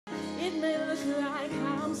may look like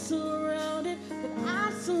I'm surrounded, but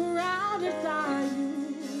I'm surrounded by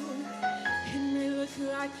you. It may look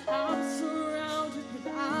like I'm surrounded,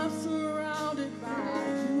 but I'm surrounded by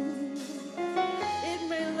you. It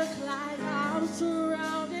may look like I'm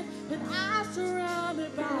surrounded, but I'm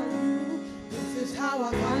surrounded by you. This is how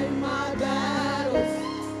I fight my battles.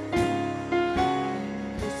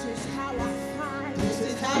 This is how I fight. This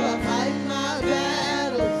is how I fight my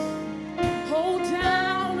battles. Hold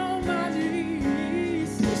down on my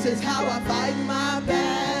knees. This is how I fight my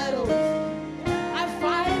battles. I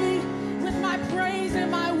fight it with my praise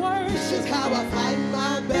and my worship. This is how I fight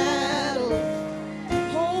my battles.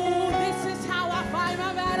 Oh, this is how I fight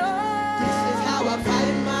my battles. This is how I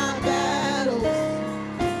fight my battles.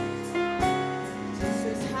 This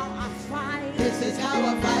is how I fight. This is how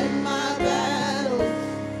I fight my battles.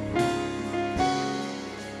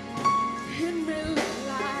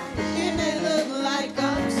 It may look like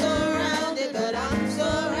I'm surrounded, but I'm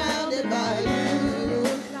surrounded by you.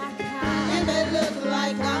 It may look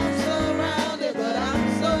like I'm surrounded, but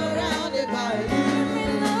I'm surrounded by you. it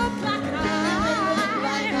may look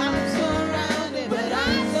like I'm surrounded, but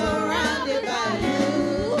I'm surrounded by you.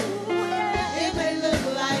 It may look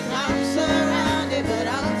like I'm surrounded, but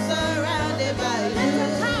I'm surrounded by you.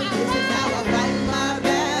 This is how I fight my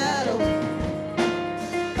battle.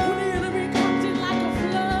 when the enemy comes in like a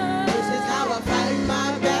flood. This is how I fight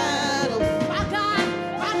my battle. My God,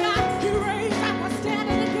 he raised up a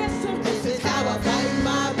standing against him. This is how I fight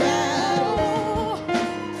my battle. Oh,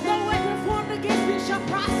 no weapon formed against me shall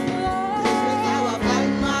prosper. This is how I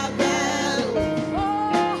fight my battle.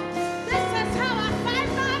 Oh, this is how I fight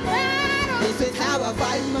my battle. This is how I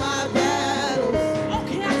fight my battle. Oh,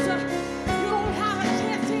 cancer, you don't have a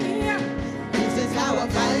chance in here. This is how I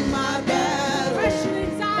fight my battle. Depression,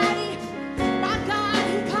 anxiety, my God,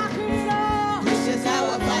 he conquered it all. This is how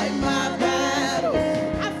I fight my battle.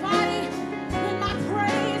 I fight it with my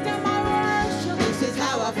praise and my worship. This is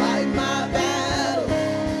how I fight my battle.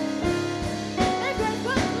 It may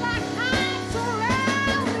look like I'm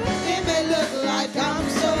surrounded. It may look like I'm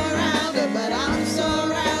surrounded, but I'm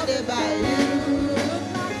surrounded by you.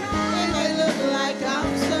 It may look like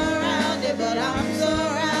I'm surrounded, but I'm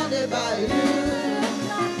surrounded by you.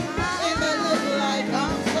 It may look like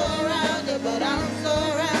I'm surrounded, but I'm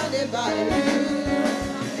surrounded by you.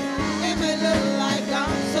 It may look like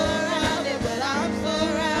I'm surrounded, but I'm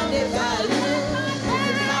surrounded by you. This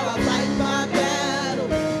is how I fight my battle.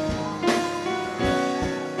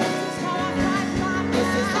 This is how I fight my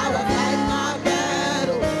This is how I fight my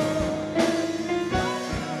battle.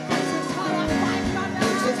 This is how I fight my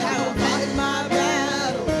This is how I fight my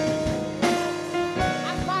battle.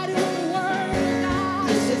 I fight it with the word of God.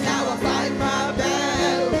 This is how I fight my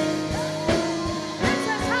battle. This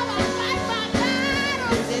is how I fight my battle.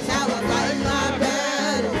 This is how I fight my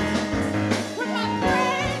battle. With my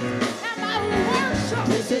praise and my worship.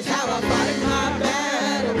 This is how I fight my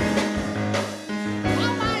battle.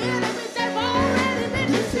 All my enemies, they've already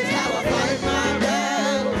been This is how I fight my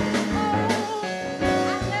battle. Oh,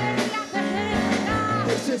 I lay at the hand of God.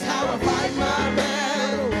 This is how I fight my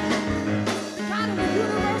battle. The God of the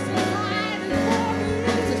universe is fighting for me.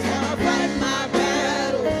 This is how I fight my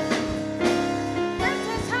battle. This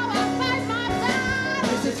is how I fight my battle.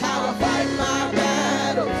 This is how I fight my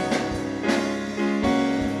battle.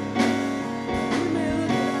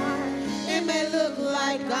 It may look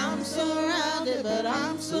like I'm surrounded, but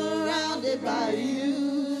I'm surrounded by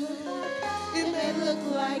you. It may look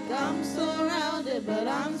like I'm surrounded, but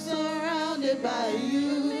I'm surrounded by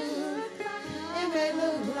you. It may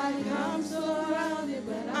look like I'm surrounded,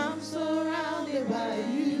 but I'm surrounded by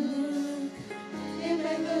you. It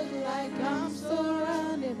may look like I'm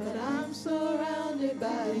surrounded, but I'm surrounded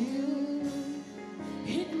by you.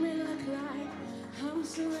 It may look like I'm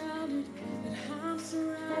surrounded, but I'm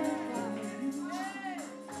surrounded by you.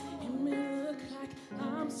 It may look like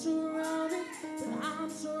I'm surrounded, but I'm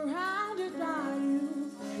surrounded by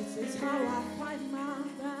you. This is how I fight my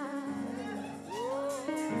battle.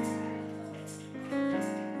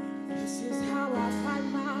 This is how I fight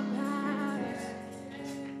my battles.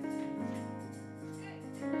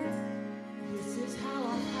 This is how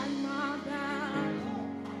I fight my battle.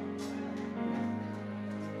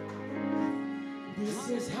 This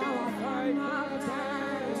is how I fight my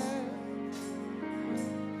battles.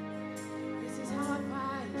 This is how I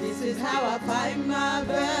fight. This is how I fight my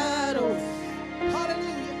battles.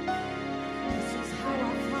 Hallelujah. This is how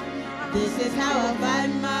I fight my This is how I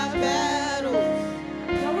fight my battles.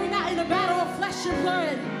 No, we're not in a battle of flesh and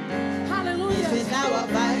blood. Hallelujah. This is how I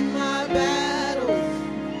fight my battles.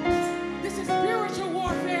 This is spiritual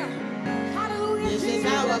warfare. Hallelujah. This is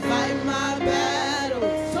Jesus. how I fight my battle.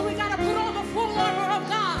 So we got to put on the full armor of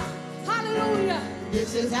God. Hallelujah.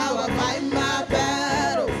 This is how I fight my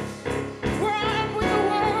battle. We're armed with the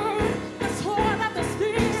word, the sword of the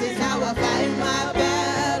Spirit. This is how I fight my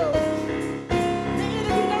battle. The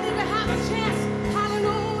enemy don't even have a chance.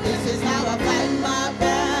 Hallelujah. This is how I fight my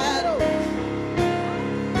battle.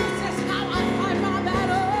 This is how I fight my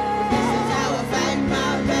battle. This is how I fight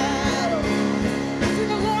my battle. See,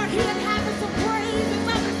 the Lord, He inhabits the praises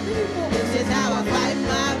of His people. This is how I fight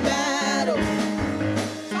my battle.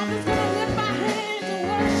 So I'm just going to lift my hands and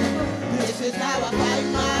worship Him. This is how I fight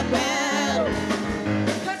my battle.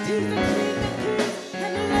 Because He's the King of kings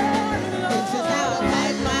and the Lord of lords. This is how I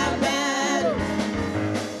fight my battle.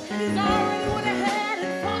 And He's already went ahead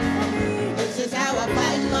and fought for me. This is how I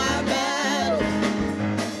fight my battle.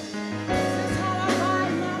 This is how I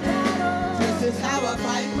fight my battle. This is how I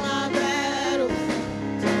fight my battle.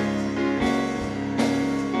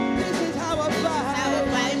 This is how I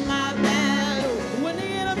fight my battle. When the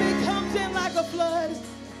enemy comes in like a flood,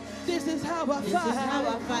 this is how I This is how I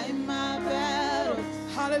fight. fight my battle.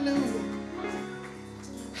 Hallelujah.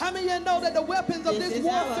 How many of you know that the weapons of This this is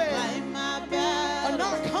how I warfare fight my are battle.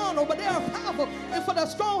 not carnal, but they are powerful, and for the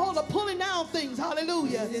stronghold of pulling down things?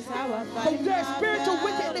 Hallelujah. This is how I For fight there's my spiritual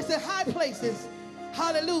battle. wickedness in high places.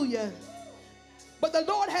 Hallelujah. But the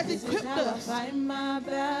Lord has This is equipped how I us fight my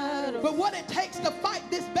battle. with what it takes to fight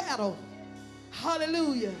this battle.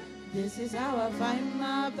 Hallelujah. This is how I fight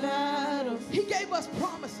my battle. He gave us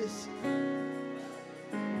promises.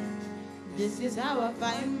 This is how I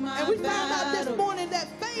fight my And we battle. found out this morning that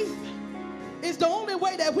faith is the only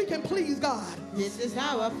way that we can please God. This is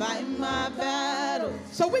how I fight my battle.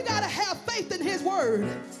 So we got to have faith in His word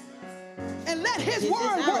and let His This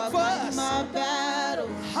word is how work I for fight us. my battle.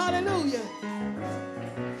 Hallelujah.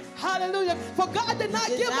 Hallelujah. For God did not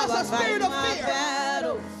This give is how us I a spirit fight of my fear,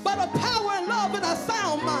 battle. but of power and love and a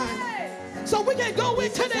sound mind. So we can go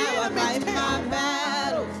This into is the how I enemy's fight my camp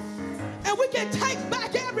battle. and we can take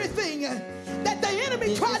back everything that the enemy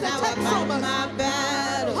This tried is to how I take fight from us. my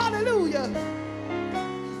battle. Hallelujah.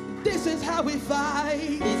 This is how we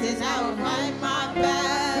fight. This is how I fight my We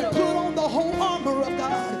battle. put on the whole armor of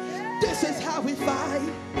God. This is how we fight.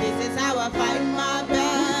 This is how I fight my We put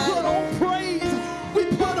battle. on praise. We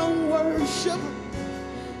put on worship.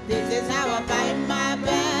 This is how I fight my We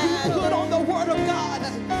battle. put on the word of God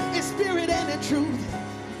in spirit and in truth.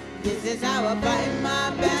 This is how I fight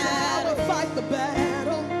my This is how battle. we fight the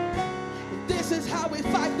battle. This is how we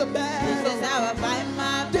fight the This battle. is how I fight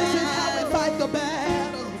my This is how we battle. fight the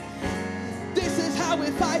battle. This is how we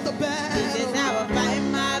fight the battle. This is how I fight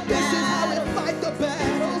my This is how we battle. fight the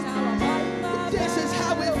battle. This is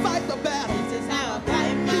how we fight the battle. This is how I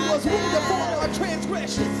fight He my was wounded for battle. our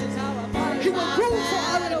transgressions. This is how I fight He was my bruised for our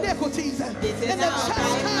battle. iniquities. This is And the how I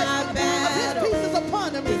fight my chastisement of His battle. peace is upon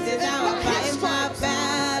Him. This is And how I by His fight my stripes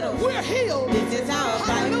battle. we're healed. This is how I fight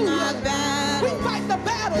my Hallelujah. We battle. fight the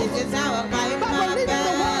battle This is how I fight by my believing the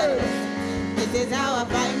battle. word. This is how I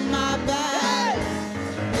fight my battle.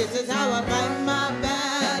 This is how I fight my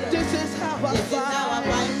battle. This is how I This is how I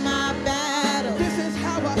fight. fight my battle. This is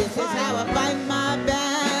how I This is how I fight. fight my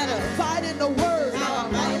battle. Fight in the word. How I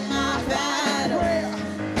fight my battle. Prayer.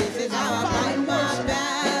 This is how I fight my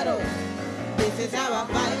battle. This is how I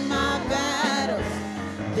fight my battle.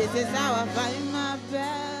 This is how I fight my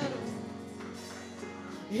battle.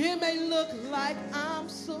 It may look like I'm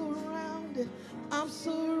surrounded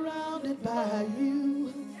by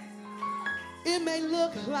you. It may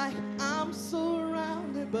look like I'm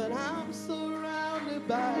surrounded, but I'm surrounded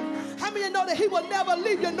by you. How many of you know that He will never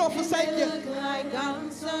leave you nor forsake It you? look like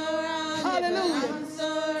I'm surrounded, Hallelujah. but I'm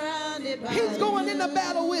surrounded by He's going in the you.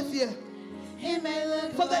 battle with you. It may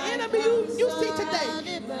look For the like enemy I'm you see today,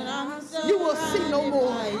 surrounded, but I'm you will see no surrounded more.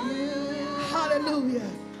 by you. Hallelujah.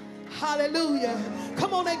 Hallelujah.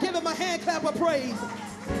 Come on and give Him a hand clap of praise.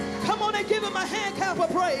 Come on and give Him a hand clap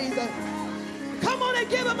of praise. Come on and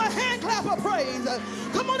give Him a hand clap of praise.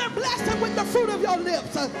 Come on and bless Him with the fruit of your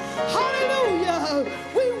lips. Hallelujah.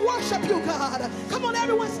 We worship you, God. Come on,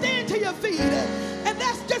 everyone, stand to your feet. And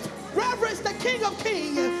let's just reverence the King of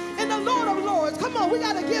Kings and the Lord of Lords. Come on, we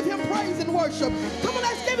got to give Him praise and worship. Come on,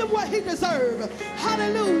 let's give Him what He deserves.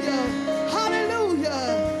 Hallelujah.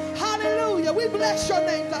 Hallelujah. Hallelujah. We bless your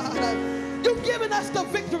name, God. You've given us the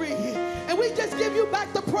victory. And we just give you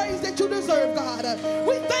back the praise that you deserve, God.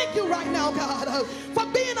 We thank you right now, God, for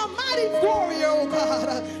being a mighty warrior, oh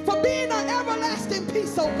God, for being our everlasting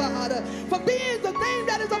peace, oh God, for being the name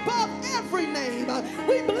that is above every name.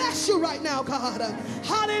 We bless you right now, God.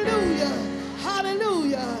 Hallelujah.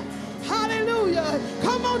 Hallelujah. Hallelujah.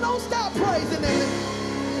 Come on, don't stop praising Him.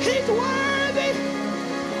 He's worthy.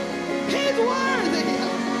 He's worthy.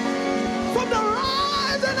 From the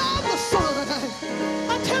rising of the sun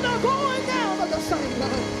until the going down of the same.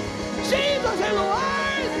 Jesus is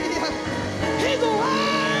worthy. He's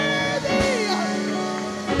worthy.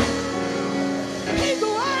 He's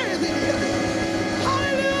worthy.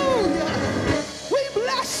 Hallelujah. We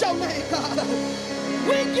bless your name, God.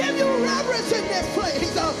 We give you reverence in this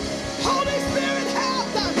place. Holy Spirit, have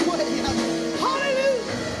thy way.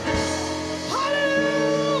 Hallelujah.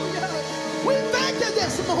 Hallelujah. We thank you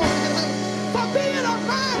this morning for being a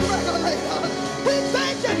mind regulator. We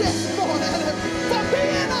thank you this morning for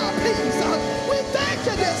being our peace. We thank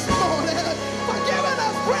you this morning for giving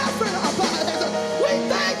us breath in our bodies. We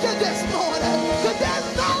thank you this morning because there's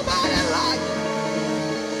nobody like you.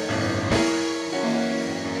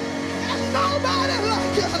 There's nobody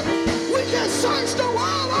like you. We can search the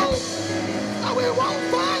world over and we won't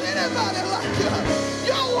find anybody like you.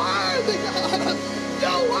 You're worthy, God.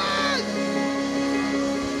 You're worthy.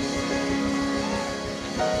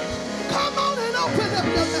 Come on and open up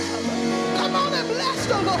your mouth. Come on and bless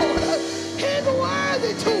the Lord. He's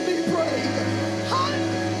worthy to be praised.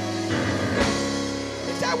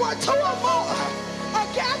 He said, where two or more are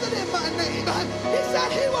gathered in my name, he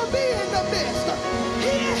said he will be in the midst.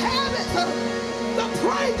 He inhabits the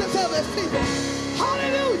praises of his people.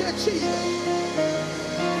 Hallelujah, Jesus.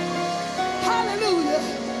 Hallelujah.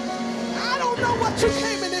 I don't know what you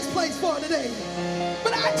came in this place for today,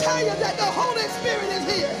 but I tell you that the Holy Spirit is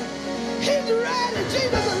here. He's ready.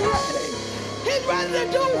 Jesus is ready. He's ready to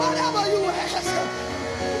do whatever you ask.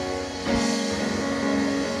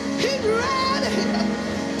 He's ready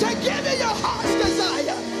to give you your heart's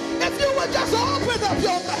desire. If you would just open up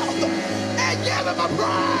your mouth and give him a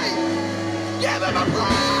praise. Give him a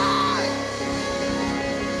praise.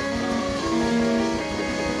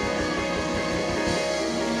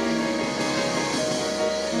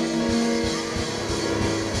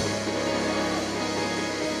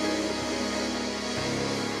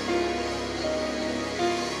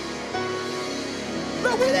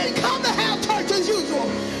 We didn't come to have church as usual.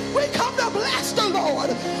 We come to bless the Lord.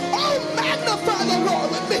 Oh, magnify the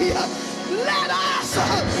Lord with me. Let us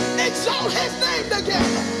exalt his name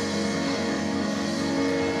together.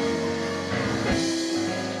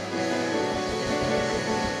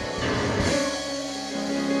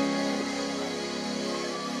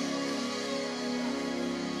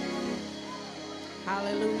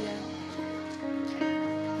 Hallelujah.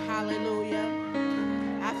 Hallelujah.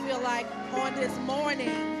 I feel like on this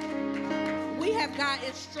morning, we have got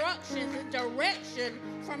instructions and direction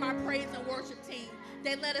from our praise and worship team.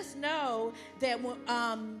 They let us know that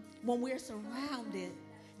when we're surrounded,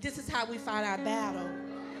 this is how we fight our battle.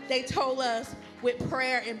 They told us with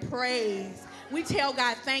prayer and praise. We tell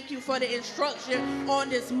God thank you for the instruction on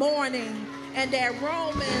this morning. And that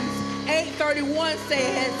Romans 8:31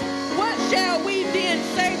 says, what shall we then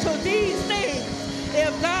say to these things?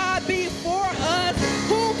 If God be for us,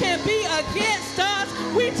 who can be against us?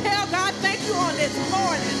 We tell God thank you on this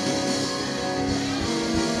morning.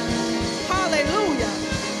 Hallelujah.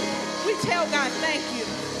 We tell God thank you.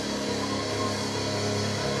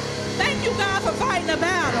 Thank you, God, for fighting the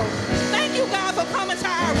battle. Thank you, God, for coming to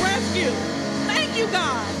our rescue. Thank you,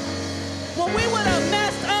 God. When we would have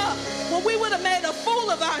messed up, when we would have made a fool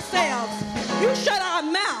of ourselves, you shut our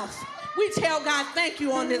mouth. We tell God thank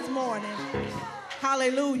you on this morning.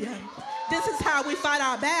 Hallelujah. This is how we fight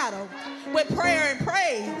our battle, with prayer and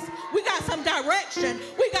praise. We got some direction.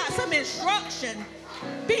 We got some instruction.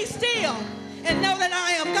 Be still and know that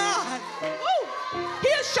I am God. Woo!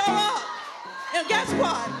 He'll show up. And guess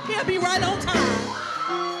what? He'll be right on time.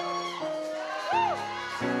 Woo!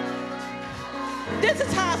 This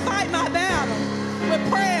is how I fight my battle, with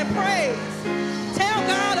prayer and praise. Tell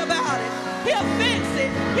God about it. He'll fix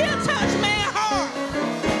it. He'll touch man's heart.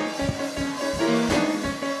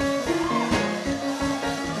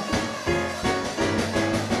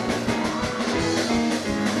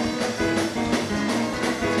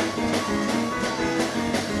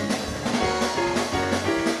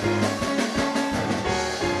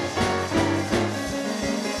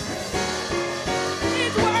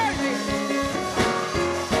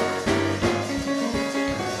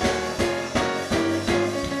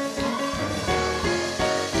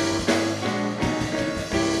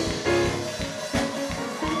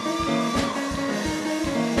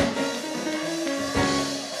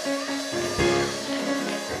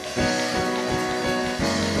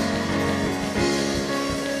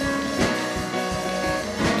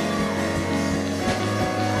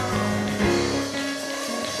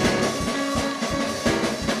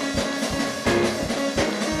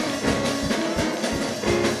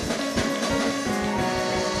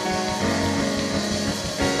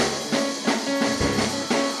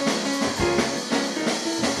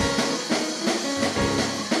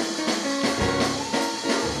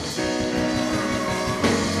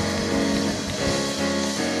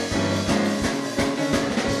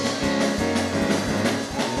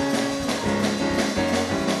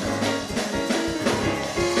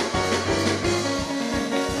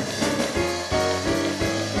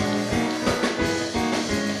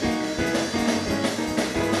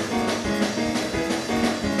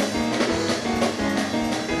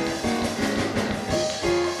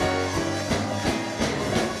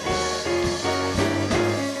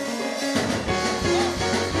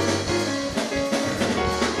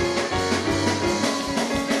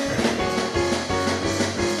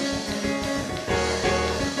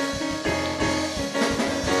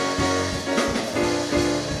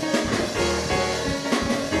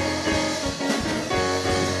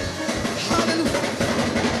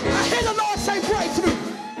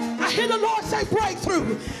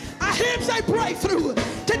 say breakthrough.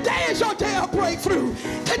 Today is your day of breakthrough.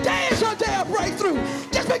 Today is your day of breakthrough.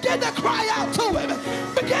 Just begin to cry out to him.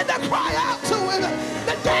 Begin to cry out to him.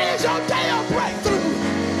 Today is your day of breakthrough.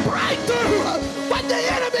 Breakthrough. What the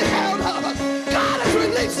enemy held up, God is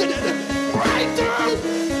releasing it.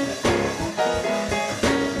 Breakthrough.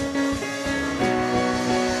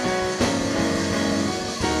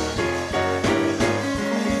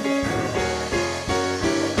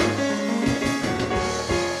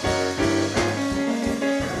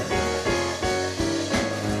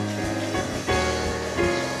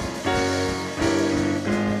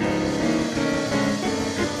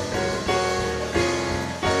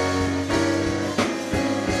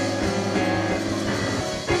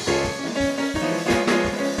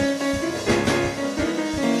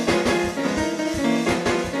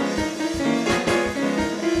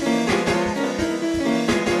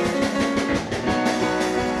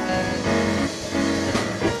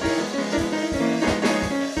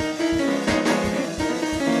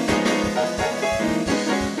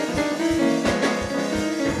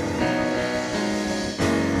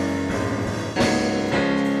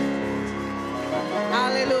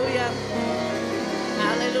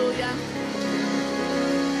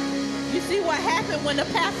 When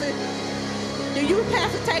the youth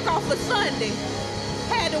pastor take off for Sunday,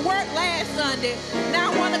 had to work last Sunday,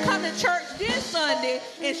 now want to come to church this Sunday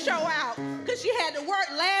and show out because she had to work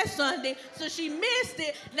last Sunday, so she missed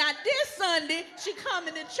it. Now this Sunday, she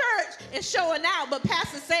coming to church and showing out, but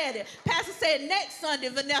Pastor said it. Pastor said next Sunday,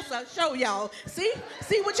 Vanessa, show y'all. See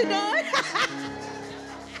what you're doing?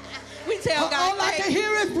 We tell God. All I can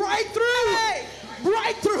hear is breakthrough. Hey.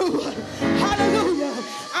 Breakthrough. Hallelujah.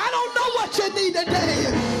 I don't know what you need today,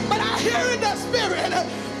 but I hear in the spirit,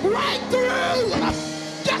 breakthrough.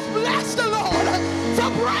 Just bless the Lord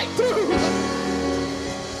for breakthrough.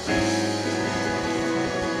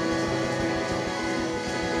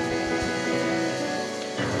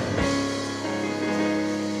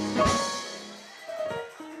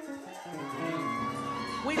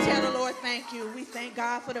 We tell the Lord thank you. We thank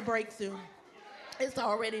God for the breakthrough. It's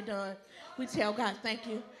already done. We tell God thank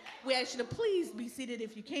you. We ask you to please be seated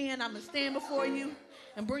if you can. I'm going to stand before you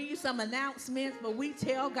and bring you some announcements, but we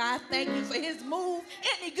tell God thank you for his move.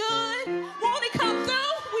 Isn't he good? Won't he come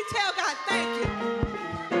through? We tell God thank you.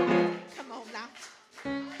 Come on now.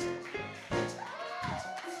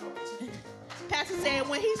 Pastor said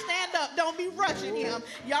when he stand up, don't be rushing him.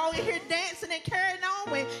 Y'all in here dancing and carrying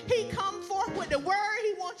on. When he come forth with the word,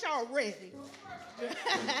 he wants y'all ready.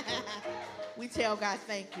 We tell God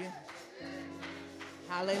thank you.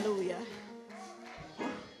 Hallelujah.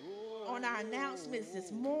 On our announcements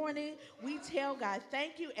this morning, we tell God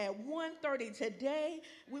thank you. At 1:30 today,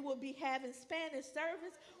 we will be having Spanish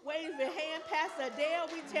service. Wave your hand, Pastor Adele.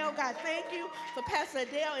 We tell God thank you for Pastor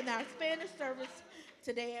Adele in our Spanish service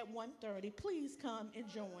today at 1:30. Please come and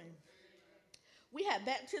join. We have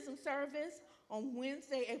baptism service on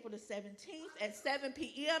Wednesday, April the 17th at 7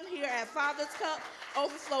 p.m. here at Father's Cup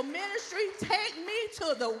Overflow Ministry. Take me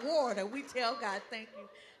to the water. We tell God thank you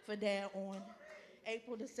for that on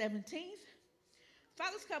April the 17th.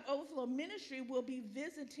 Father's Cup Overflow Ministry will be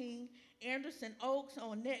visiting Anderson Oaks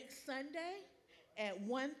on next Sunday at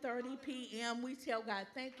 1:30 p.m. We tell God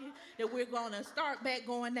thank you that we're going to start back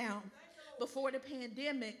going out. Before the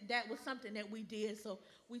pandemic, that was something that we did, so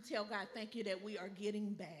we tell God thank you that we are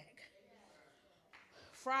getting back.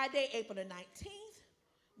 Friday, April the 19th,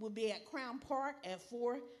 we'll be at Crown Park at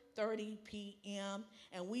 4:30 p.m.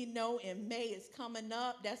 And we know in May it's coming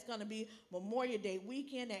up. That's going to be Memorial Day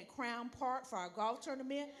weekend at Crown Park for our golf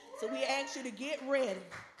tournament. So we ask you to get ready.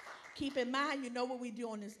 Keep in mind, you know what we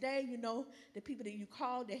do on this day. You know the people that you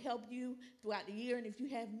call to help you throughout the year. And if you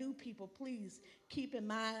have new people, please keep in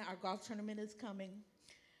mind our golf tournament is coming.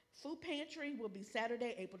 Food pantry will be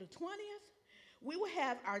Saturday, April the 20th. We will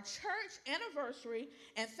have our church anniversary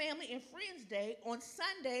and family and friends day on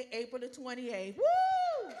Sunday, April the 28th.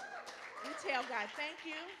 Woo! We tell God thank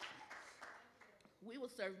you. We will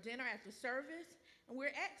serve dinner after service, and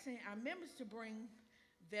we're asking our members to bring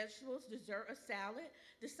vegetables, dessert, or salad.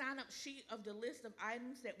 The sign-up sheet of the list of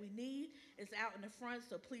items that we need is out in the front,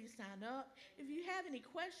 so please sign up. If you have any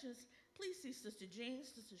questions, please see Sister Jean,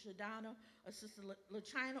 Sister Shadana, or Sister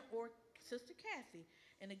LaChina, or Sister Kathy.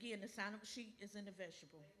 And again, the sign-up sheet is in the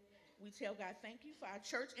vegetable. We tell God thank you for our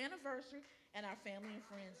church anniversary and our family and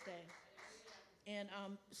friends day. And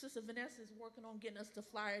Sister Vanessa is working on getting us the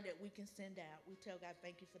flyer that we can send out. We tell God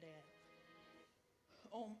thank you for that.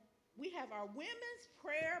 We have our women's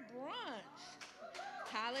prayer brunch.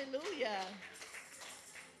 Hallelujah.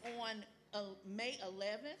 On May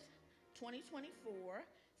 11th, 2024,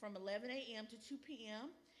 from 11 a.m. to 2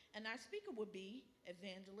 p.m. And our speaker will be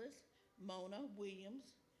Evangelist Mona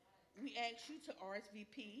Williams. We ask you to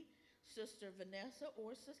RSVP Sister Vanessa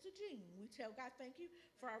or Sister Jean. We tell God thank you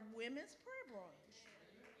for our women's prayer brunch.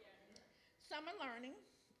 Summer learning,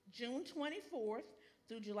 June 24th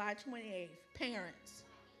through July 28th. Parents,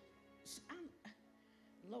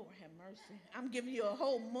 Lord have mercy. I'm giving you a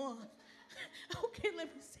whole month. Okay,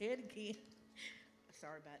 let me say it again.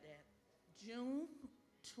 Sorry about that. June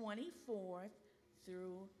 24th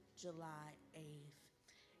through July 8th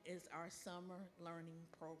is our summer learning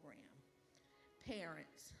program.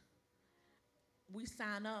 Parents, we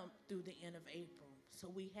sign up through the end of April, so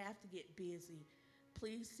we have to get busy.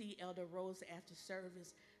 Please see Elder Rose after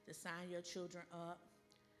service to sign your children up.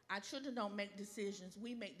 Our children don't make decisions.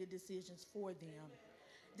 We make the decisions for them.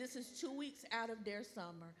 This is 2 weeks out of their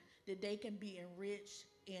summer that they can be enriched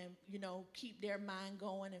and, keep their mind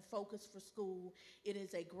going and focus for school. It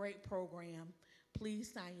is a great program.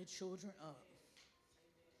 Please sign your children up.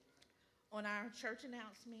 On our church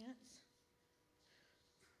announcements.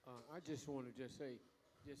 I just want to say,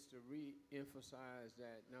 just to re-emphasize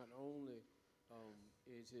that not only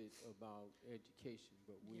is it about education,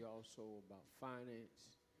 but we also about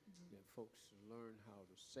finance, that folks learn how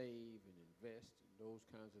to save and invest and those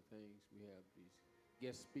kinds of things. We have these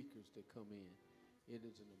guest speakers that come in. It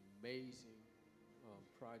is an amazing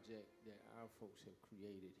project that our folks have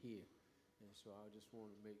created here. And so I just want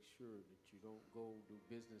to make sure that you don't go do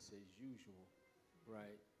business as usual,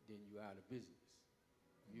 right? Then you're out of business.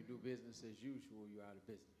 If you do business as usual, you're out of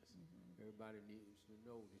business. Everybody needs to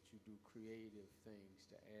know that you do creative things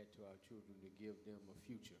to add to our children, to give them a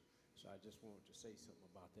future. So I just wanted to say something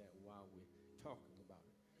about that while we're talking about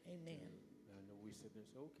it. Amen. And I know we said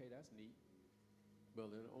this, okay, that's neat.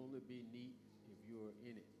 Well, it'll only be neat if you're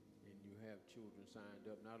in it and you have children signed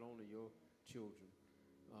up, not only your children,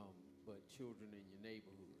 but children in your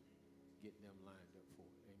neighborhood, getting them lined up for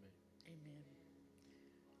it. Amen. Amen.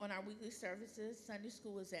 On our weekly services, Sunday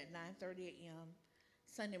school is at 9:30 a.m.,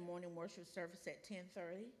 Sunday morning worship service at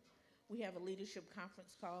 10:30. We have a leadership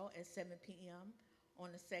conference call at 7 p.m.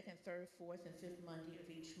 on the second, third, fourth, and fifth Monday of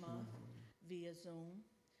each month via Zoom.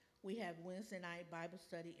 We have Wednesday night Bible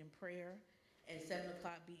study and prayer at 7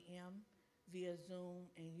 o'clock p.m. via Zoom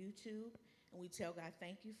and YouTube. And we tell God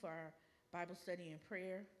thank you for our Bible study and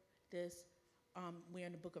prayer. We're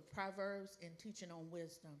in the book of Proverbs and teaching on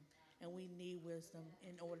wisdom. And we need wisdom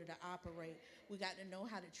in order to operate. We got to know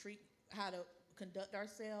how to conduct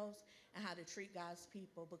ourselves and how to treat God's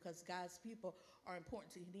people, because God's people are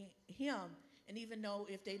important to him. And even though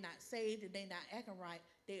if they're not saved and they're not acting right,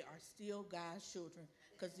 they are still God's children.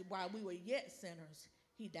 Because while we were yet sinners,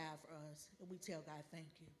 he died for us. And we tell God thank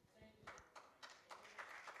you.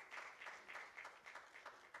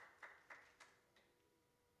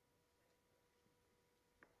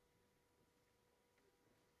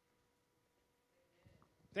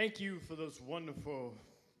 Thank you for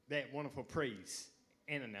that wonderful praise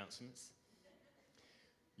and announcements.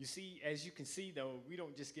 You see, as you can see, though, we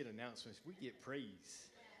don't just get announcements, we get praise.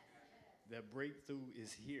 The breakthrough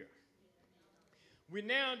is here. We're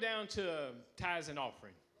now down to tithes and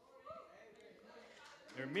offering.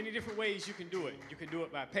 There are many different ways you can do it. You can do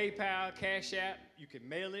it by PayPal, Cash App, you can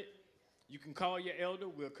mail it, you can call your elder,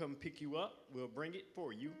 we'll come pick you up, we'll bring it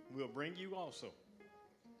for you, we'll bring you also.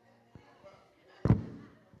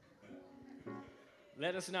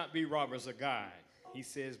 Let us not be robbers of God. He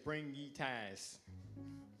says, bring ye tithes.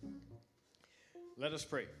 Let us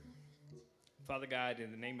pray. Father God, in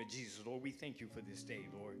the name of Jesus, Lord, we thank you for this day,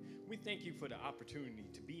 Lord. We thank you for the opportunity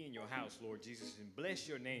to be in your house, Lord Jesus, and bless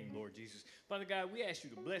your name, Lord Jesus. Father God, we ask you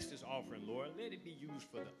to bless this offering, Lord. Let it be used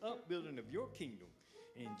for the upbuilding of your kingdom.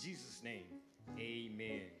 In Jesus' name,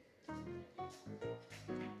 amen.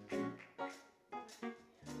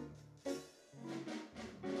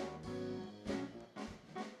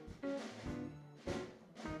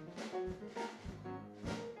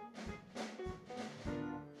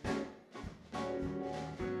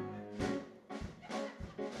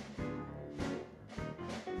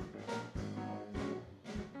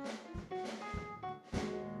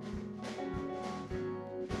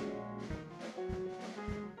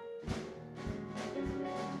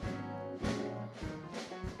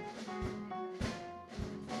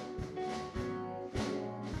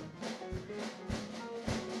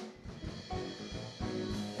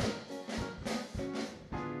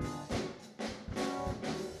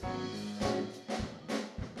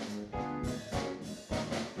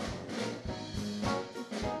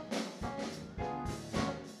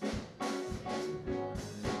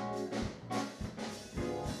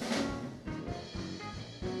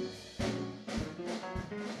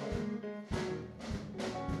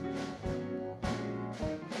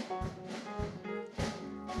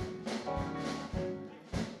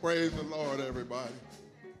 Praise the Lord, everybody.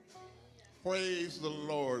 Praise the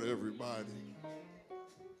Lord, everybody.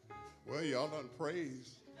 Well, y'all done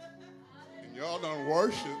praise and y'all done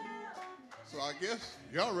worship. So I guess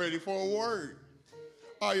y'all ready for a word.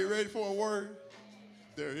 Are you ready for a word?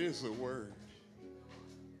 There is a word.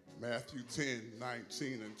 Matthew 10,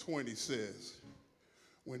 19 and 20 says,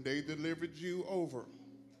 when they delivered you over,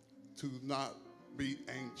 to not be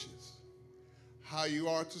anxious, how you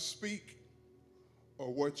are to speak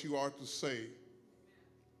or what you are to say.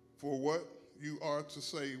 For what you are to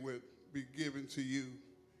say will be given to you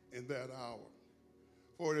in that hour.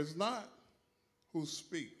 For it is not who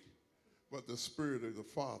speak, but the Spirit of the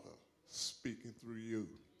Father speaking through you.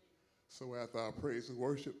 So after our praise and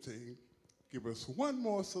worship team, give us one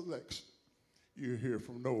more selection. You'll hear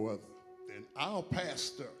from no other than our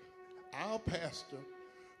pastor,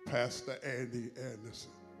 Pastor Andy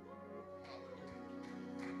Anderson.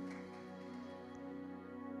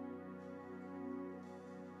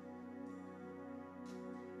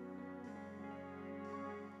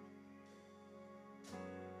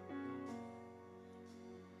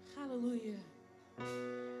 Hallelujah.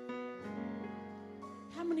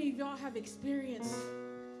 How many of y'all have experienced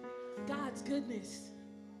God's goodness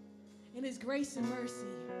and his grace and mercy?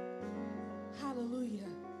 Hallelujah.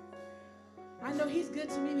 I know he's good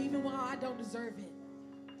to me even while I don't deserve it.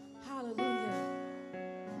 Hallelujah.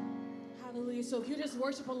 Hallelujah. So if you just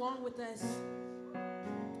worship along with us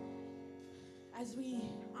as we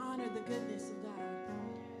honor the goodness of God.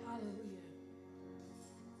 Hallelujah.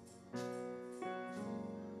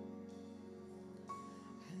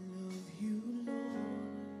 I love you,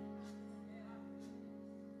 Lord,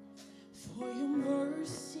 for your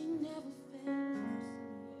mercy never fails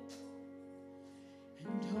me,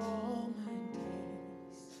 and all my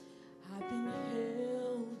days I've been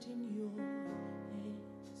held in your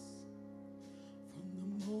hands. From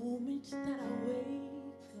the moment that I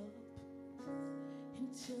wake up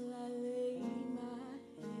until I lay my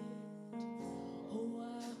head, oh, I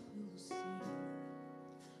will sing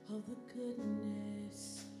of the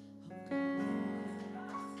goodness of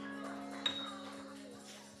God.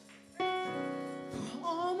 For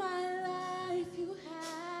all my life you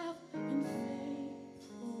have been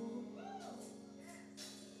faithful.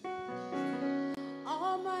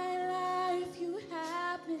 All my life you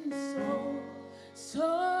have been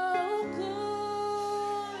so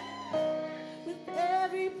good. With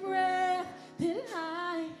every breath that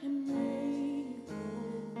I am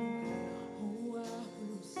able, oh, I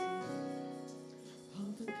will sing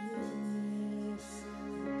of the goodness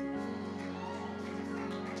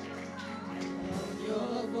of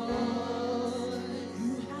your voice.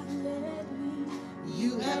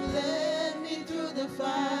 You have led me through the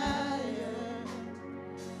fire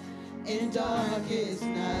in darkest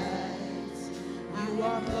nights. You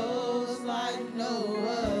are close like no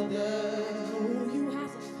other.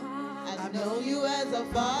 I've known you as a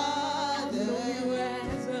father.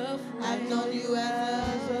 I've known you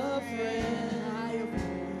as a friend.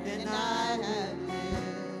 And I have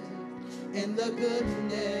lived in the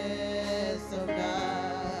goodness of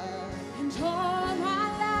God. and all my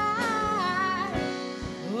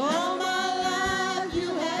All my life you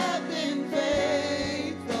have been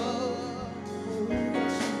faithful.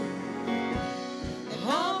 And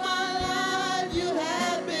all my life you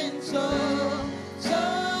have been so good.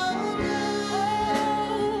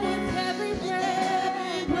 with every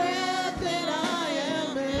breath, Breath that I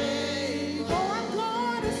am able, oh, I'm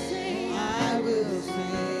gonna sing. I will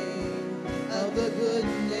sing of the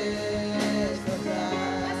goodness of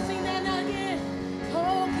God. Let's sing that again.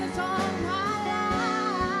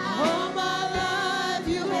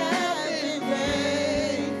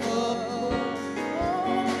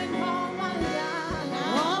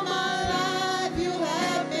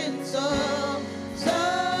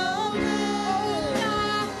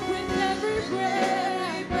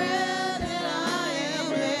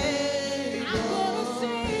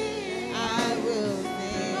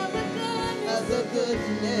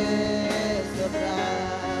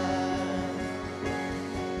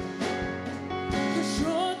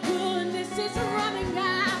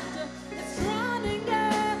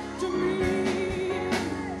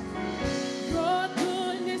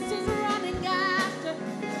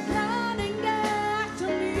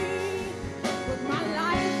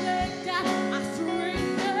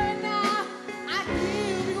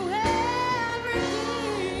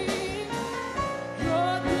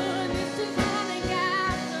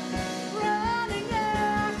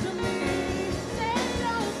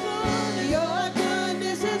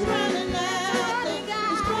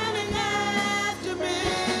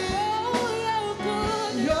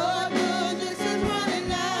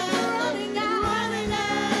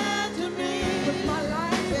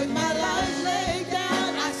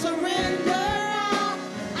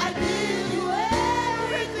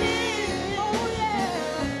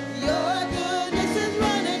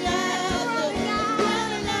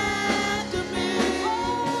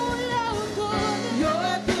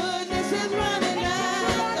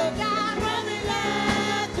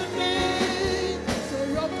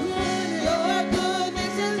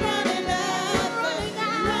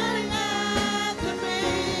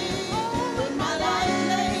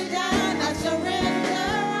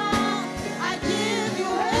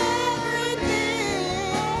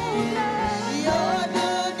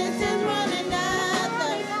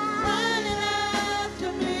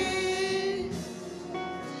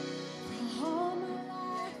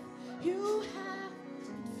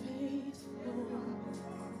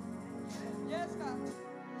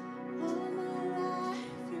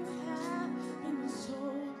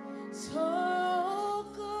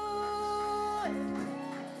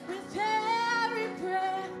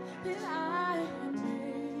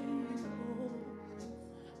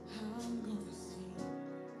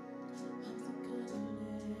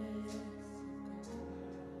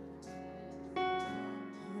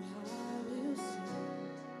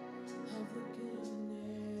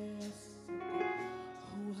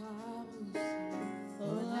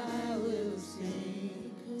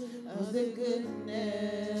 of the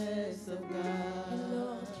goodness of God. Your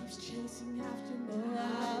love keeps chasing after me. Oh,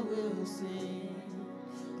 I will sing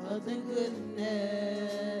of the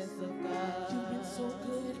goodness of God. You've been so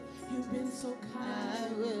good. You've been so kind. I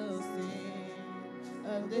will sing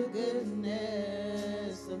of the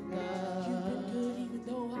goodness of God. You've been good even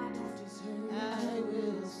though I don't deserve it. I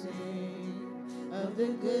will sing of the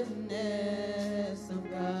goodness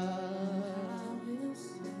of God.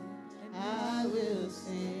 I will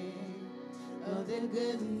sing of the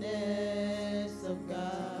goodness of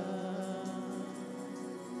God.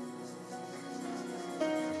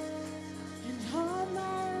 And all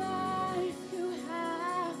my life you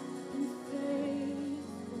have been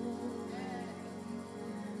faithful.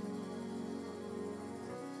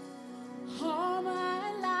 All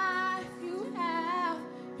my life you have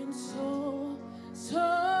been so,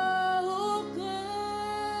 so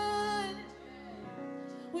good.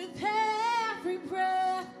 With every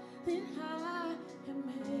breath that I am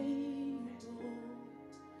able,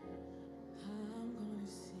 I'm gonna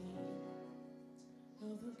sing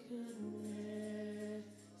of the goodness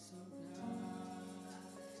of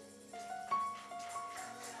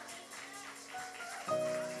God.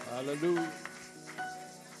 Hallelujah.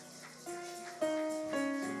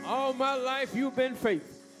 All my life you've been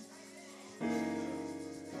faithful.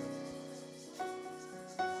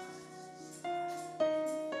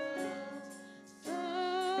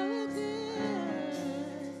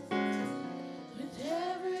 With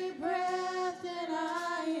every breath that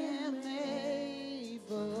I am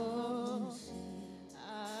able,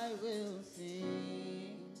 I will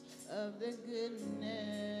sing of the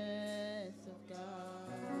goodness of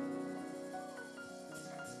God.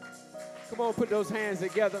 Come on, put those hands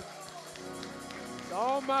together.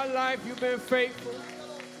 All my life you've been faithful.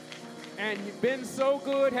 And you've been so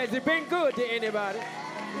good. Has it been good to anybody?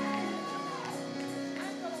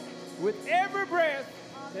 With every breath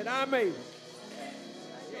that I'm able,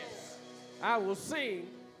 yes, I will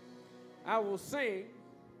sing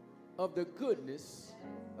of the goodness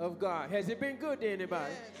of God. Has it been good to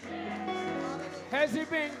anybody? Has it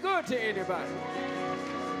been good to anybody?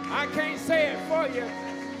 I can't say it for you.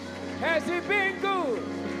 Has it been good?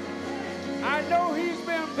 I know he's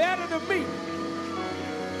been better to me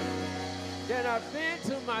than I've been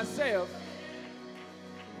to myself.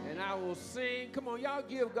 And I will sing. Come on, y'all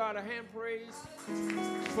give God a hand praise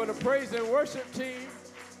for the praise and worship team.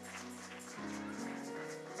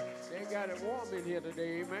 They got it warm in here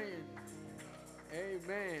today, amen.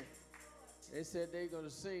 Amen. They said they're going to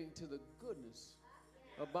sing to the goodness,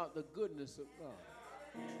 about the goodness of God.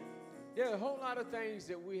 There are a whole lot of things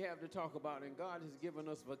that we have to talk about, and God has given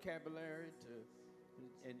us vocabulary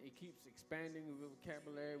and it keeps expanding the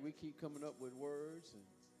vocabulary. We keep coming up with words,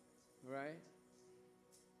 right?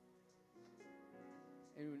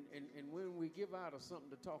 And when we give out of something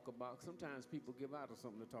to talk about, sometimes people give out of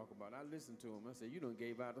something to talk about. I listen to them. I say, you done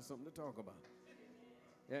gave out of something to talk about.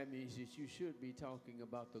 That means that you should be talking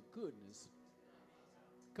about the goodness.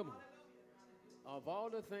 Come on. Of all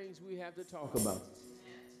the things we have to talk about.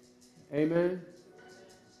 Amen.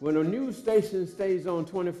 When a news station stays on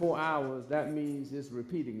 24 hours, that means it's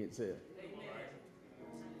repeating itself.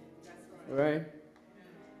 Right?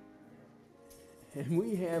 And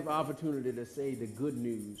we have opportunity to say the good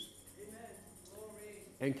news.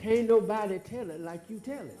 And can't nobody tell it like you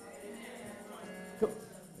tell it.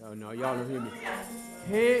 Oh, no, y'all don't hear me.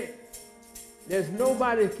 There's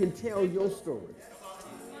nobody can tell your story.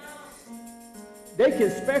 They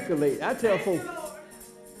can speculate. I tell folks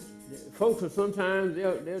are sometimes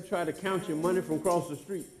they'll try to count your money from across the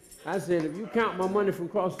street. I said, if you count my money from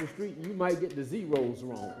across the street, you might get the zeros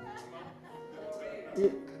wrong.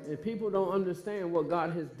 And people don't understand what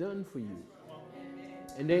God has done for you.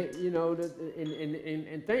 And they,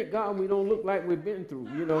 and thank God we don't look like we've been through.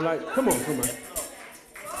 Like, come on.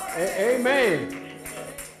 Amen.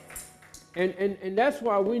 And that's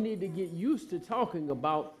why we need to get used to talking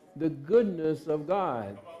about the goodness of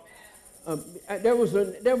God. There was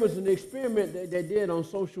an experiment that they did on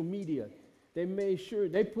social media. They made sure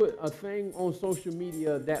they put a thing on social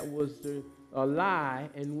media that was a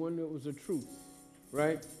lie and one that was a truth,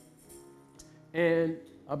 right? And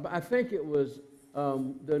I think it was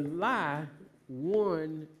the lie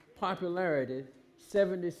won popularity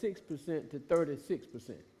 76% to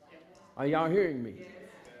 36%. Are y'all hearing me?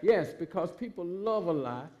 Yes, because people love a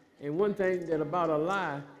lie. And one thing that about a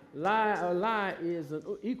lie is an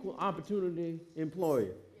equal opportunity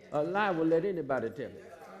employer. A lie will let anybody tell it.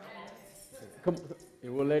 It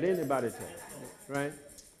will let anybody tell it, right?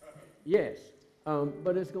 Yes,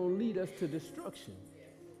 but it's going to lead us to destruction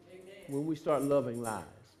when we start loving lies.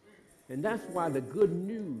 And that's why the good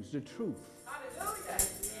news, the truth.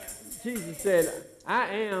 Jesus said, I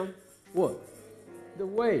am what? The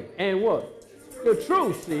way. And what? The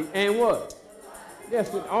truth, see, and what? That's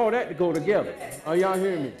all that to go together. Are y'all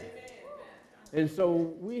hearing me? And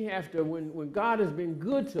so we have to, when God has been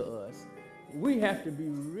good to us, we have to be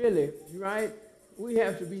really, right? We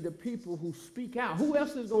have to be the people who speak out. Who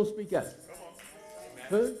else is going to speak out?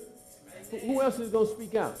 Huh? Who else is going to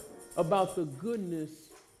speak out about the goodness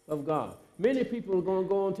of God? Many people are going to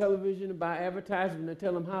go on television and buy advertisements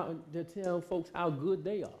and tell folks how good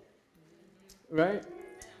they are. Right?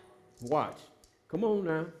 Watch. Come on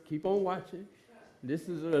now. Keep on watching. This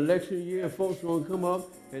is an election year, and folks are going to come up,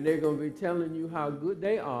 and they're going to be telling you how good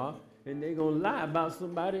they are, and they're going to lie about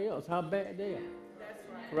somebody else, how bad they are. That's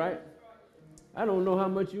right. Right? I don't know how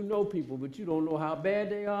much you know people, but you don't know how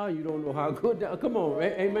bad they are. You don't know how good they are. Come on,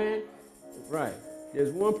 amen? Right.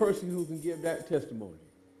 There's one person who can give that testimony.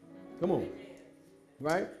 Come on.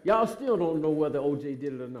 Right? Y'all still don't know whether OJ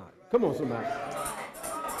did it or not. Come on, somebody.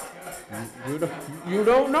 You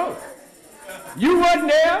don't know. You wasn't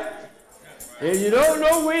there. And you don't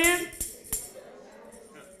know when.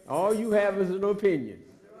 All you have is an opinion.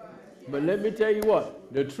 But let me tell you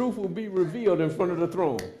what. The truth will be revealed in front of the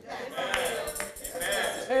throne.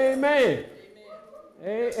 Amen.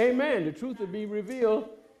 Amen. The truth will be revealed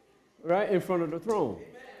right in front of the throne.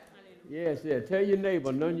 Yes, yeah. Tell your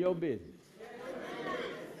neighbor, none of your business.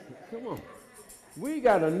 Come on. We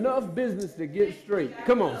got enough business to get straight.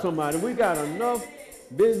 Come on, somebody. We got enough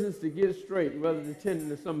business to get straight rather than tending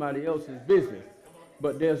to somebody else's business.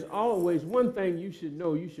 But there's always one thing you should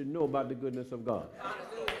know. You should know about the goodness of God.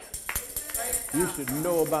 You should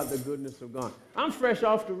know about the goodness of God. I'm fresh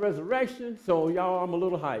off the resurrection, so y'all, I'm a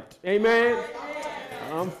little hyped. Amen.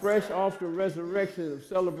 I'm fresh off the resurrection, of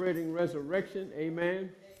celebrating resurrection. Amen.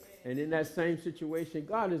 And in that same situation,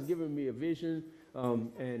 God has given me a vision,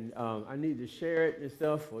 and I need to share it and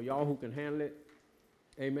stuff for y'all who can handle it.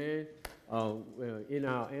 Amen. In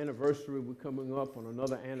our anniversary, we're coming up on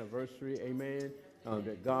another anniversary. Amen.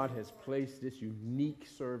 That God has placed this unique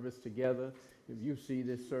service together. If you see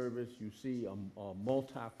this service, you see a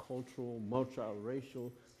multicultural,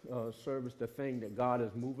 multiracial service, the thing that God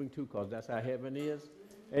is moving to, because that's how heaven is.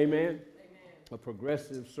 Amen. Amen. A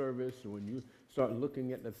progressive service. When you start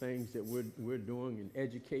looking at the things that we're doing in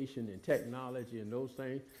education and technology and those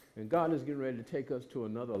things, and God is getting ready to take us to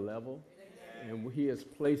another level. And He has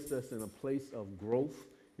placed us in a place of growth.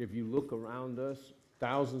 If you look around us,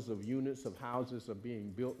 thousands of units of houses are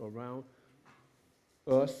being built around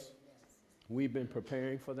us. We've been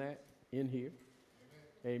preparing for that in here.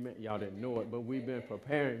 Amen. Y'all didn't know it, but we've been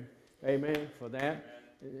preparing, amen, for that.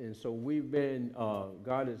 And so we've been,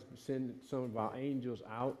 God has sent some of our angels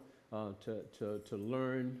out to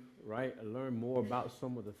learn, right, learn more about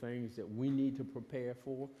some of the things that we need to prepare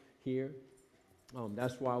for here.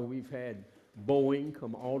 That's why we've had Boeing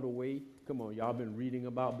come all the way. Come on, y'all been reading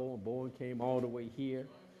about Boeing. Boeing came all the way here,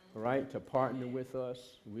 right, to partner with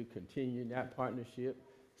us. We continue that partnership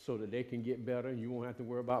so that they can get better and you won't have to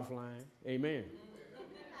worry about flying. Amen.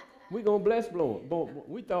 We're going to bless Boeing.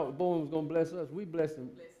 We thought Boeing was going to bless us. We blessed them.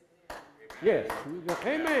 Yes.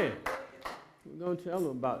 Amen. We're going to tell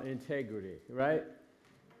them about integrity, right?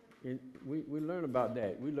 And we learn about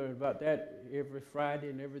that. We learn about that every Friday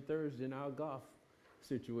and every Thursday in our golf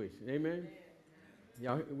situation. Amen?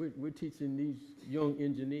 Y'all, we're teaching these young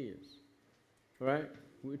engineers, right?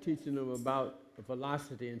 We're teaching them about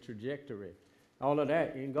velocity and trajectory. All of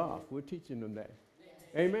that in golf. We're teaching them that.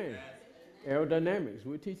 Amen. Aerodynamics.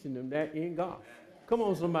 We're teaching them that in golf. Come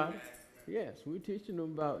on, somebody. Yes, we're teaching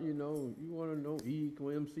them about, you want to know E equal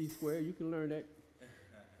MC squared. You can learn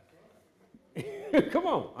that. Come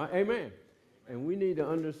on. Amen. And we need to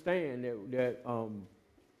understand that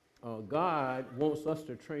God wants us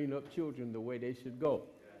to train up children the way they should go.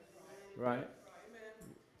 Right?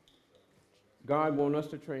 God wants us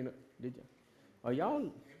to train up. Are y'all?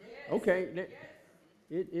 Okay.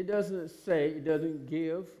 It doesn't say, it doesn't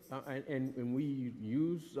give, and we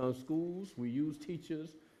use schools, we use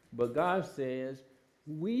teachers, but God says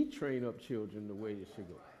we train up children the way they should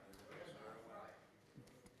go.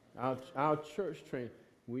 Our church train.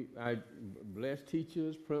 I bless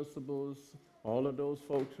teachers, principals, all of those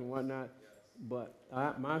folks and whatnot, but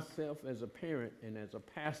I myself as a parent and as a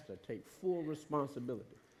pastor take full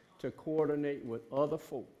responsibility to coordinate with other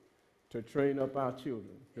folk to train up our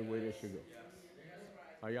children the way they should go.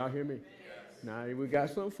 Are y'all hear me? Now, we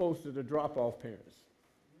got some folks that are drop-off parents.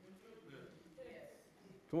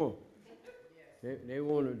 Come on. They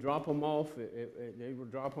want to drop them off. They will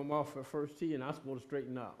drop them off at first tee, and I'm supposed to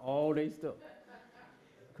straighten out all their stuff.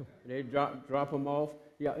 They drop them off,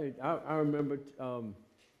 Yeah, I remember. I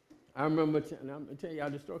remember, and I'm gonna tell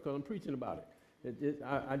y'all this story because I'm preaching about it.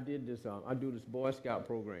 I did this. I do this Boy Scout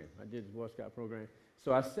program. I did this Boy Scout program.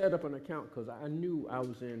 So I set up an account because I knew I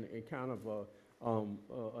was in a kind of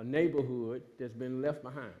a neighborhood that's been left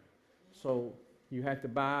behind. So you had to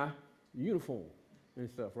buy uniform and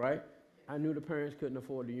stuff, right? I knew the parents couldn't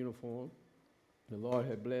afford the uniform. The Lord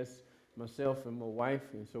had blessed myself and my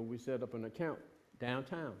wife, and so we set up an account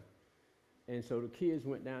downtown. And so the kids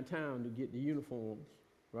went downtown to get the uniforms,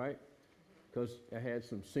 right? Because I had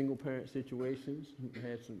some single parent situations, I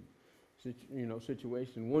had some,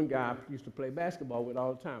 situations. One guy I used to play basketball with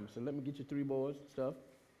all the time. I said, let me get you 3 boys and stuff.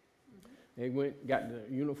 They went, got the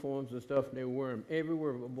uniforms and stuff. They wore them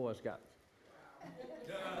everywhere with Boy Scouts.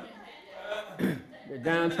 They're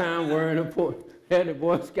downtown wearing had the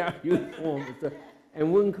Boy Scout uniform and stuff.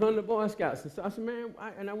 And wouldn't come to Boy Scouts. And so I said, man,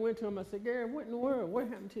 I went to him, I said, Gary, what in the world? What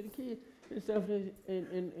happened to the kids? And stuff,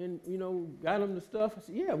 and got them the stuff. I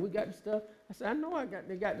said, yeah, we got the stuff. I said, I know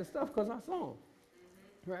they got the stuff because I saw them,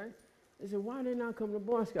 right? They said, why they not come to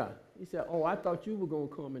Boy Scouts? He said, oh, I thought you were going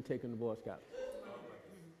to come and take them to Boy Scouts.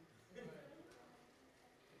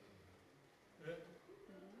 I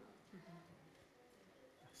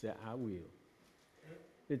said, I will.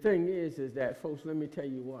 The thing is that, folks, let me tell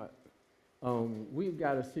you what. We've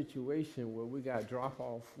got a situation where we got a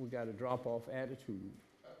drop-off attitude.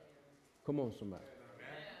 Come on, somebody.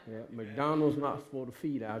 Yeah, McDonald's not supposed to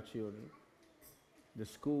feed our children. The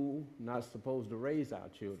school not supposed to raise our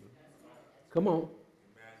children. Come on.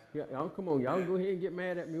 Yeah, y'all, come on. Y'all go ahead and get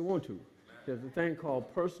mad at me if you want to. There's a thing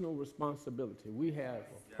called personal responsibility. We have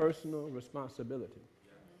a personal responsibility.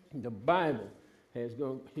 The Bible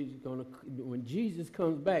when Jesus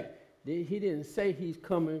comes back, he didn't say he's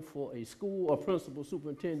coming for a school or principal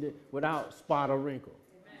superintendent without spot or wrinkle.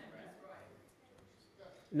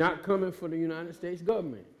 Not coming for the United States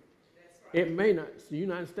government. It may not, the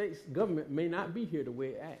United States government may not be here the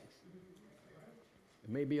way it acts. It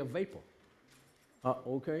may be a vapor.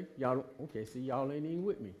 Okay, see, y'all ain't even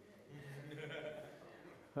with me.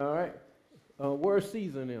 All right, where's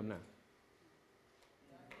Caesar and them now?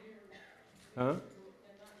 Huh?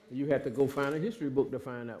 You have to go find a history book to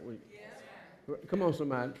find out. Come on,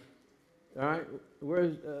 somebody. All right,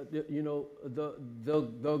 where's the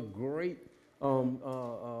great?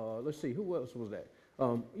 Let's see, who else was that?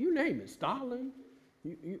 You name it, Stalin.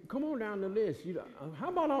 You come on down the list. How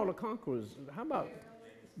about all the conquerors? How about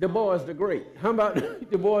the boys the great? How about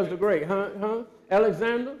the boys the great? Huh?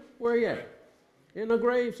 Alexander, where he at? In a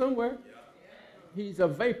grave somewhere. He's a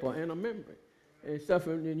vapor and a memory. And stuff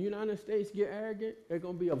in the United States get arrogant, they're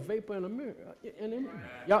going to be a vapor and a mirror.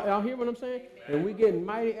 Y'all hear what I'm saying? And we getting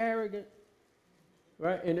mighty arrogant,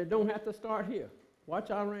 right? And it don't have to start here. Watch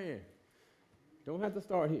Iran. Don't have to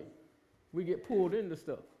start here. We get pulled into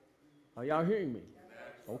stuff. Are y'all hearing me?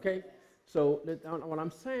 Okay? So what I'm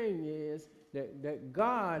saying is that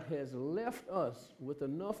God has left us with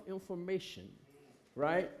enough information,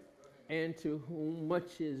 right? And to whom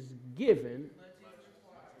much is given,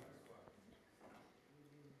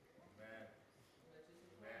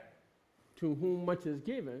 to whom much is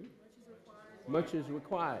given, much is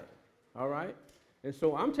required. All right? And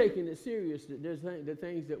so I'm taking it serious that there's the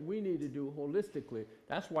things that we need to do holistically.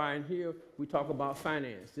 That's why in here we talk about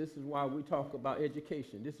finance. This is why we talk about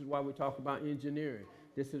education. This is why we talk about engineering.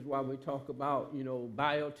 This is why we talk about,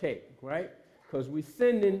 biotech, right? Because we're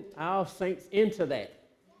sending our saints into that.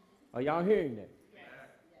 Are y'all hearing that? Yes.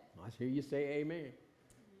 I hear you say amen.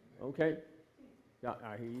 Okay?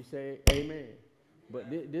 I hear you say amen. But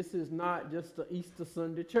this is not just the Easter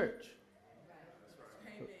Sunday church.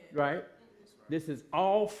 Right? This is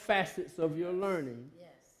all facets of your learning.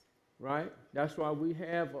 Yes. Right? That's why we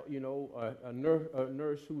have, a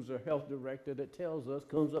nurse who's a health director that tells us,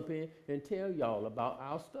 comes up here and tell y'all about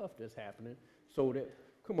our stuff that's happening so that,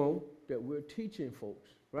 that we're teaching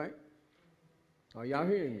folks. Right? Are y'all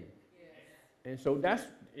hearing me? Yes. And so that's,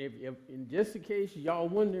 if in just in case y'all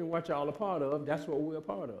wondering what y'all are part of, that's what we're a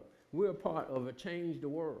part of. We're a part of a change the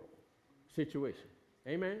world situation.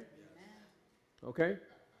 Amen? Yes. Okay?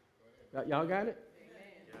 Y'all got it?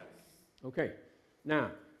 Yes. Okay.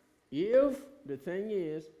 Now, if the thing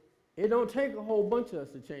is, it don't take a whole bunch of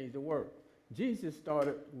us to change the world. Jesus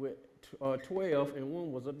started with 12 and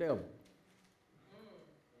one was a devil.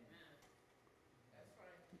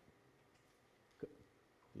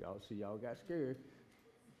 Y'all see, y'all got scared.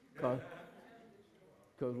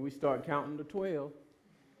 Because we start counting to 12.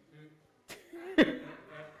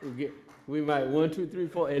 We might 1, 2, 3,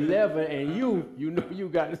 4, 11, and you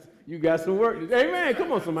got some work. Amen.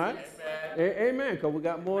 Come on, somebody. Amen. Because we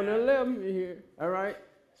got more than 11 in here. All right.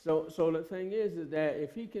 So the thing is that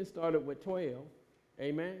if he can start it with 12,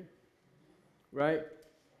 amen, right?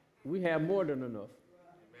 We have more than enough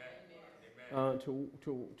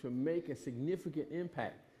to make a significant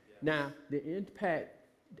impact. Now, the impact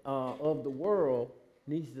of the world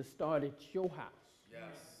needs to start at your house.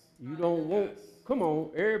 You don't want, come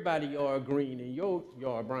on, everybody yard green and your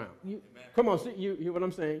yard brown. Come on, see, you hear what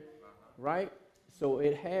I'm saying? Right? So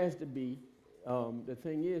it has to be, the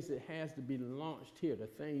thing is, it has to be launched here. The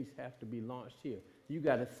things have to be launched here. You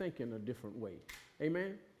got to think in a different way.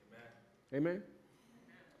 Amen? Amen?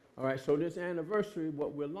 All right, so this anniversary,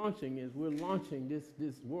 what we're launching is we're launching this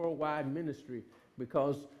worldwide ministry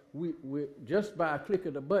because we just by a click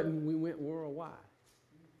of the button, we went worldwide.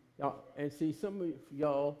 Y'all, and see, some of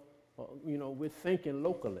y'all, we're thinking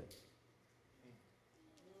locally.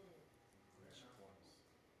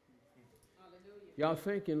 Y'all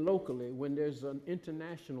thinking locally when there's an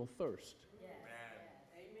international thirst.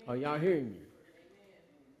 Are y'all hearing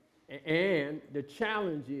me? And the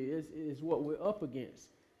challenge is what we're up against.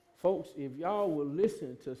 Folks, if y'all will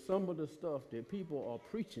listen to some of the stuff that people are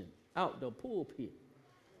preaching out the pulpit,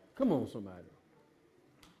 come on, somebody.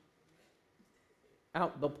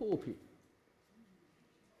 Out the pulpit.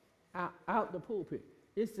 Out the pulpit.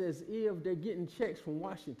 It's as if they're getting checks from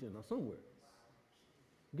Washington or somewhere.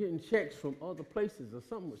 Getting checks from other places or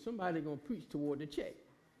somewhere. Somebody going to preach toward the check.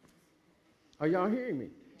 Are y'all hearing me?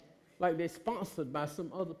 Like they're sponsored by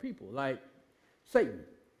some other people, like Satan.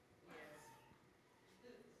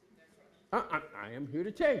 I am here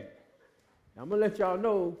to tell you. I'm going to let y'all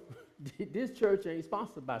know this church ain't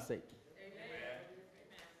sponsored by Satan. Amen.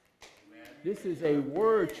 This is a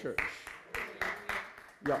word church.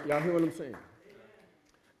 Y'all hear what I'm saying?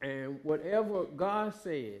 And whatever God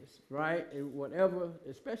says, right, and whatever,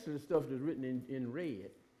 especially the stuff that's written in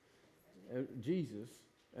red, Jesus,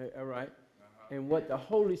 all right, and what the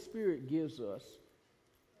Holy Spirit gives us,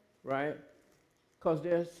 right, because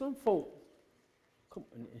there's some folk,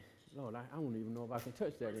 Lord, I don't even know if I can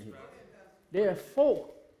touch that in here. There are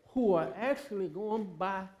folk who are actually going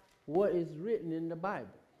by what is written in the Bible.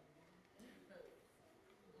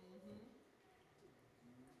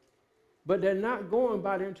 But they're not going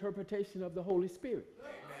by the interpretation of the Holy Spirit.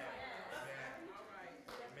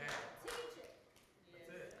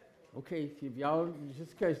 Okay, if y'all,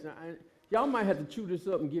 just in case, y'all might have to chew this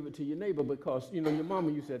up and give it to your neighbor because, your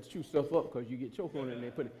mama used to have to chew stuff up because you get choked on it and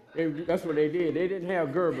they put it. That's what they did. They didn't have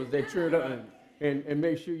Gerbers. They chewed up and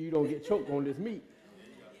make sure you don't get choked on this meat.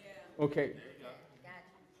 Okay.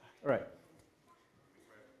 All right.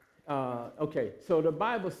 Okay, so the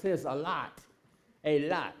Bible says a lot.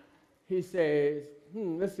 He says,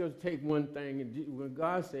 let's just take one thing. And when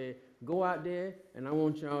God said, go out there and I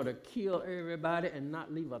want y'all to kill everybody and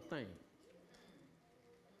not leave a thing.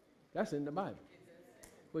 That's in the Bible.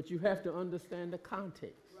 But you have to understand the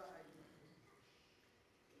context.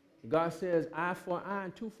 God says eye for an eye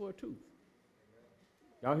and tooth for a tooth.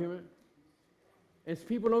 Y'all hear me? And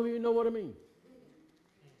people don't even know what I mean.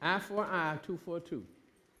 Eye for an eye, tooth for a tooth.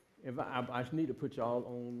 If I need to put y'all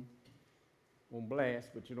on blast,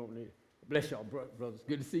 but you don't need it. Bless y'all, brothers.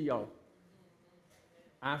 Good to see y'all.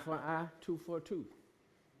 Eye for an eye, tooth for a tooth.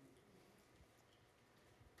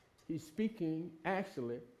 He's speaking,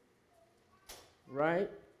 actually, right?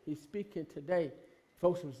 He's speaking today.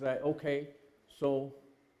 Folks was like, okay, so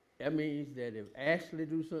that means that if Ashley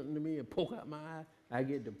do something to me and poke out my eye, I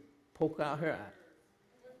get to poke out her eye.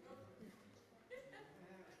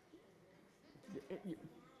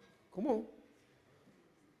 Come on.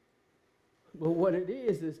 But what it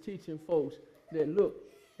is teaching folks that, look,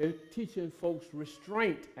 it's teaching folks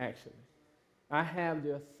restraint, actually. I have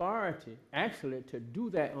the authority, actually, to do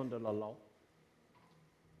that under the law.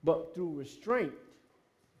 But through restraint,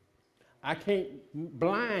 I can't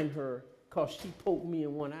blind her because she poked me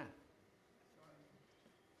in one eye.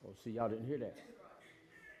 Oh, see, y'all didn't hear that.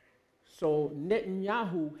 So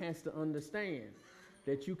Netanyahu has to understand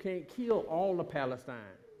that you can't kill all of Palestine.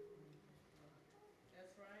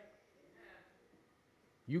 That's right.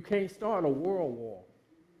 You can't start a world war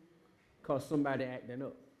because somebody acting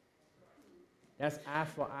up. That's eye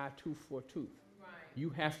for eye, tooth for tooth. Right. You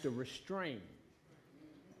have to restrain.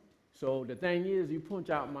 So the thing is, you punch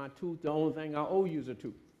out my tooth, the only thing I owe you is a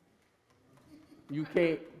tooth. You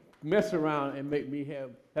can't mess around and make me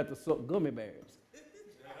have to suck gummy bears.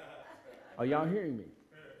 Are y'all hearing me?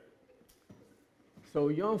 So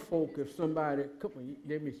young folk, if somebody, come on,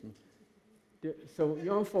 let me see. So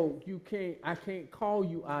young folk, I can't call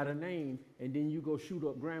you out of name and then you go shoot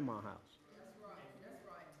up grandma's house. That's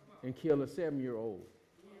right. And kill a 7-year-old.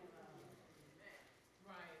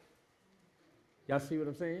 Right. Y'all see what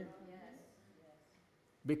I'm saying? Yes.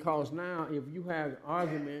 Because now if you have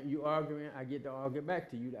argument, you arguing, I get to argue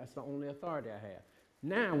back to you. That's the only authority I have.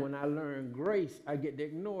 Now when I learn grace, I get to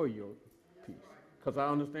ignore your piece. Because I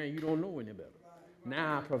understand you don't know any better.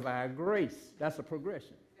 Now I provide grace. That's a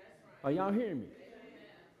progression. Are y'all hearing me?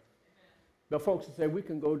 The folks that say we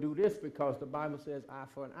can go do this because the Bible says eye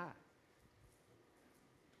for an eye.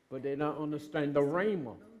 But they don't understand the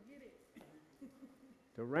rhema.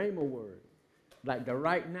 The rhema word. Like the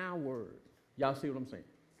right now word. Y'all see what I'm saying?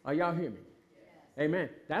 Are y'all hear me? Yes. Amen.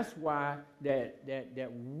 That's why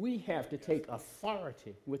that we have to take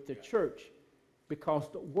authority with the church because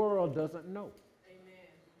the world doesn't know. Amen.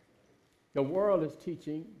 The world is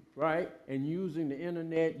teaching, right, and using the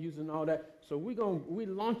internet, using all that. So we're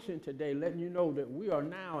launching today, letting you know that we are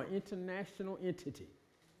now an international entity.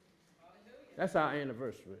 Hallelujah. That's our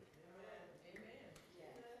anniversary.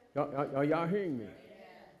 Amen. Are y'all hearing me?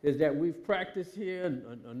 Is that we've practiced here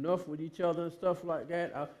enough with each other and stuff like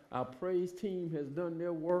that. Our praise team has done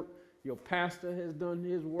their work. Your pastor has done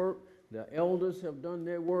his work. The elders have done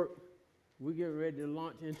their work. We're getting ready to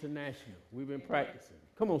launch international. We've been practicing.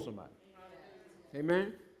 Come on, somebody.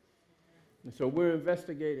 Amen? And so we're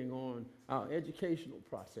investigating on our educational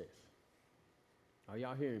process. Are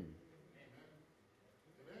y'all hearing me?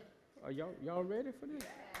 Are y'all ready for this?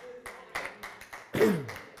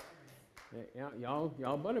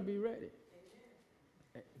 Y'all better be ready.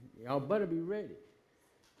 Y'all better be ready.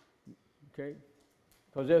 Okay?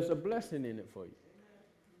 Because there's a blessing in it for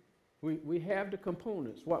you. We have the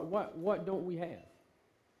components. What don't we have?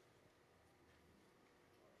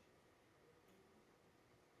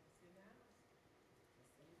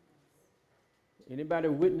 Anybody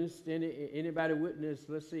witnessed anybody witnessed,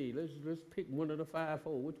 let's see, let's pick one of the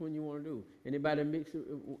fivefold. Which one you want to do? Anybody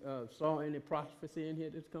saw any prophecy in here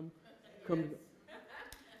that's come?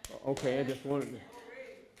 Okay, I just wanted to.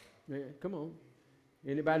 Man, come on.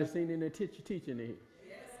 Anybody seen any teaching in here?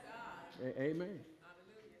 Yes, God. Amen.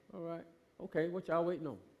 Hallelujah. All right. Okay, what y'all waiting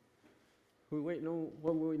on? We waiting on,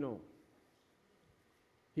 what we waiting on?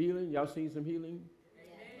 Healing? Y'all seen some healing?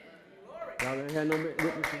 Amen. Y'all ain't had no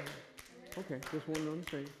witnesses? Okay, just want to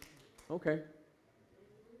understand. Okay.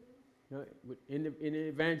 In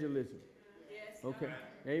evangelism? Yes. Okay.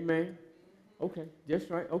 Amen. Okay,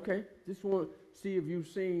 just right. Okay, just want to see if you've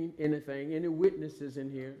seen anything, any witnesses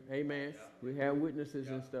in here. Amen. Yeah. We have witnesses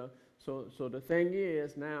and stuff. So the thing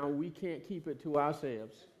is, now we can't keep it to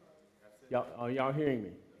ourselves. Are y'all hearing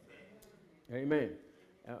me? Amen.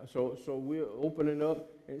 So we're opening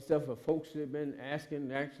up and stuff for folks that have been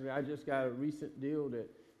asking. Actually, I just got a recent deal that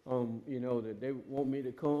that they want me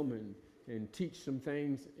to come and teach some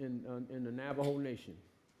things in the Navajo Nation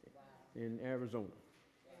in Arizona.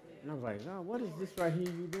 And I was like, oh, what is this right here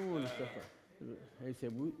you doing and stuff? They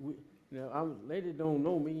said, lady don't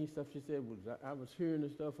know me and stuff. She said, I was hearing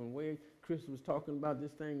this stuff and way Chris was talking about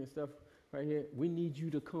this thing and stuff right here. We need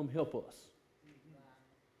you to come help us.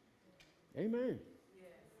 Amen.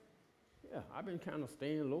 Yeah, I've been kind of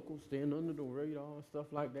staying local, staying under the radar and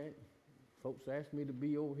stuff like that. Folks asked me to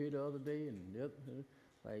be over here the other day and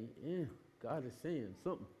yeah, God is saying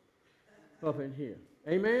something up in here.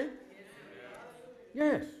 Amen?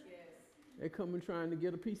 Yes. They're coming trying to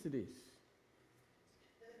get a piece of this.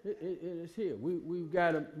 It is here. We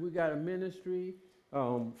got a ministry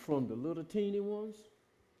from the little teeny ones.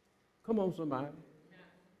 Come on, somebody.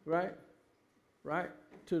 Right?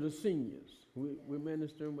 To the seniors. We're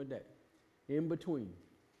ministering with that. In between.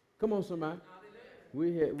 Come on, somebody.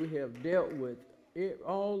 We have dealt with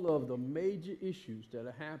all of the major issues that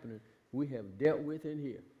are happening. We have dealt with in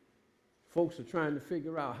here. Folks are trying to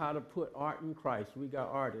figure out how to put art in Christ. We got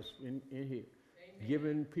artists in here. Amen.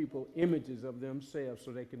 Giving people images of themselves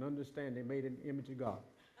so they can understand they made an image of God.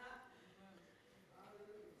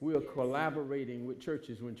 We are collaborating with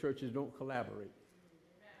churches when churches don't collaborate.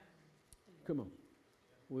 Come on.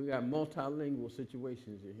 We got multilingual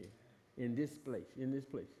situations in here, in this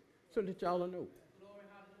place, so that y'all know.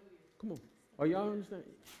 Come on. Are y'all understand?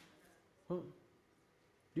 Huh?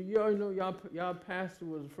 Do y'all know y'all pastor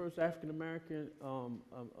was the first African-American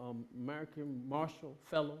American Marshall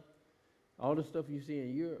Fellow? All the stuff you see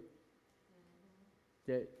in Europe,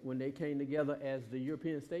 that when they came together as the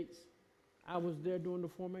European states, I was there during the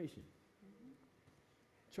formation.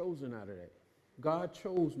 Chosen out of that. God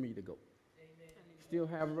chose me to go. Amen. Still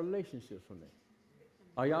have relationships from that.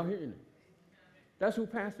 Are y'all hearing it? That's who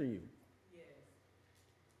pastoring you.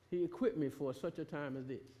 He equipped me for such a time as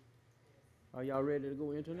this. Are y'all ready to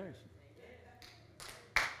go international?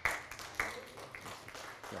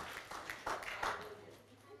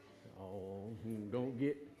 Oh,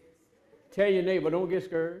 tell your neighbor, don't get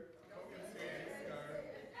scared.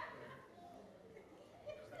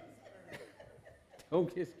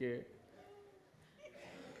 Don't get scared.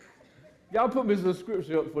 Y'all put me some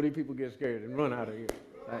scripture up before these people get scared and run out of here.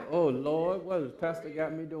 Like, oh, Lord, what has Pastor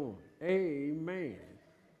got me doing? Amen.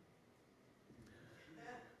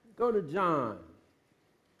 Go to John.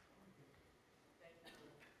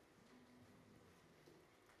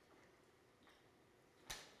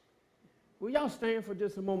 Will y'all stand for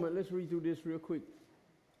just a moment? Let's read through this real quick.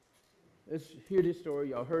 Let's hear this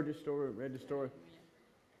story. Y'all heard this story, read the story.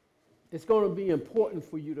 It's going to be important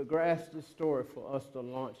for you to grasp this story for us to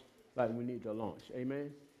launch like we need to launch.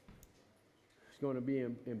 Amen? It's going to be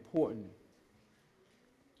important.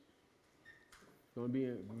 It's going to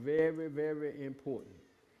be very, very important.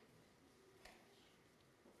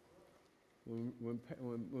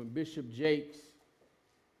 When Bishop Jakes,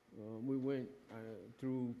 we went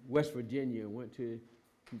through West Virginia, went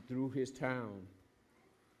through his town.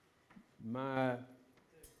 My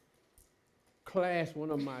class,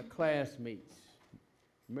 one of my classmates,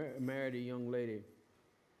 married a young lady,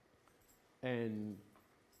 and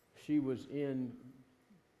she was in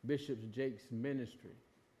Bishop Jakes' ministry.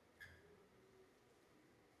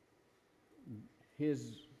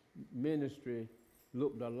 His ministry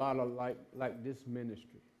looked a lot like this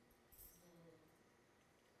ministry.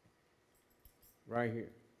 Right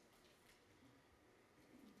here.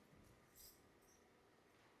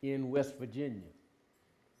 In West Virginia.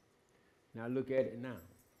 Now look at it now.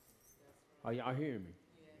 Are y'all hearing me?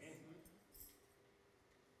 Yes.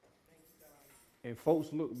 And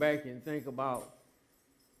folks look back and think about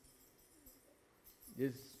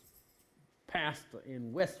this pastor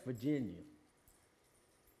in West Virginia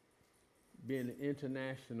being an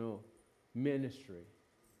international ministry.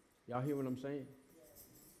 Y'all hear what I'm saying?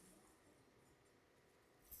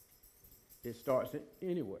 It starts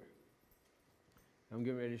anywhere. I'm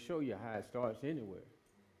getting ready to show you how it starts anywhere.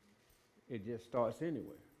 It just starts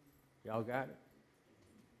anywhere. Y'all got it?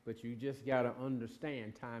 But you just got to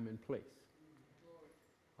understand time and place.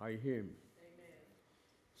 Are you hearing me? Amen.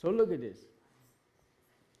 So look at this.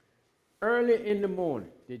 Early in the morning.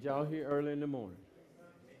 Did y'all hear early in the morning?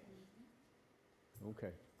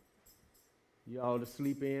 Okay. Y'all to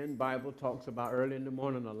sleep in. Bible talks about early in the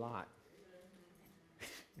morning a lot.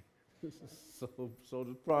 So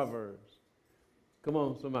does Proverbs. Come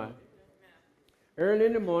on, somebody. Early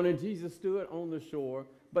in the morning, Jesus stood on the shore,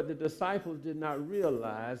 but the disciples did not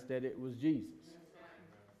realize that it was Jesus.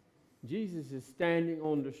 Jesus is standing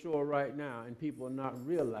on the shore right now, and people are not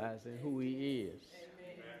realizing who he is.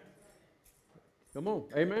 Come on,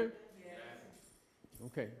 amen?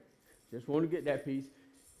 Okay, just want to get that piece.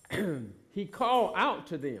 He called out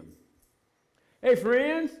to them. Hey,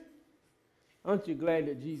 friends, aren't you glad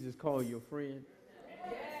that Jesus called you a friend?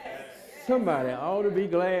 Yes. Somebody ought to be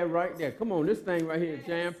glad right there. Come on, this thing right here is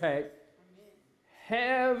jam-packed.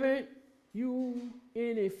 Haven't you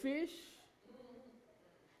any fish?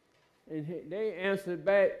 And they answered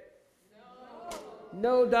back,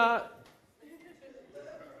 no, Doc.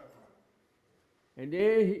 And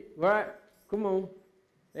then right, come on.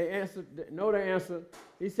 They answered, no, they answered.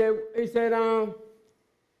 He said,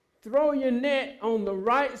 throw your net on the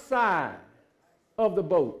right side of the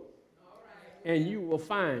boat, and you will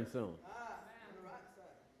find some.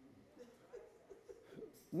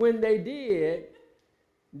 When they did,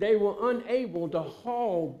 they were unable to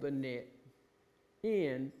haul the net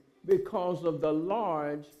in because of the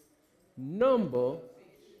large number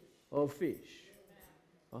of fish.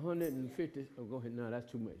 150. Oh, go ahead. No, that's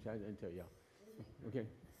too much. I didn't tell y'all. Okay.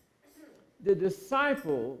 The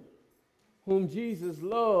disciple whom Jesus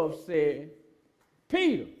loved said,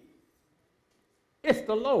 Peter, it's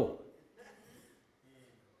the Lord.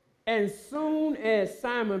 And soon as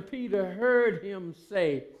Simon Peter heard him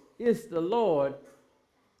say, it's the Lord,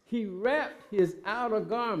 he wrapped his outer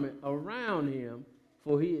garment around him,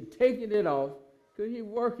 for he had taken it off, because he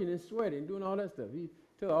working and sweating, doing all that stuff. He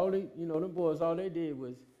took all the, them boys, all they did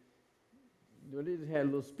was, they just had a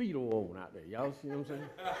little Speedo on out there. Y'all see what I'm saying?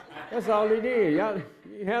 That's all they did. Y'all,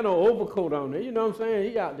 he had no overcoat on there. You know what I'm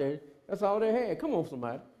saying? He out there. That's all they had. Come on,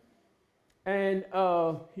 somebody. And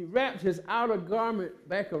he wrapped his outer garment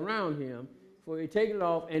back around him, for he taken it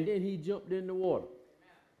off, and then he jumped in the water.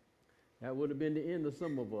 That would have been the end of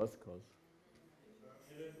some of us,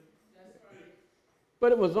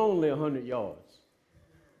 but it was only 100 yards.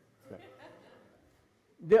 Okay.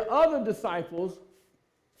 The other disciples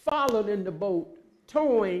followed in the boat,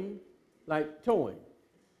 towing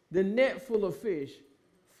the net full of fish,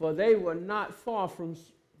 for they were not far from,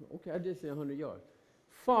 okay, I just said 100 yards,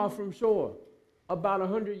 far from shore, about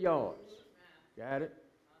 100 yards. Got it?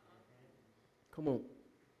 Come on.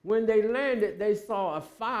 When they landed, they saw a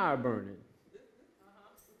fire burning.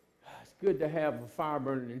 It's good to have a fire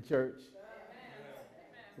burning in church.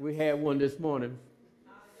 We had one this morning,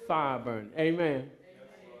 fire burning. Amen.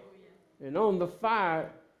 And on the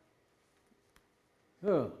fire,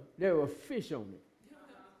 there were fish on it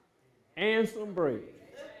and some bread.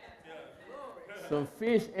 Some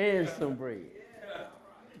fish and some bread.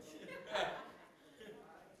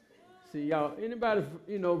 See, y'all, anybody,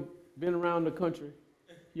 been around the country?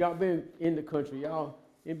 Y'all been in the country. Y'all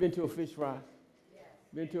ain't been to a fish fry?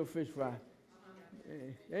 Been to a fish fry?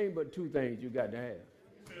 There ain't but two things you got to have.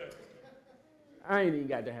 I ain't even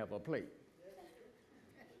got to have a plate.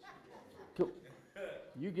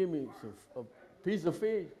 You give me a piece of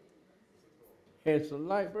fish and some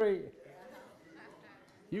light bread,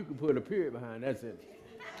 you can put a period behind that's it.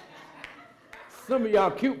 Some of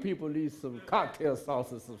y'all cute people need some cocktail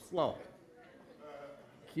sauce and some slaw.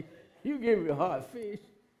 You give me a hot fish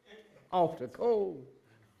off the cold,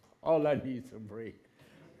 all I need is some bread.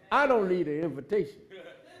 I don't need an invitation.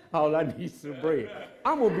 All I need is some bread.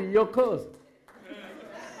 I'm going to be your cousin.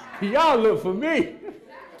 Y'all look for me.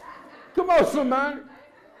 Come on, somebody.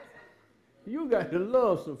 You got to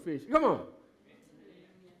love some fish. Come on.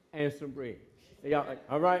 And some bread. Y'all,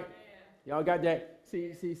 all right? Y'all got that?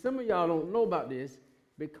 See, some of y'all don't know about this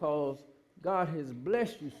because God has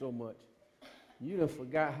blessed you so much. You done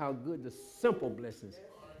forgot how good the simple blessings.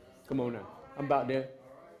 Come on now. I'm about there.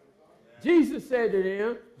 Jesus said to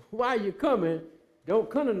them, while you're coming, don't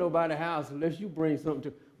come to nobody's house unless you bring something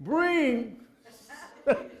to. Bring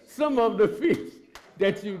some of the fish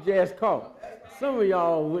that you just caught. Some of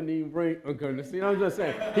y'all wouldn't even bring. Okay, see, I'm just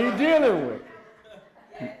saying. He's dealing with.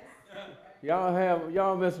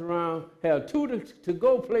 Y'all mess around, have two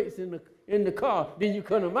to-go plates in the car, then you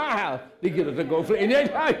come to my house to get a to-go plate. And then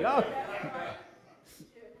y'all,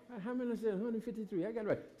 how many I said? 153. I got it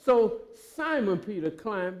right. So Simon Peter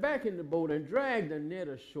climbed back in the boat and dragged the net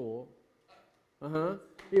ashore.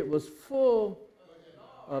 It was full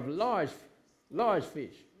of large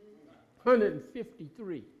fish,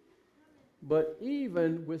 153. But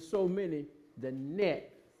even with so many, the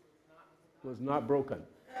net was not broken.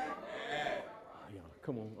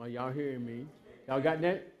 Come on, are y'all hearing me? Y'all got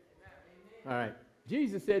that? All right.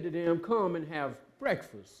 Jesus said to them, come and have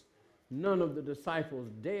breakfast. None of the disciples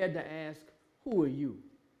dared to ask, who are you?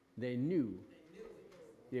 They knew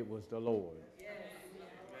it was the Lord.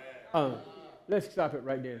 Let's stop it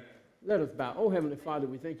right there. Let us bow. Oh, Heavenly Father,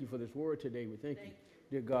 we thank you for this word today. We thank you,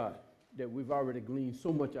 dear God, that we've already gleaned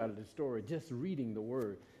so much out of the story, just reading the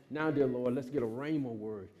word. Now, dear Lord, let's get a rhema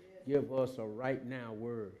word. Give us a right now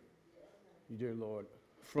word, dear Lord,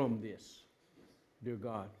 from this, dear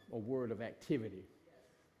God, a word of activity,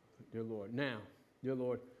 dear Lord. Now, dear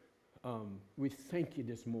Lord, we thank you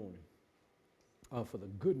this morning for the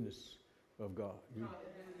goodness of God. We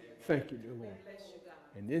thank you, dear Lord.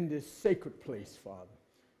 And in this sacred place, Father,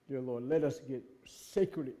 dear Lord, let us get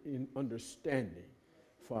sacred in understanding,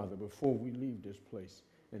 Father, before we leave this place,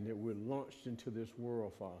 and that we're launched into this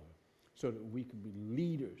world, Father, so that we can be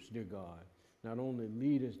leaders, dear God. Not only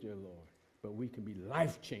leaders, dear Lord, but we can be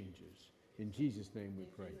life changers. In Jesus' name we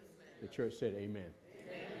pray. The church said amen.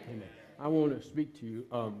 Amen. I want to speak to you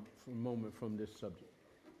for a moment from this subject,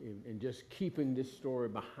 and just keeping this story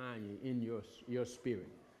behind you in your spirit.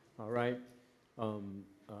 All right?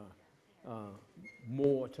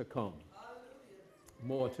 More to come.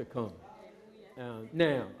 More to come.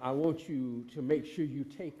 Now, I want you to make sure you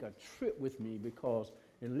take a trip with me, because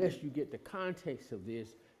unless you get the context of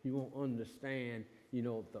this, you won't understand,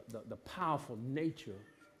 the powerful nature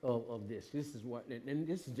of this. This is what, and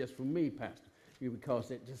this is just for me, Pastor, because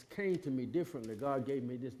it just came to me differently. God gave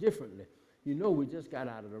me this differently. We just got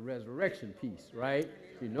out of the resurrection piece, right?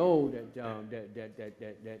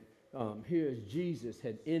 Here's Jesus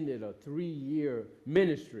had ended a 3-year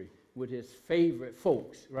ministry with his favorite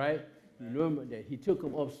folks, right? You remember that he took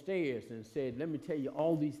them upstairs and said, let me tell you,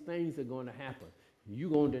 all these things are going to happen. You're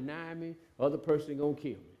going to deny me, other person going to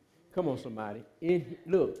kill me. Come on, somebody.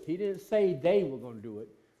 Look, he didn't say they were going to do it.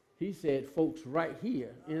 He said folks right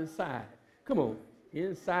here inside, come on,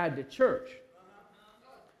 inside the church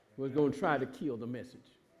was going to try to kill the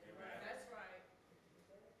message. That's right.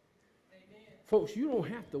 Amen. Folks, you don't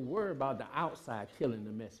have to worry about the outside killing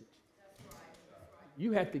the message. That's right.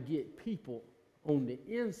 You have to get people on the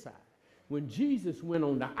inside. When Jesus went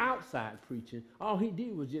on the outside preaching, all he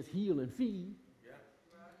did was just heal and feed. Yeah.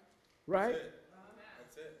 Right?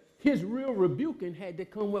 That's it. His real rebuking had to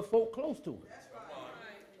come with folk close to him. That's right.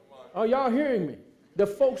 Come on. Are y'all hearing me? The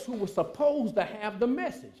folks who were supposed to have the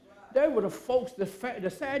message. They were the folks, the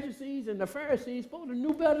Sadducees and the Pharisees, supposed to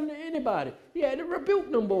knew better than anybody. He had to rebuke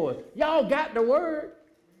them boys. Y'all got the word.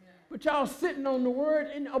 But y'all sitting on the word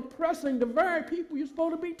and oppressing the very people you're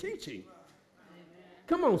supposed to be teaching.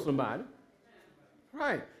 Come on, somebody.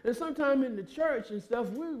 Right. And sometimes in the church and stuff,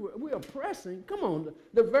 we're oppressing, come on,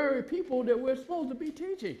 the very people that we're supposed to be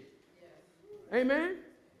teaching. Amen?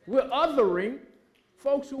 We're othering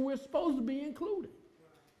folks who we're supposed to be including.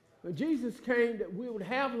 But Jesus came that we would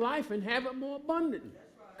have life and have it more abundantly.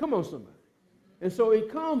 Come on, somebody. And so he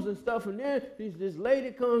comes and stuff, and then this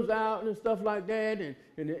lady comes out and stuff like that, and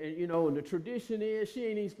you know, and the tradition is she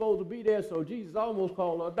ain't even supposed to be there, so Jesus almost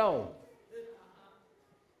called her a dog.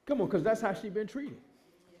 Come on, because that's how she been treated.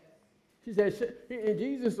 She said, and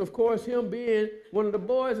Jesus, of course, him being one of the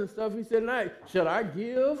boys and stuff, he said, like, should I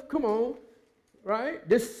give, come on, right,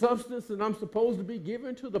 this substance that I'm supposed to be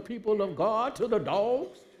giving to the people of God, to the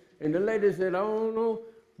dogs? And the lady said, I don't know,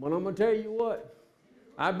 but I'm going to tell you what.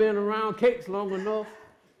 I've been around cakes long enough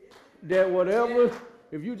that whatever,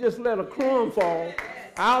 if you just let a crumb fall,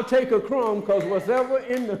 I'll take a crumb because whatever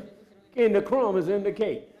in the crumb is in the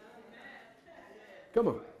cake. Come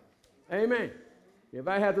on. Amen. If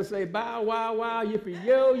I have to say bow, wow, wow, yippee,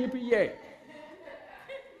 yo, yippee, yay.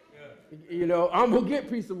 You know, I'm going to get a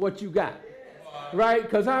piece of what you got. Right?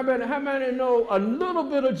 Because how many know a little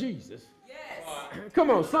bit of Jesus?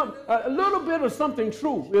 Come on, a little bit of something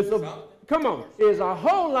true is a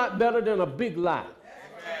whole lot better than a big lie.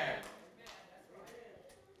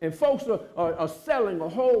 And folks are selling a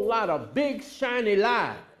whole lot of big, shiny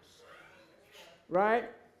lies. Right?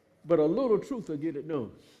 But a little truth will get it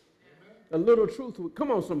done. A little truth will, come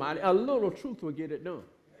on somebody, a little truth will get it done.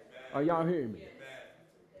 Are y'all hearing me?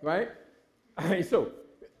 Right? All right, so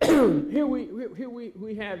here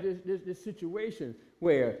we have this situation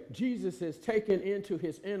where Jesus has taken into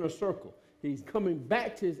his inner circle. He's coming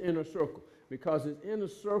back to his inner circle because his inner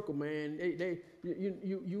circle, man,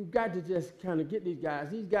 you got to just kind of get these guys.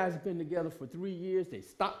 These guys have been together for 3 years. They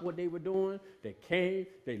stopped what they were doing. They came.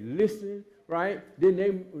 They listened, right?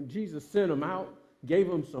 Then Jesus sent them out, gave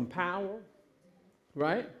them some power,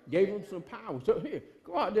 right? Gave them some power. So here,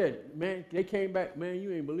 go out there, man. They came back, man,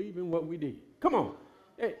 you ain't believing what we did. Come on.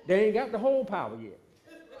 They ain't got the whole power yet.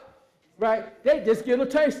 Right? They just get a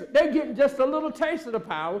taste. They getting just a little taste of the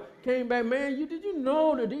power. Came back, man, did you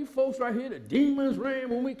know that these folks right here, the demons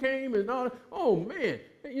ran when we came and all that? Oh, man,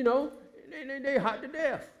 you know, they hot to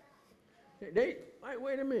death. They like,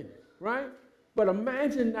 wait a minute, right? But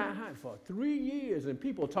imagine that hot for 3 years and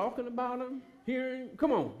people talking about them, hearing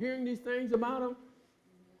these things about them.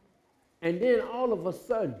 And then all of a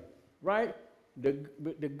sudden, right, the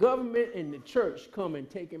government and the church come and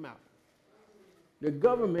take him out. The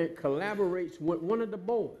government collaborates with one of the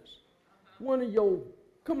boys, one of your,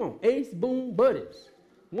 ace boom buddies,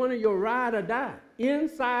 one of your ride or die,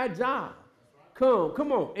 inside job.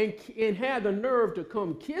 Come on, and have the nerve to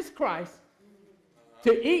come kiss Christ,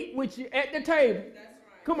 to eat with you at the table.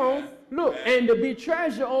 Come on, look, and to be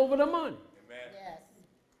treasure over the money.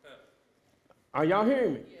 Are y'all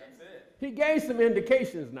hearing me? He gave some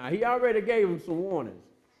indications now. He already gave him some warnings.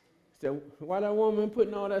 He said, why that woman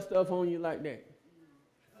putting all that stuff on you like that?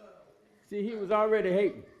 See, he was already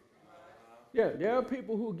hating. Yeah, there are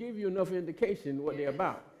people who give you enough indication what they're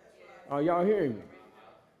about. Are y'all hearing me?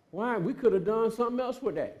 Why? We could have done something else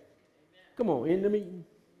with that. Come on, in the meeting.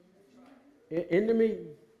 In the meeting.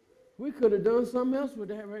 We could have done something else with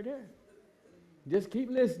that right there. Just keep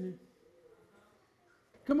listening.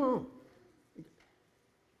 Come on.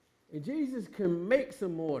 And Jesus can make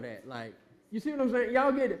some more of that. Like, you see what I'm saying?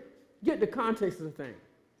 Y'all get the context of the thing.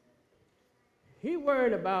 He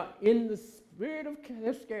worried about in the spirit of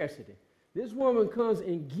scarcity. This woman comes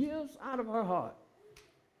and gives out of her heart.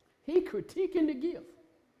 He critiquing the gift.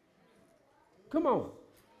 Come on.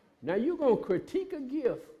 Now you're going to critique a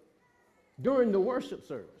gift during the worship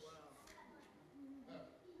service.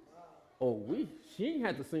 Oh, she ain't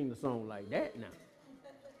had to sing the song like that now.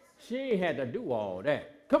 She ain't had to do all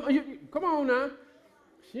that. Come on now.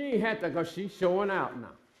 She ain't had to, because she's showing out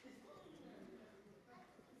now.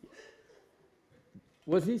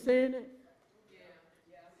 Was he saying that?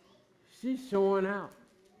 Yeah. She's showing out.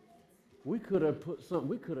 We could have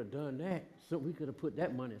done that. So we could have put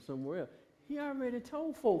that money somewhere else. He already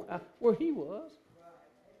told folk where he was.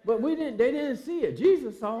 But they didn't see it.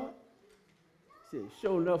 Jesus saw it. He said,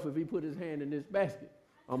 sure enough, if he put his hand in this basket,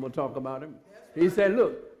 I'm going to talk about him. He said,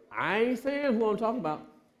 look, I ain't saying who I'm talking about.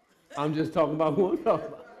 I'm just talking about who I'm talking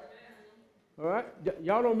about. All right?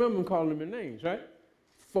 Y'all don't remember him calling them in names, right?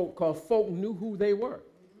 Because folk knew who they were.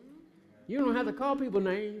 You don't have to call people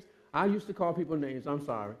names. I used to call people names. I'm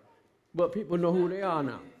sorry. But people know who they are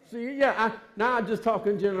now. See, now I'm just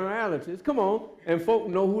talking generalities. Come on. And folk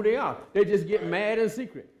know who they are. They just get mad in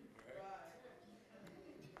secret.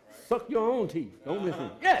 suck your own teeth. Don't listen.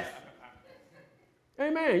 Yes.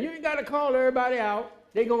 Amen. You ain't got to call everybody out.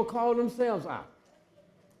 They're going to call themselves out.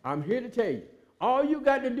 I'm here to tell you, all you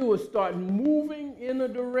got to do is start moving in a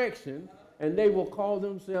direction, and they will call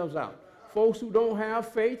themselves out. Folks who don't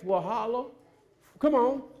have faith will holler. Come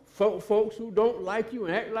on. Folks who don't like you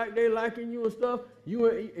and act like they liking you and stuff,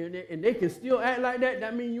 and they can still act like that,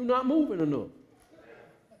 that means you're not moving enough.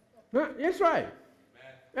 Huh? That's right.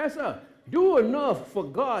 That's us. Do enough for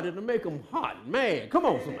God to make them hot, mad. Come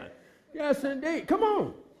on, somebody. Yes, indeed. Come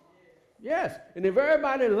on. Yes. And if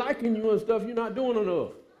everybody liking you and stuff, you're not doing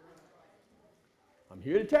enough. I'm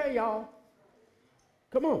here to tell y'all.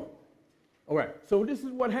 Come on. All right. So this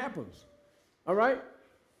is what happens. All right.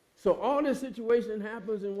 So all this situation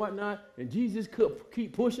happens and whatnot, and Jesus could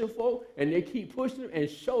keep pushing folk, and they keep pushing, and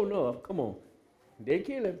sure enough, come on, they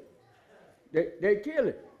kill him. They kill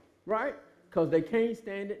him, right? Because they can't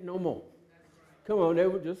stand it no more. Come on, they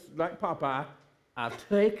were just like Popeye. I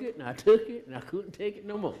took it, and I took it, and I couldn't take it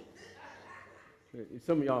no more.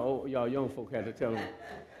 Some of y'all young folk had to tell them.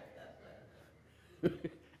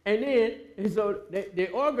 and so they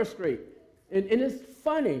orchestrate. And it's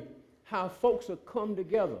funny how folks will come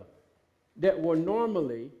together that were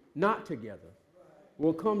normally not together,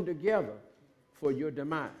 will come together for your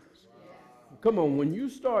demise. Come on, when you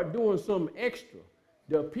start doing something extra,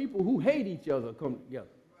 the people who hate each other come together,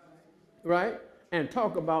 right? And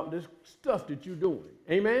talk about this stuff that you're doing.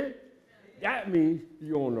 Amen? That means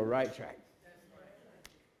you're on the right track.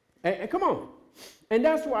 And come on. And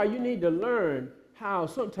that's why you need to learn how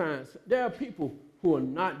sometimes there are people who are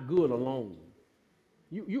not good alone.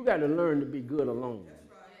 You got to learn to be good alone.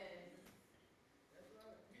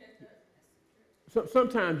 So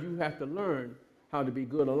sometimes you have to learn how to be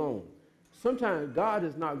good alone. Sometimes God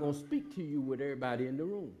is not going to speak to you with everybody in the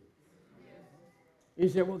room. You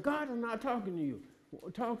say, well, God is not talking to you,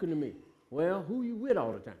 talking to me. Well, who you with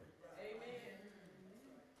all the time?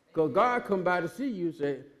 Because God come by to see you and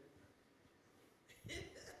say,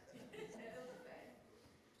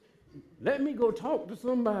 let me go talk to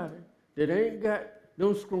somebody that ain't got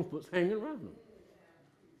those scrumpets hanging around them.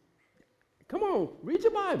 Come on, read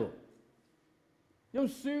your Bible. Them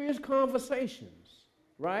serious conversations,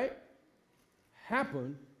 right,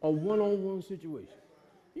 happen a one-on-one situation.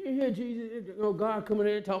 You didn't hear Jesus, God coming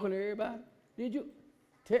in and talking to everybody? Did you?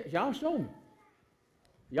 Y'all show me.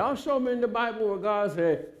 Y'all show me in the Bible where God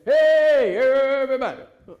said, hey, everybody.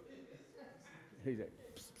 He said,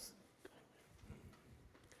 psst, psst.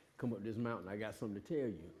 Come up this mountain, I got something to tell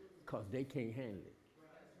you, because they can't handle it.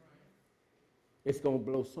 It's going to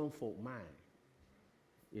blow some folk mind.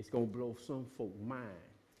 It's going to blow some folk mind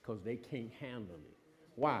because they can't handle it.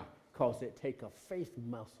 Why? Because it takes a faith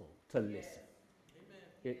muscle to listen.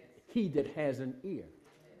 He that has an ear,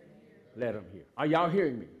 let him hear. Are y'all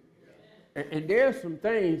hearing me? And there's some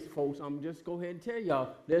things, folks, I'm just go ahead and tell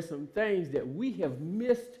y'all, there's some things that we have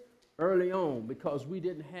missed early on because we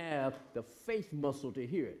didn't have the faith muscle to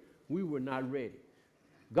hear it. We were not ready.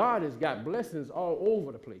 God has got blessings all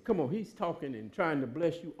over the place. Come on, he's talking and trying to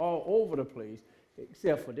bless you all over the place,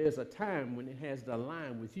 except for there's a time when it has to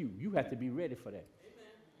align with you. You have to be ready for that. Amen.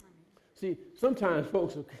 See, sometimes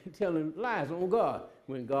folks are telling lies on God.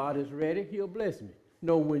 When God is ready, he'll bless me.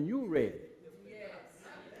 No, when you're ready.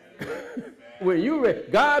 Yes. When you're ready.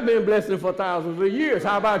 God been blessing for thousands of years.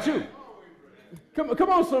 How about you? Come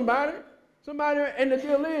on, somebody. And the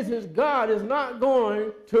deal is God is not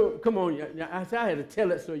going to, come on, I had to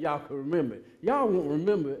tell it so y'all can remember it. Y'all won't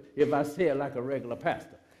remember it if I say it like a regular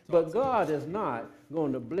pastor. But God is not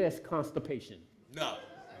going to bless constipation. No,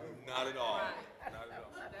 not at all. Not at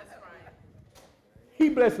all. That's right. He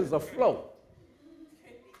blesses a flow.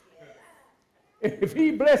 If he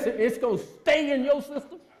blesses it, it's going to stay in your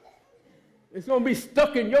system. It's going to be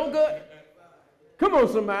stuck in your gut. Come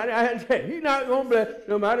on, somebody. I had to tell you, he's not going to bless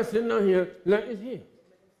nobody sitting down here like it's him.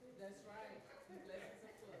 That's right.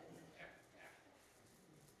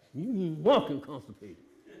 You ain't walking constipated.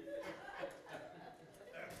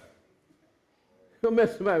 Don't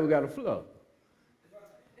mess somebody who got a flow.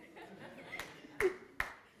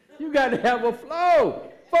 You got to have a flow.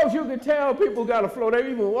 Folks, you can tell people got a flow. They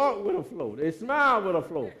even walk with a flow. They smile with a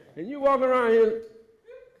flow. And you walk around here,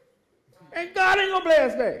 and God ain't going to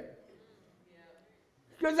bless that.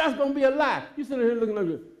 Because that's going to be a lie. You sitting here looking like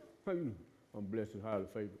this. How you doing? I'm blessed and highly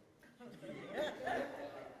favored.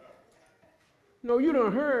 No, you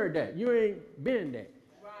done heard that. You ain't been that.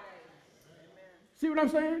 Right. See what I'm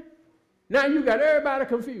saying? Now you got everybody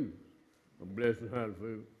confused. I'm blessed and highly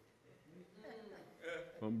favored.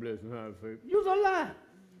 I'm blessed and highly favored. You's a lie.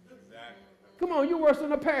 Exactly. Come on, you worse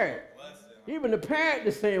than a parrot. Even the parrot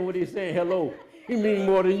is saying what he's saying, hello. He means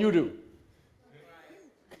more than you do.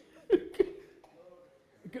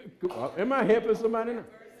 Am I helping somebody now?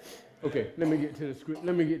 Okay, let me get to the script.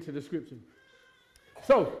 Let me get to the scripture.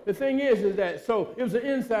 So the thing is that it was an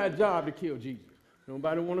inside job to kill Jesus.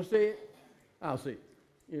 Nobody want to say it? I'll say it.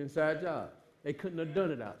 Inside job. They couldn't have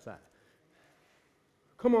done it outside.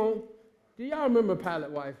 Come on. Do y'all remember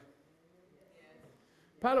Pilate's wife?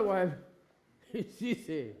 Pilate's wife, she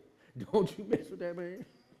said, don't you mess with that man.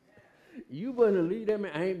 You better leave that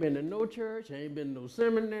man. I ain't been to no church. I ain't been to no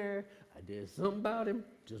seminary. I did something about him.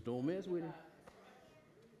 Just don't mess with him.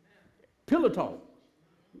 Pillow talk.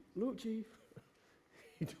 Look, Chief,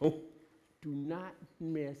 do not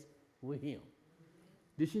mess with him.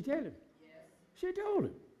 Did she tell him? Yes. She told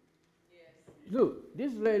him. Yes. Look,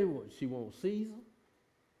 this lady, she wants Caesar.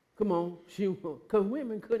 Come on, because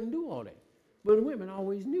women couldn't do all that. But women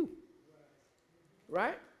always knew.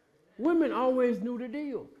 Right? Women always knew the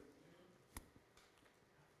deal.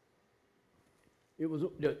 It was,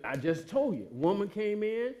 I just told you, a woman came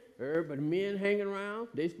in, everybody, men hanging around,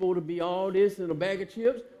 they supposed to be all this in a bag of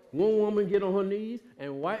chips. One woman get on her knees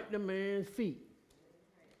and wipe the man's feet.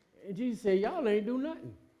 And Jesus said, y'all ain't do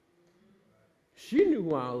nothing. She knew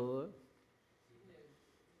who I was.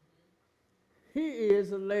 He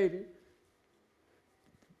is a lady,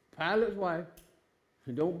 Pilate's wife.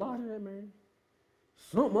 Don't bother that man.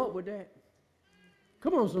 Something up with that.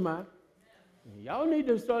 Come on, somebody. Y'all need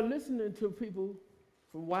to start listening to people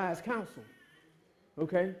from wise counsel.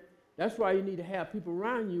 Okay? That's why you need to have people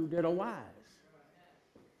around you that are wise.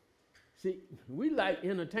 See, we like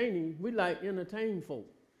entertaining folk.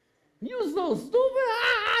 You so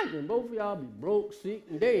stupid, and both of y'all be broke, sick,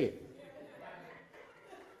 and dead.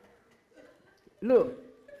 Look,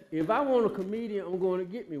 if I want a comedian, I'm going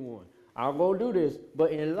to get me one. I'll go do this. But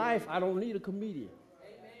in life, I don't need a comedian.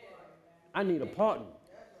 I need a partner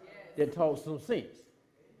that talks some sense.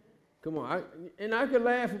 Come on. I can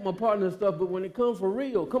laugh with my partner and stuff, but when it comes for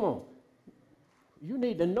real, come on. You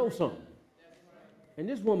need to know something. And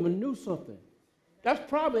this woman knew something. That's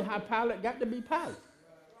probably how Pilate got to be Pilate.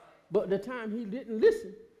 But the time he didn't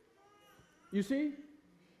listen, you see,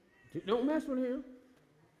 don't mess with him.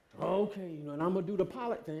 Okay, and I'm going to do the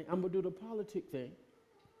politic thing. I'm going to do the politic thing.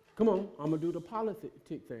 Come on, I'm going to do the politic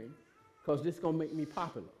thing because this is going to make me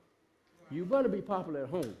popular. You better be popular at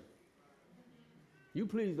home. You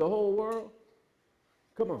please the whole world.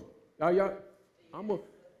 Come on. Y'all,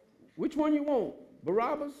 which one you want?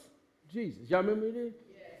 Barabbas? Jesus. Y'all remember this?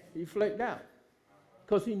 Yes. He flaked out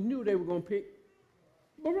because he knew they were going to pick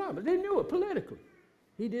Barabbas. They knew it politically.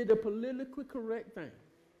 He did the politically correct thing.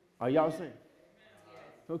 Are y'all saying?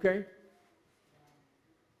 Okay.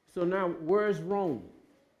 So now, where's Rome?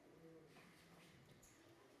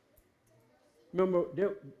 Remember,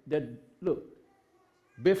 look,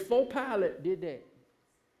 before Pilate did that,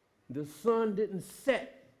 the sun didn't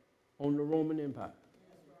set on the Roman Empire.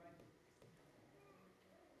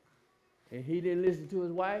 And he didn't listen to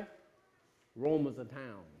his wife. Rome was a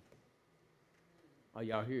town. Are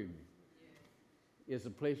y'all hearing me? It's a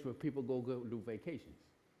place where people go do vacations.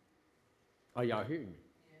 Are y'all hearing me?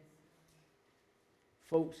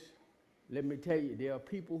 Folks, let me tell you, there are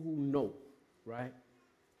people who know, right?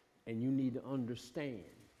 And you need to understand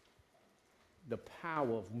the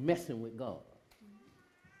power of messing with God,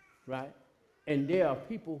 right? And there are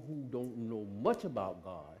people who don't know much about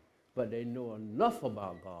God, but they know enough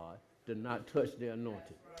about God to not touch their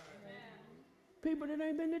anointing. People that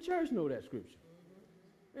ain't been to church know that scripture.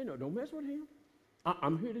 They know, don't mess with him.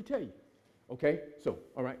 I'm here to tell you. Okay, so,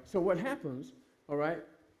 all right. So what happens, all right,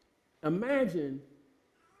 imagine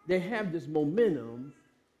they have this momentum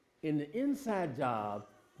in the inside job.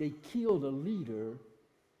 They kill the leader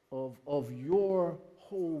of your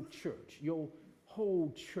whole church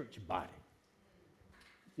body.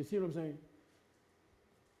 You see what I'm saying?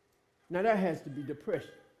 Now that has to be depression.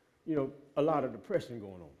 You know, a lot of depression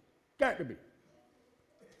going on. Got to be.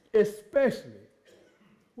 Especially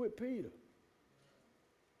with Peter.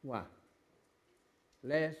 Why?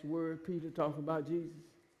 Last word Peter talking about Jesus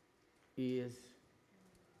is,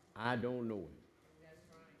 I don't know him.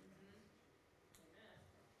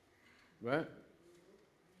 Right?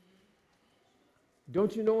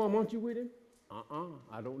 Don't you know him? Aren't you with him?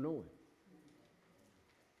 I don't know him.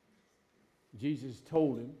 Jesus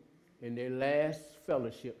told him in their last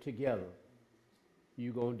fellowship together,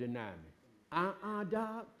 you're going to deny me.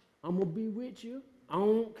 Doc, I'm going to be with you. I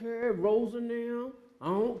don't care Rosa now. I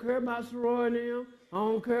don't care about Soroy now. I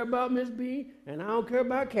don't care about Miss B. And I don't care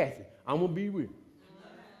about Kathy. I'm going to be with you.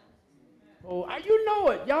 Oh, you know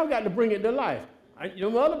it. Y'all got to bring it to life.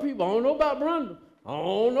 Other people, I don't know about Brenda, I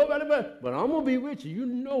don't know about it, but I'm going to be with you. You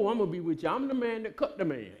know I'm going to be with you. I'm the man that cut the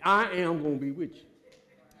man. I am going to be with you.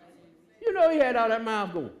 You know he had all that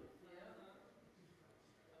mouth going.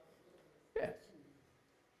 Yes.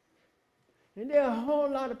 And there are a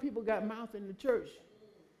whole lot of people got mouth in the church.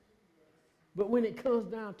 But when it comes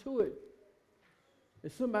down to it,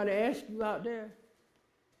 if somebody asks you out there,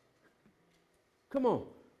 come on,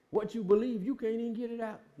 what you believe, you can't even get it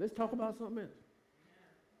out. Let's talk about something else.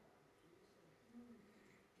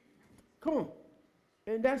 Come on.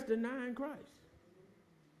 And that's denying Christ.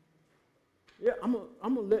 Yeah, I'm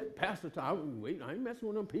going to let Pastor talk. Wait, I ain't messing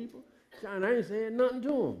with them people. I ain't saying nothing to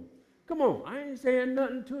them. Come on, I ain't saying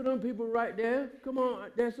nothing to them people right there. Come on,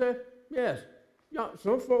 that's it. Yes. Y'all,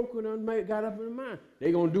 some folk got up in their mind.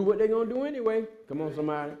 They're going to do what they're going to do anyway. Come on,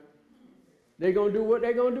 somebody. They're going to do what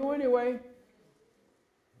they're going to do anyway.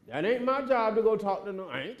 That ain't my job to go talk to them.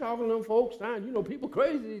 I ain't talking to them folks. You know, people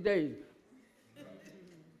crazy these days.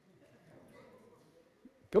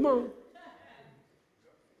 Come on.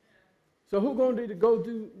 So who going to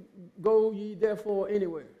go ye therefore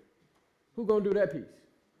anywhere? Who going to do that piece?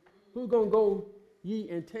 Who going to go ye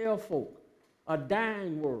and tell folk, a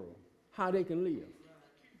dying world, how they can live?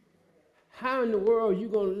 How in the world you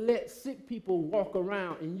going to let sick people walk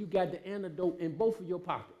around and you got the antidote in both of your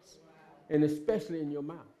pockets, and especially in your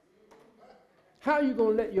mouth? How are you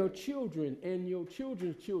going to let your children and your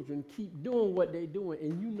children's children keep doing what they're doing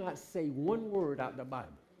and you not say one word out the Bible?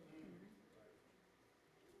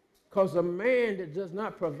 Because a man that does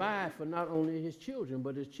not provide for not only his children,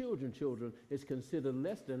 but his children's children is considered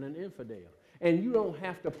less than an infidel. And you don't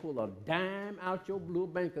have to pull a dime out your blue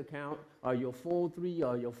bank account or your 403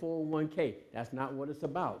 or your 401k. That's not what it's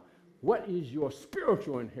about. What is your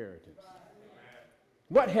spiritual inheritance?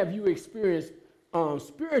 What have you experienced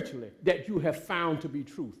spiritually that you have found to be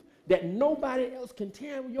truth, that nobody else can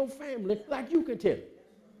tell your family like you can tell it?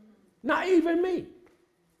 Not even me.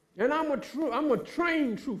 And I'm a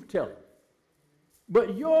trained truth teller.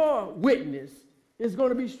 But your witness is going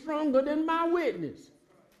to be stronger than my witness.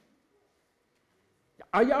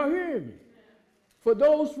 Are y'all hearing me? For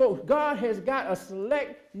those folks, God has got a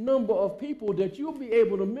select number of people that you'll be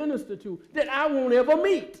able to minister to that I won't ever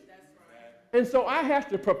meet. That's right. And so I have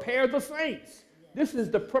to prepare the saints. This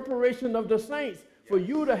is the preparation of the saints for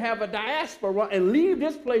you to have a diaspora and leave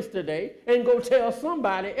this place today and go tell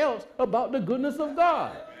somebody else about the goodness of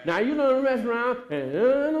God. Now you know the rest around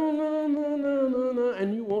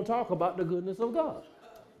and you won't talk about the goodness of God.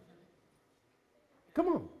 Come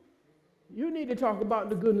on. You need to talk about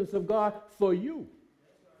the goodness of God for you.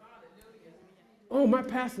 Oh, my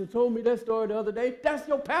pastor told me that story the other day. That's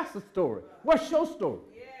your pastor's story. What's your story?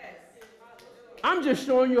 I'm just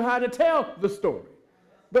showing you how to tell the story.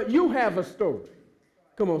 But you have a story.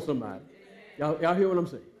 Come on, somebody. Y'all hear what I'm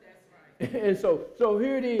saying? And so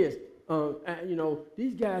here it is. You know,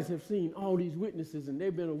 these guys have seen all these witnesses, and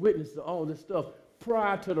they've been a witness to all this stuff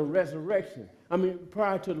prior to the resurrection.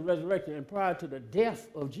 Prior to the resurrection and prior to the death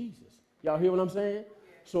of Jesus. Y'all hear what I'm saying?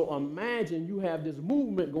 So imagine you have this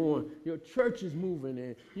movement going. Your church is moving,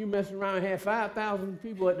 and you mess around and have 5,000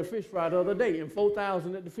 people at the fish fry the other day and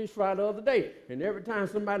 4,000 at the fish fry the other day. And every time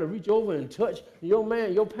somebody reach over and touch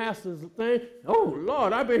your pastor's thing, oh,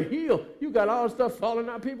 Lord, I've been healed. You got all the stuff falling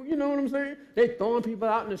out people. You know what I'm saying? They throwing people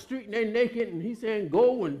out in the street, and they naked, and he's saying,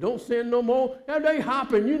 go and don't sin no more. And they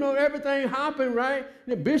hopping. You know, everything hopping, right?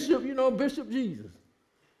 The bishop, you know, Bishop Jesus.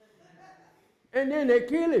 And then they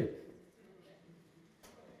kill him.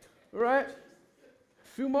 Right? A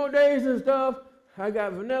few more days and stuff. I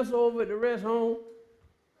got Vanessa over at the rest home.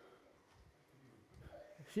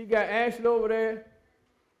 She got Ashley over there.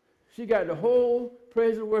 She got the whole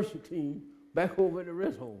praise and worship team back over at the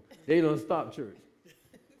rest home. They done stopped church.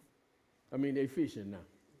 They fishing now.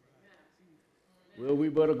 Well, we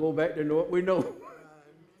better go back to what we know.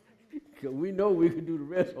 Because we know we can do the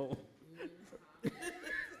rest home.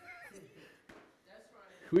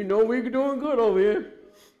 We know we're doing good over here.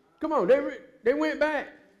 Come on, they went back.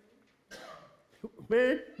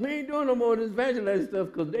 Man, we ain't doing no more of this evangelism stuff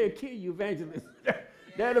because they'll kill you evangelists.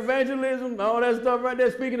 That evangelism, all that stuff right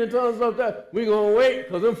there, speaking in tongues and stuff, we're going to wait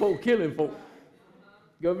because them folk killing folk.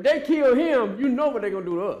 If they kill him, you know what they're going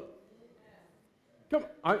to do to us. Come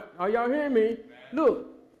on, are y'all hearing me?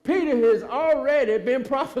 Look, Peter has already been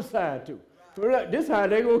prophesied to. This is how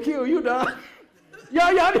they're going to kill you, dog.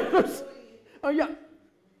 Are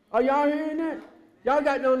y'all hearing that? Y'all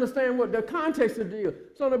got to understand what the context of the deal.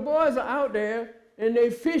 So the boys are out there, and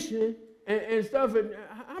they fishing and stuff. And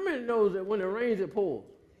how many knows that when it rains, it pours?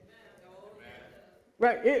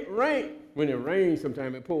 Right? It rains. When it rains,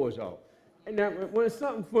 sometimes it pours, y'all. And now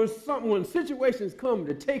when situations come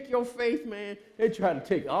to take your faith, man, they try to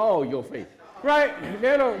take all your faith, right?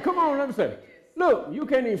 They don't. Come on, let me say. Look, you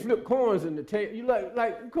can't even flip coins in the tail. You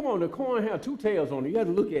like, come on, the coin has two tails on it. You have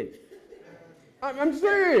to look at it. I'm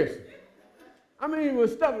serious. I mean, when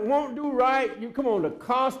stuff won't do right, you come on, the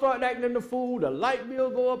car start acting the fool, the light bill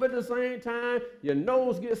go up at the same time, your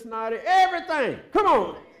nose gets snotty, everything. Come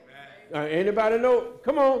on. Anybody know?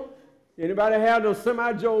 Come on. Anybody have no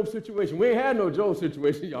semi-Job situation? We ain't had no Job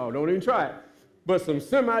situation, y'all. Don't even try it. But some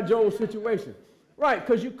semi-Job situation. Right,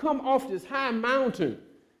 because you come off this high mountain.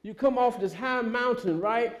 You come off this high mountain,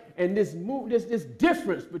 right? And this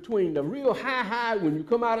difference between the real high when you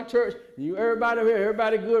come out of church, and you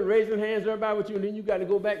everybody good, raising hands, everybody with you, and then you got to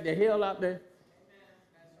go back to hell out there.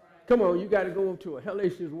 Come on, you got to go to a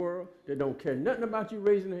hellacious world that don't care nothing about you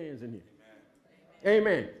raising hands in here.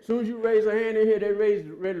 Amen. As soon as you raise a hand in here, they ready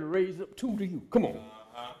to raise up two to you. Come on.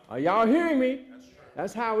 Are y'all hearing me?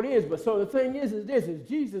 That's how it is. But so the thing is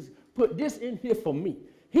Jesus put this in here for me.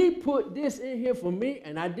 He put this in here for me,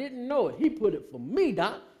 and I didn't know it. He put it for me,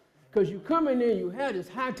 Doc. Because you come in there, you have this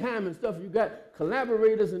high time and stuff. You got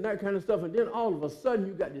collaborators and that kind of stuff, and then all of a sudden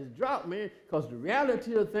you got this drought, man. Because the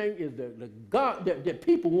reality of the thing is that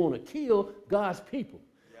people want to kill God's people.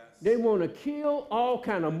 Yes. They want to kill all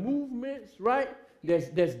kind of movements, right?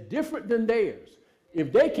 That's different than theirs.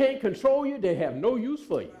 If they can't control you, they have no use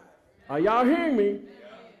for you. Are y'all hearing me?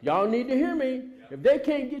 Y'all need to hear me. If they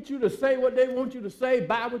can't get you to say what they want you to say,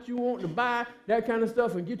 buy what you want to buy, that kind of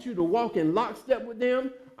stuff, and get you to walk in lockstep with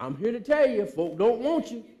them, I'm here to tell you, folk don't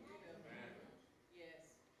want you.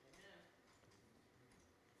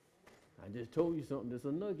 I just told you something that's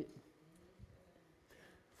a nugget.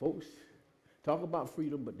 Folks talk about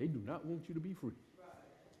freedom, but they do not want you to be free.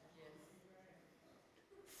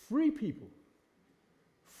 Free people,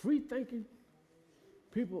 free thinking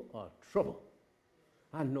people are trouble.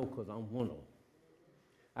 I know because I'm one of them.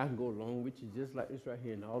 I can go along with you just like this right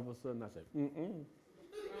here, and all of a sudden I say, Right.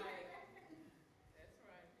 That's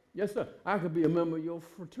right. Yes, sir. I could be a member of your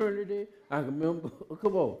fraternity. I could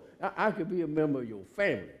come on. I could be a member of your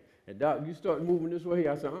family. And Doc, you start moving this way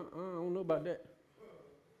here, I say, I don't know about that.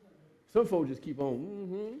 Some folks just keep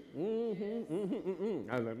on,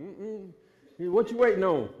 I was like, What you waiting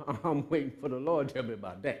on? I'm waiting for the Lord to tell me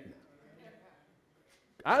about that now.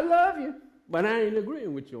 I love you, but I ain't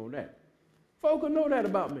agreeing with you on that. Folk will know that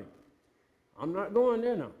about me. I'm not going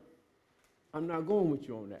there now. I'm not going with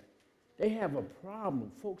you on that. They have a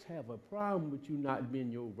problem. Folks have a problem with you not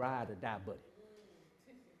being your ride or die buddy.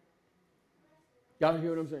 Y'all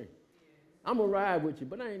hear what I'm saying? I'm going to ride with you,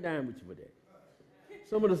 but I ain't dying with you for that.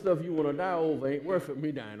 Some of the stuff you want to die over ain't worth it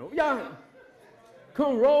me dying over. Y'all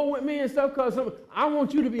come roll with me and stuff because I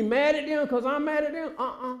want you to be mad at them because I'm mad at them.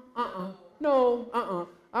 No,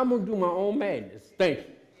 I'm going to do my own madness. Thank you.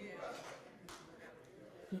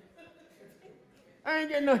 I ain't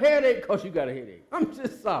getting no headache because you got a headache. I'm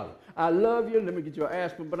just sorry. I love you. Let me get you an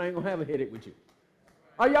aspirin, but I ain't going to have a headache with you.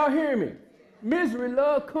 Are y'all hearing me? Misery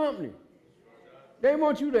love company. They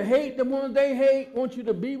want you to hate the ones they hate, want you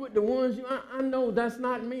to be with the ones you... I know that's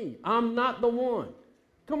not me. I'm not the one.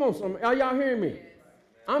 Come on, somebody. Are y'all hearing me?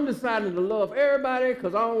 I'm deciding to love everybody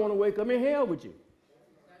because I don't want to wake up in hell with you.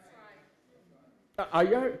 That's right. Are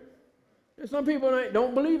y'all... There's some people that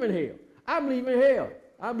don't believe in hell. I believe in hell.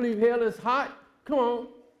 I believe hell is hot. Come on.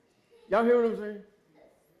 Y'all hear what I'm saying?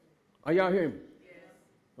 Are y'all hearing me? Yes.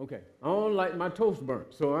 Okay. I don't like my toast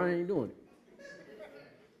burnt, so I ain't doing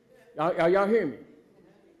it. Are y'all hearing me?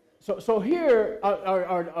 So here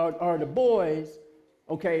are the boys,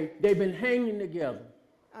 okay, they've been hanging together.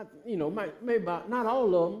 Maybe about, not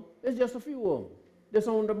all of them, there's just a few of them that's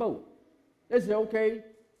on the boat. They say, okay,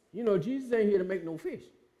 Jesus ain't here to make no fish.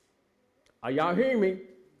 Are y'all hearing me?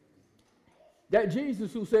 That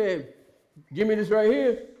Jesus who said, give me this right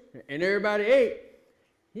here, and everybody ate,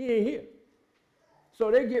 he ain't here.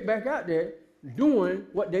 So they get back out there doing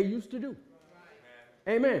what they used to do.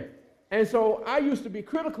 Amen. And so I used to be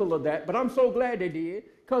critical of that, but I'm so glad they did,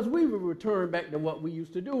 because we will return back to what we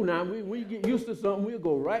used to do. Now, we get used to something, we'll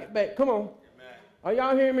go right back. Come on. Amen. Are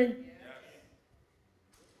y'all hearing me? Yes.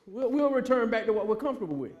 We'll return back to what we're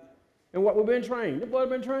comfortable with and what we've been trained. The boy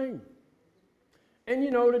been trained. And,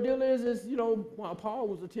 the deal is while Paul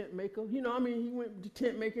was a tent maker, he went to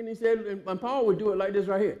tent making, he said, and Paul would do it like this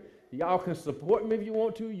right here. Y'all can support me if you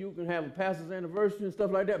want to. You can have a pastor's anniversary and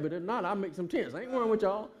stuff like that, but if not, I'll make some tents. I ain't going with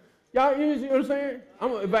y'all. Y'all, you see what I'm saying?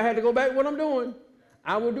 If I had to go back to what I'm doing,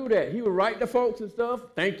 I would do that. He would write to folks and stuff.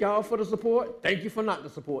 Thank y'all for the support. Thank you for not the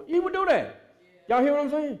support. He would do that. Y'all hear what I'm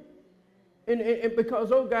saying? And because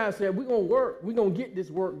those guys said, we're going to work. We're going to get this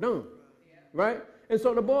work done. Right? And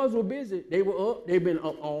so the boys were busy. They were up. They've been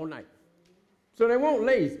up all night. So they weren't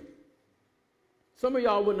lazy. Some of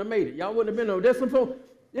y'all wouldn't have made it. Y'all wouldn't have been over. There's some folks,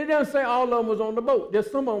 it doesn't say all of them was on the boat. There's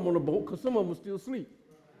some of them on the boat because some of them was still asleep.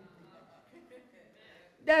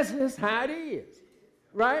 That's just how it is,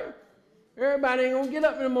 right? Everybody ain't going to get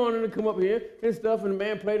up in the morning and come up here and stuff, and the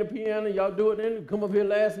man play the piano, y'all do it then, come up here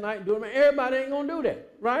last night and do it. Everybody ain't going to do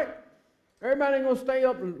that, right? Everybody ain't going to stay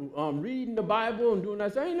up and reading the Bible and doing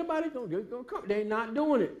that. So ain't nobody going to come. They not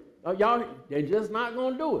doing it. Y'all, they just not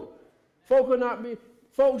going to do it.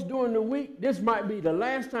 Folks during the week, this might be the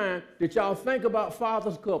last time that y'all think about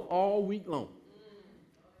Father's Cup all week long.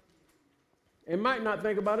 And might not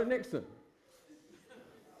think about it next Sunday.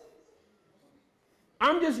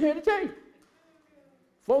 I'm just here to tell you.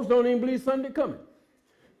 Folks don't even believe Sunday coming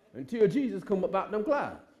until Jesus come up out them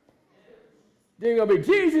clouds. They're going to be,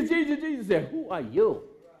 Jesus, Jesus, Jesus. Say, who are you?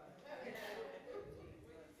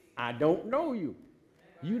 I don't know you.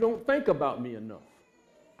 You don't think about me enough.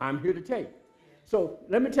 I'm here to tell you. So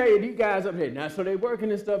let me tell you, these guys up here, now, so they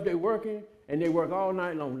working and stuff, they working, and they work all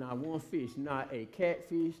night long. Not one fish, not a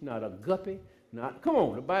catfish, not a guppy, come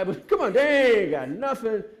on, the Bible, come on, they ain't got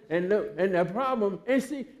nothing. And the problem, and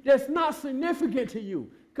see, that's not significant to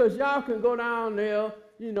you, because y'all can go down there,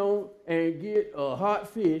 you know, and get a hot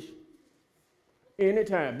fish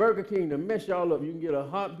anytime. Burger King to mess y'all up, you can get a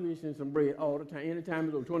hot fish and some bread all the time. Anytime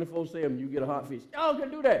it's 24/7, you get a hot fish. Y'all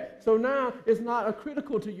can do that. So now it's not a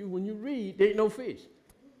critical to you when you read, there ain't no fish.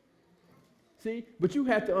 See, but you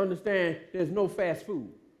have to understand there's no fast food.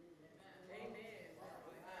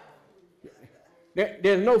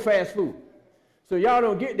 There's no fast food. So y'all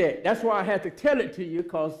don't get that. That's why I had to tell it to you,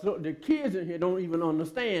 because the kids in here don't even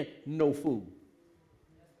understand no food.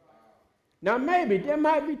 Now maybe there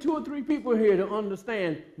might be 2 or 3 people here that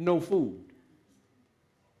understand no food.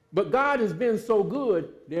 But God has been so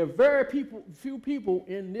good, there are few people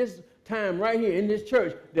in this time right here in this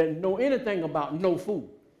church that know anything about no food.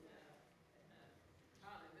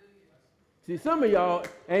 See, some of y'all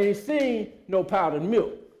ain't seen no powdered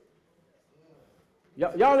milk.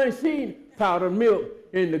 Y'all ain't seen powdered milk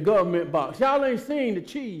in the government box. Y'all ain't seen the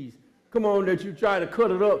cheese, come on, that you try to cut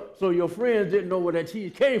it up so your friends didn't know where that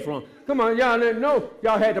cheese came from. Come on, y'all didn't know.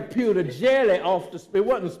 Y'all had to peel the jelly off it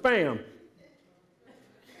wasn't Spam.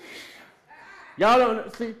 Y'all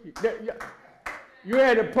don't see, you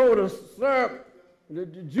had to pour the syrup, the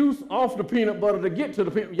juice off the peanut butter to get to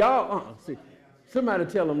the peanut. Y'all, see, somebody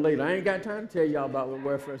tell them later. I ain't got time to tell y'all about the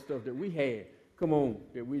welfare stuff that we had. Come on,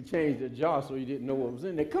 that we changed the jar so you didn't know what was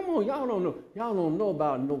in there. Come on, y'all don't know. Y'all don't know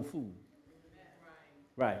about no food.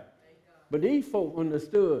 Right. But these folk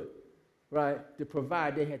understood, right, to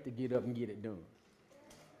provide, they had to get up and get it done.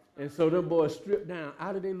 And so them boys stripped down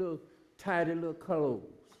out of their little tidy little clothes,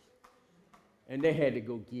 and they had to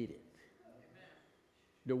go get it.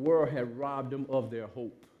 The world had robbed them of their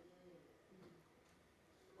hope.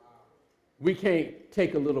 We can't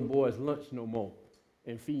take a little boy's lunch no more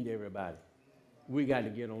and feed everybody. We got to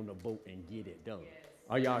get on the boat and get it done.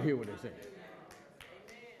 Are y'all hear what they're saying?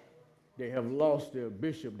 They have lost their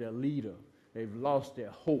bishop, their leader. They've lost their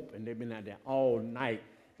hope, and they've been out there all night.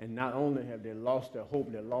 And not only have they lost their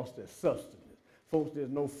hope, they lost their sustenance. Folks, there's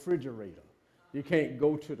no refrigerator. You can't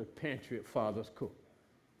go to the pantry at Father's cook.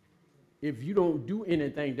 If you don't do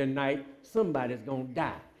anything tonight, somebody's going to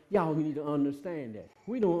die. Y'all need to understand that.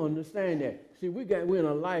 We don't understand that. See, we're in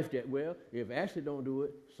a life that, well, if Ashley don't do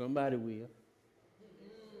it, somebody will.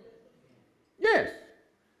 Yes.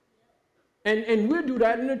 And we'll do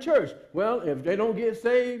that in the church. Well, if they don't get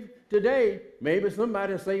saved today, maybe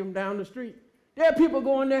somebody will save them down the street. There are people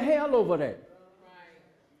going to hell over that.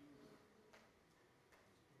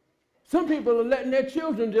 Some people are letting their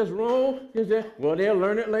children just roam. Well, they'll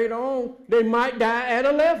learn it later on. They might die at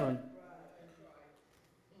 11.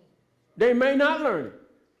 They may not learn it.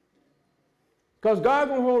 Because God's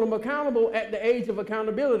going to hold them accountable at the age of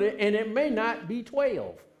accountability, and it may not be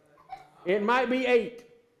 12. It might be 8.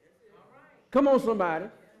 Come on, somebody.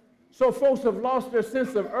 So folks have lost their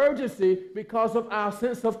sense of urgency because of our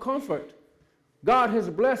sense of comfort. God has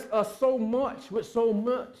blessed us so much with so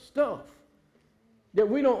much stuff that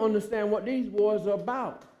we don't understand what these wars are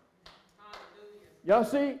about. Y'all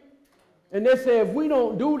see? And they say if we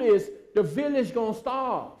don't do this, the village going to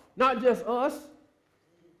starve. Not just us.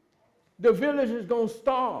 The village is going to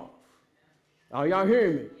starve. Are y'all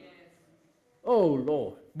hearing me? Yes. Oh,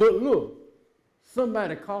 Lord. But look,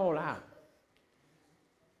 somebody called out.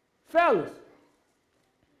 Fellas,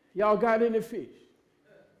 y'all got any fish?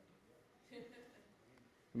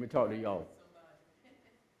 Let me talk to y'all.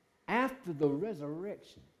 After the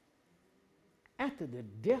resurrection, after the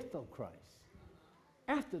death of Christ,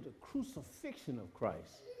 after the crucifixion of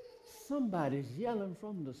Christ, somebody's yelling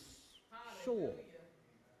from the shore.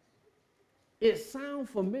 It sounds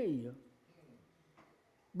familiar,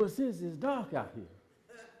 but since it's dark out here,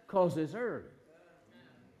 because it's early,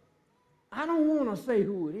 I don't want to say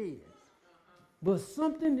who it is, but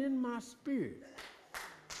something in my spirit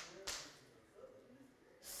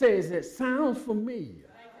says it sounds familiar.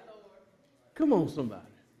 Come on, somebody.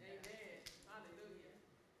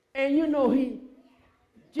 And you know,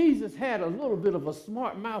 Jesus had a little bit of a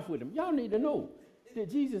smart mouth with him. Y'all need to know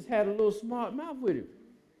that Jesus had a little smart mouth with him.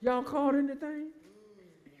 Y'all caught anything?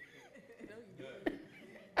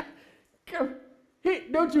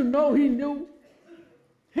 Don't you know he knew?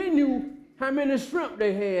 He knew how many shrimp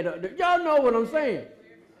they had up there. Y'all know what I'm saying.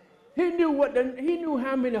 He knew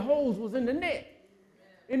how many holes was in the net.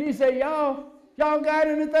 And he said, y'all got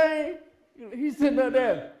anything? He's sitting up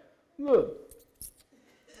there. Look.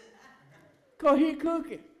 Because he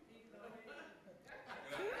cooking.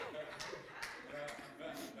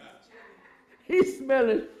 He's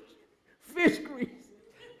smelling fish grease.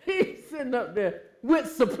 He's sitting up there with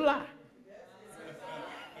supply.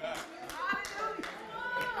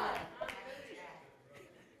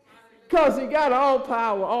 Because he got all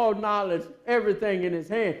power, all knowledge, everything in his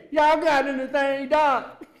hand. Y'all got anything,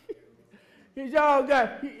 Doc? Y'all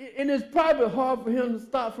got, and it's probably hard for him to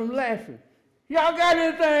stop from laughing. Y'all got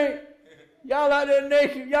anything? Y'all out there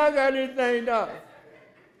naked, y'all got anything, Doc?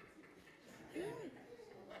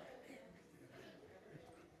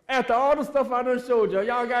 After all the stuff I done showed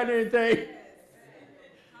y'all got anything?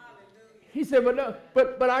 He said,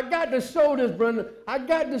 but I got to show this, brother. I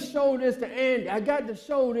got to show this to Andy. I got to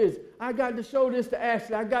show this. I got to show this to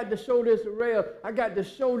Ashley. I got to show this to Rail. I got to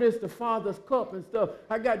show this to Father's Cup and stuff.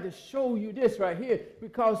 I got to show you this right here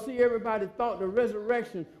because, see, everybody thought the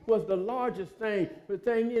resurrection was the largest thing. The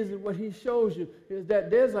thing is what he shows you is that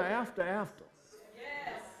there's an after.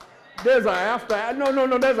 Yes. There's an after.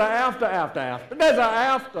 No, there's an after. There's an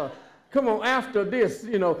after. Come on, after this,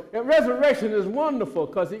 you know, and resurrection is wonderful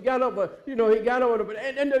because he got up, and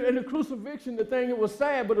the crucifixion, the thing, it was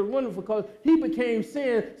sad, but it was wonderful because he became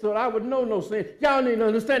sin so that I would know no sin. Y'all need to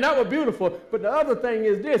understand, that was beautiful, but the other thing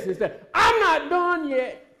is this, is that I'm not done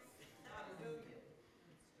yet.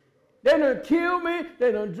 They done killed me,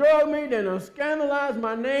 they done drug me, they done scandalized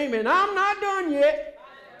my name, and I'm not done yet.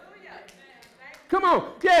 Come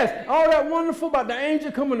on. Yes, all that wonderful about the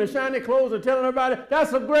angel coming in shiny clothes and telling everybody,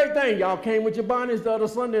 that's a great thing. Y'all came with your bonnets the other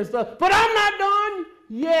Sunday and stuff. But I'm not done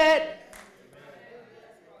yet.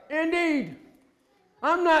 Indeed.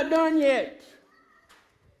 I'm not done yet.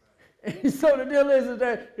 And so the deal is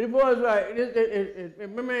that it was like,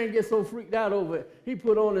 my man gets so freaked out over it. He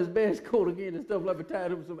put on his best coat again and stuff like that,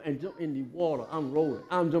 tied up and jumped in the water. I'm rolling.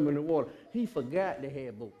 I'm jumping in the water. He forgot they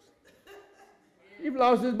had boats. He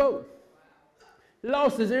lost his boat.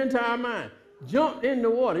 Lost his entire mind, jumped in the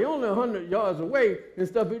water. He only 100 yards away and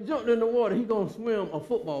stuff. He jumped in the water. He gonna swim a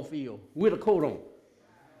football field with a coat on.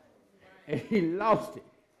 And he lost it.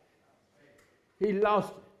 He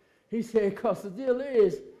lost it. He said, because the deal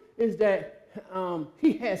is that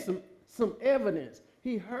he had some evidence.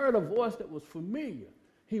 He heard a voice that was familiar.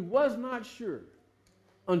 He was not sure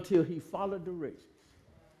until he followed directions.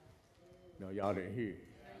 No, y'all didn't hear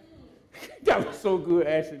it. That was so good,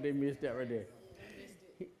 actually, they missed that right there.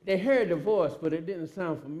 They heard the voice, but it didn't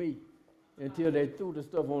sound for me until they threw the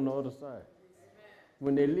stuff on the other side.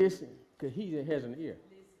 When they listened, because he has an ear,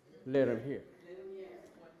 let him hear.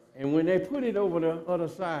 And when they put it over the other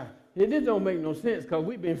side, it don't make no sense because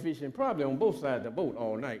we've been fishing probably on both sides of the boat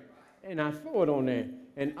all night. And I throw it on there,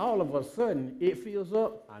 and all of a sudden, it fills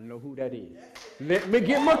up. I know who that is. Let me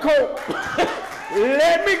get my coat.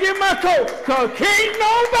 Let me get my coat, because can't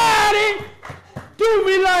nobody do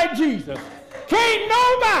me like Jesus. Can't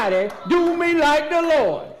nobody do me like the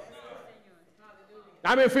Lord.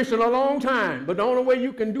 I've been fishing a long time, but the only way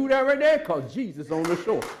you can do that right there, because Jesus on the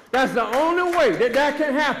shore. That's the only way that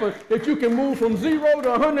can happen, that you can move from 0 to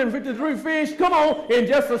 153 fish. Come on, in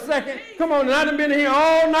just a second. Come on, and I've been here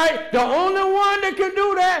all night. The only one that can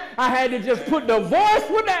do that, I had to just put the voice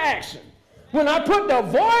with the action. When I put the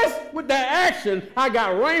voice with the action, I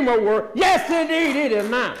got rhema word. Yes, indeed, it is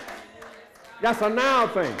now. That's a now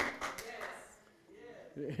thing.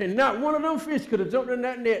 And not one of them fish could have jumped in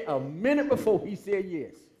that net a minute before he said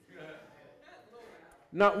yes.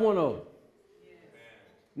 Not one of them.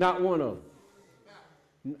 Not one of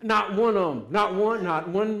them. Not one of them. Not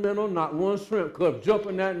one minnow, not one shrimp could have jumped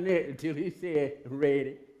in that net until he said,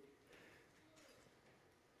 ready.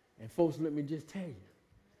 And folks, let me just tell you,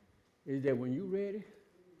 is that when you ready,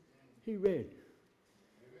 he ready.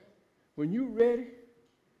 When you ready,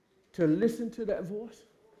 to listen to that voice,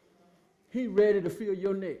 He's ready to fill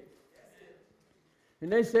your neck.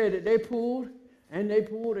 And they said that they pulled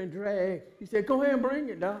and dragged. He said, go ahead and bring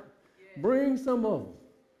it, Doc. Bring some of them.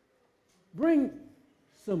 Bring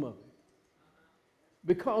some of them.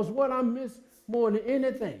 Because what I miss more than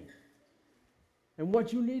anything, and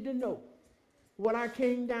what you need to know, what I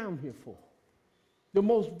came down here for, the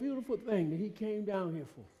most beautiful thing that He came down here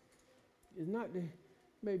for is not to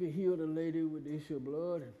maybe heal the lady with the issue of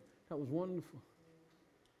blood, and that was wonderful.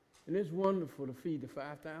 And it's wonderful to feed the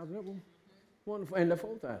 5,000. That was wonderful, and the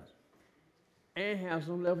 4,000. And have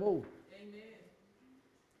some left over. Amen.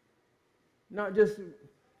 Not just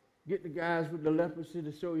get the guys with the leprosy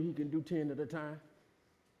to show you he can do 10 at a time.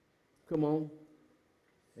 Come on.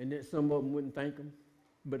 And then some of them wouldn't thank him,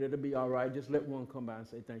 but it'll be all right. Just let one come by and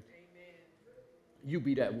say thank you. Amen. You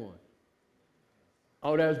be that one.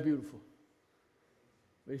 Oh, that was beautiful.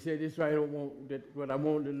 But he said, this right, what I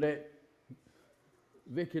wanted to let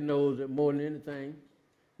Vicky know that more than anything,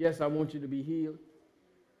 yes, I want you to be healed.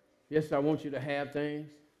 Yes, I want you to have things.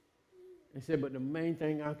 He said, but the main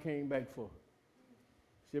thing I came back for,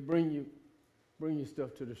 he said, bring your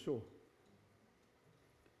stuff to the shore.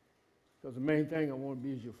 Because the main thing I want to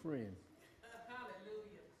be is your friend.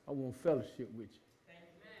 Hallelujah. I want fellowship with you.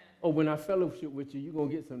 Amen. Oh, when I fellowship with you, you're going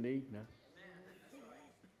to get something to eat now.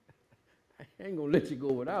 I ain't going to let you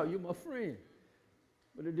go without. You're my friend.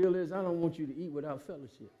 But the deal is, I don't want you to eat without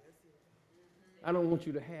fellowship. I don't want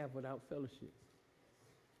you to have without fellowship.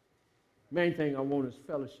 Main thing I want is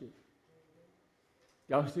fellowship.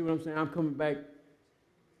 Y'all see what I'm saying? I'm coming back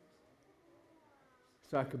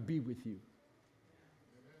so I could be with you.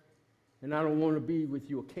 And I don't want to be with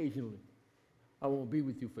you occasionally. I want to be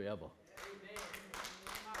with you forever.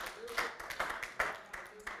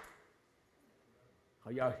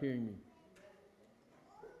 Are y'all hearing me?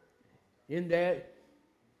 In that,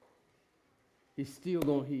 He's still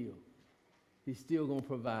going to heal. He's still going to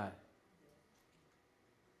provide.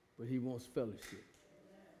 But He wants fellowship.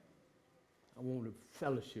 I want to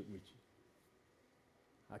fellowship with you.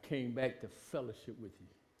 I came back to fellowship with you.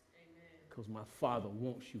 Because my Father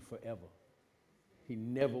wants you forever. He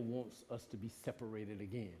never wants us to be separated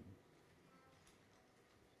again.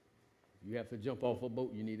 If you have to jump off a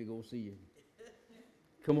boat, you need to go see Him.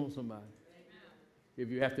 Come on, somebody. Amen. If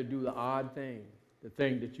you have to do the odd thing, the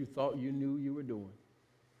thing that you thought you knew you were doing.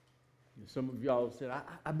 And some of y'all said,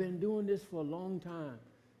 I've been doing this for a long time.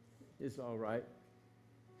 It's all right.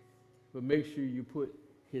 But make sure you put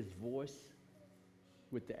His voice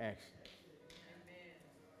with the action.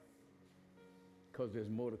 Because there's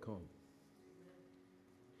more to come.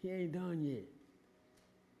 He ain't done yet.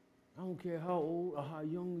 I don't care how old or how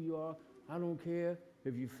young you are. I don't care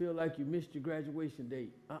if you feel like you missed your graduation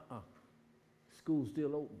date. School's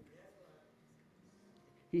still open.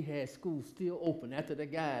 He had school still open after the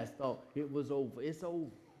guys thought it was over. It's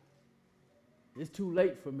over. It's too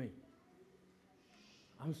late for me.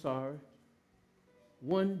 I'm sorry.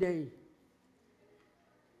 One day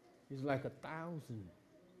is like 1,000.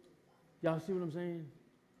 Y'all see what I'm saying?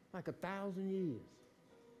 Like 1,000 years.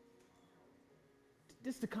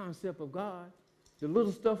 This is the concept of God. The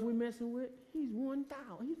little stuff we're messing with, He's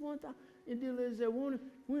 1,000. He's 1,000. And deal is that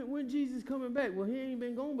when Jesus coming back? Well, He ain't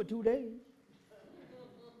been gone but 2 days.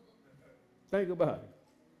 Think about it.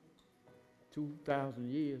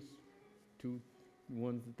 2,000 years,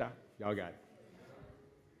 1,000. Y'all got it.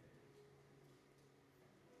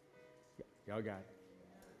 Y'all got it.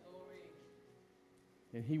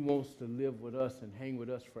 And He wants to live with us and hang with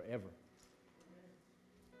us forever.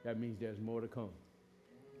 That means there's more to come.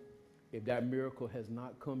 If that miracle has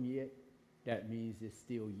not come yet, that means it's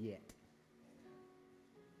still yet.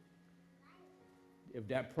 If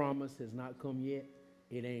that promise has not come yet,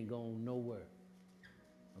 it ain't gone nowhere.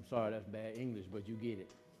 I'm sorry, that's bad English, but you get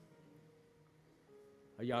it.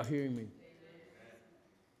 Are y'all hearing me?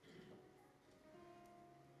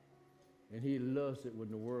 And He loves it when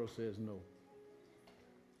the world says no.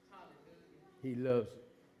 He loves it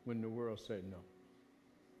when the world said no.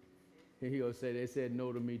 And He'll say, they said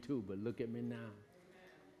no to me too, but look at me now.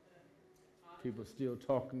 People still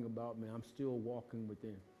talking about me. I'm still walking with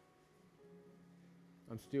them.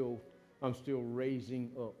 I'm still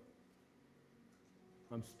raising up.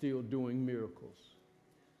 I'm still doing miracles.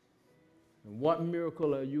 And what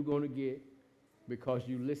miracle are you going to get because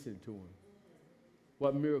you listened to Him?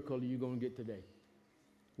 What miracle are you going to get today?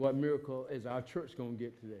 What miracle is our church going to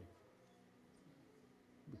get today?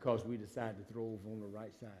 Because we decided to throw over on the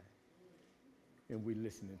right side. And we're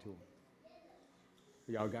listening to Him.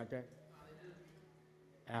 Y'all got that?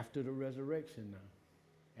 After the resurrection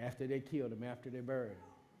now. After they killed Him, after they buried Him.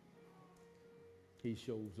 He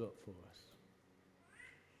shows up for us.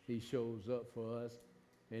 He shows up for us,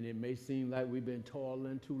 and it may seem like we've been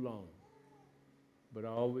toiling too long, but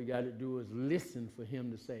all we got to do is listen for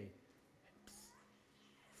him to say,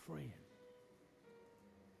 friend,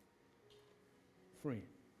 friend,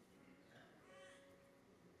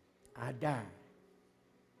 I died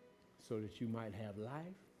so that you might have life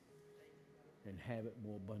and have it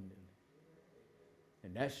more abundantly.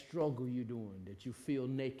 And that struggle you're doing, that you feel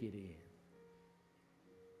naked in,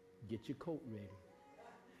 get your coat ready.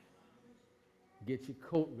 Get your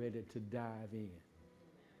coat ready to dive in.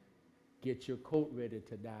 Get your coat ready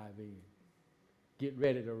to dive in. Get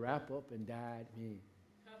ready to wrap up and dive in.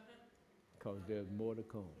 Because there's more to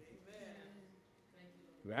come.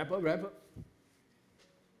 Wrap up, wrap up.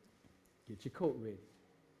 Get your coat ready.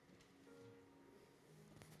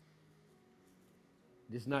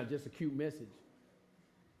 This is not just a cute message.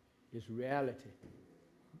 It's reality.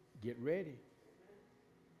 Get ready.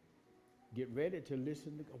 Get ready to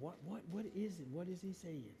listen to God. What is it? What is he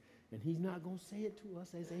saying? And he's not going to say it to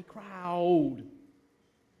us as a crowd.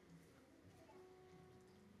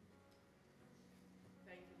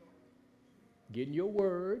 Thank you, Lord. Getting your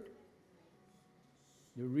word.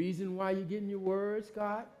 The reason why you're getting your word,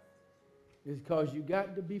 Scott, is because you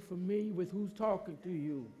got to be familiar with who's talking to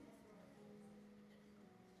you.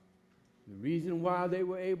 The reason why they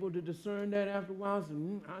were able to discern that after a while is,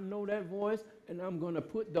 I know that voice, and I'm going to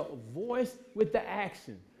put the voice with the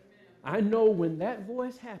action. I know when that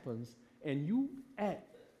voice happens and you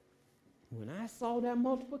act. When I saw that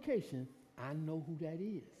multiplication, I know who that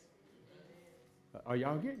is. Are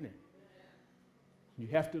y'all getting it? You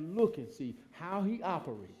have to look and see how he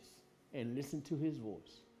operates and listen to his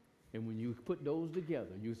voice. And when you put those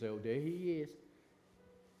together, you say, oh, there he is.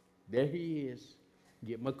 There he is.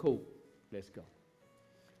 Get my coat. Let's go.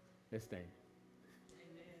 Let's stand.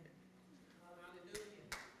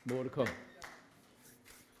 Amen. More to come.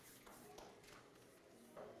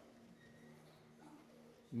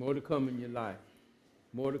 More to come in your life.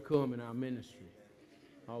 More to come in our ministry.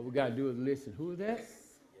 All we got to do is listen. Who is that? Yes.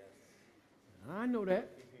 I know that.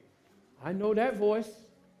 I know that voice.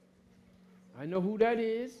 I know who that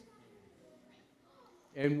is.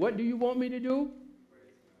 And what do you want me to do?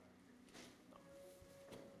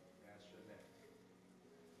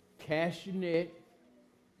 Cast your net.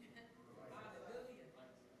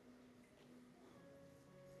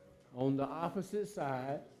 On the opposite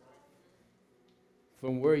side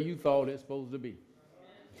from where you thought it's supposed to be.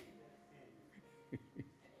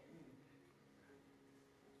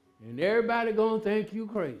 And everybody gonna think you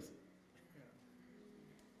crazy.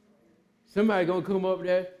 Somebody gonna come up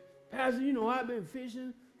there, Pastor, you know I've been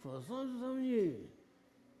fishing for some years.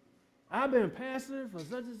 I've been pastoring for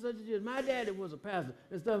such and such years. My daddy was a pastor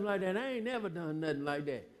and stuff like that. I ain't never done nothing like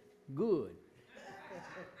that. Good.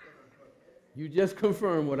 You just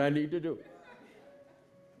confirm what I need to do.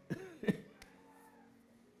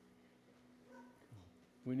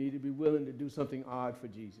 We need to be willing to do something odd for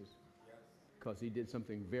Jesus, because he did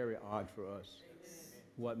something very odd for us.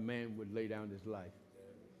 What man would lay down his life?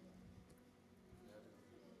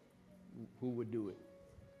 Who would do it?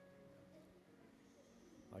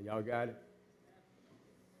 Oh, y'all got it?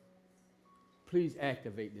 Please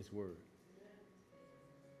activate this word.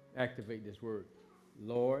 Activate this word.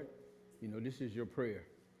 Lord, you know, this is your prayer.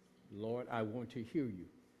 Lord, I want to hear you.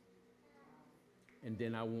 And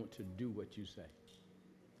then I want to do what you say.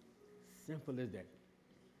 Simple as that.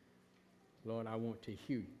 Lord, I want to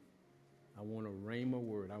hear you. I want to rhema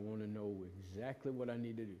word. I want to know exactly what I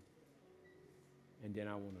need to do. And then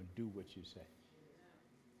I want to do what you say.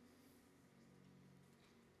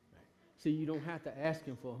 See, you don't have to ask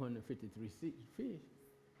him for 153 fish.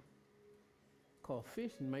 Because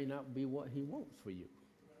fishing may not be what he wants for you.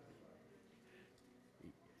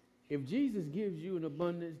 If Jesus gives you an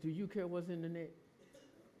abundance, do you care what's in the net?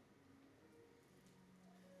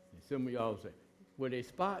 And some of y'all say, were they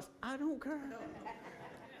spots? I don't care.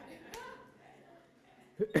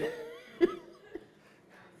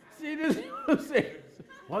 See, this is what I'm saying.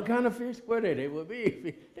 What kind of fish were they? They were big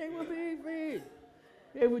fish. They were big fish.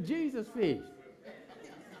 They were Jesus fish.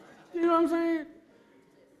 You know what I'm saying?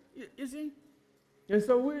 You see? And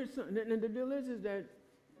so and the deal is that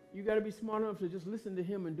you got to be smart enough to just listen to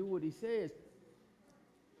him and do what he says,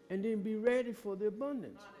 and then be ready for the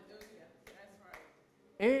abundance. Hallelujah. That's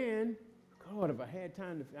right. And, God, if I had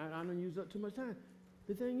time, I don't use up too much time.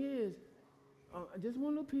 The thing is, just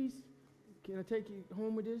one little piece. Can I take you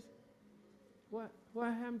home with this? What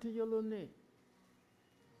happened to your little net?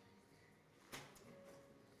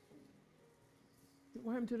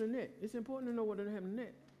 What happened to the net? It's important to know what happened to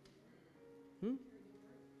the net.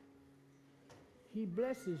 He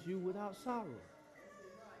blesses you without sorrow.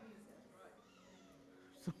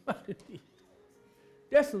 Somebody,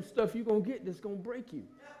 there's some stuff you're going to get that's going to break you.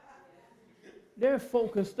 There's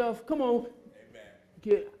folk and stuff. Come on.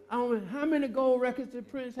 Amen. I don't know how many gold records did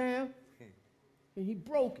Prince have? And he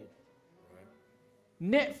broke it. Right.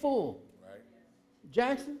 Net full. Right.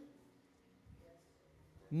 Jackson,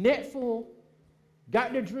 net full.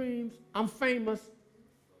 Got the dreams. I'm famous.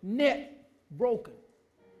 Net broken.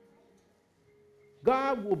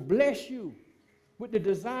 God will bless you with the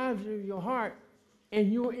desires of your heart,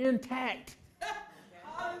 and you're intact.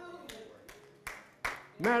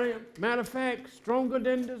 Matter of fact, stronger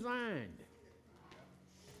than designed.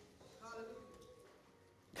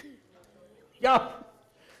 Y'all,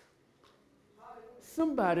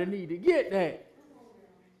 somebody need to get that.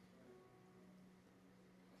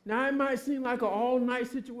 Now, it might seem like an all-night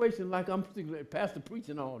situation, like I'm pastor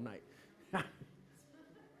preaching all night.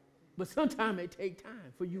 But sometimes it takes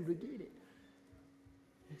time for you to get it.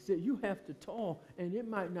 He said, you have to toil, and it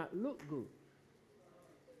might not look good.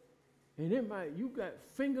 And you got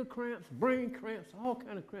finger cramps, brain cramps, all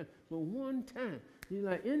kind of cramps. But one time, you're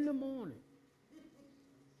like, in the morning,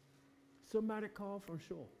 somebody called from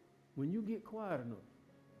shore. When you get quiet enough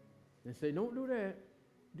and say, don't do that,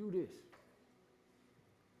 do this.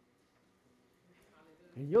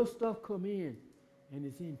 And your stuff come in, and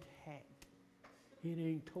it's intact. It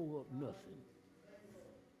ain't tore up nothing.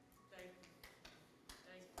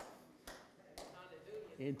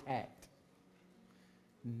 Intact.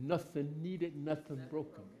 Nothing needed, nothing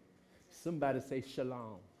broken. Somebody say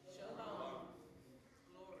shalom. Shalom.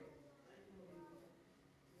 Glory.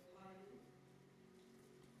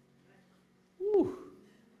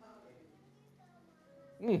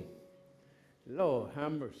 Woo. Lord,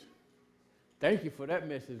 have mercy. Thank you for that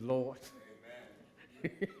message, Lord.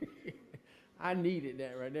 Amen. I needed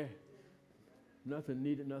that right there. Nothing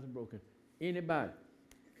needed, nothing broken. Anybody?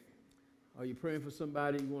 Are you praying for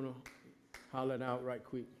somebody? You want to holler it out right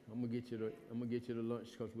quick? I'm gonna get you to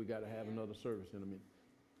lunch because we got to have another service in a minute.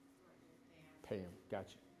 Pam, got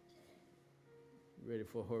you. Ready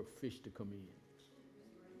for her fish to come in.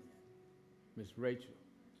 Miss Rachel,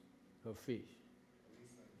 her fish.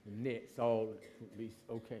 The nets, all at least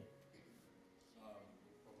okay.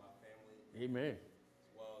 For my family. Amen.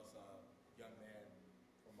 As well as a young man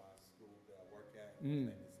from my school that I work at. His name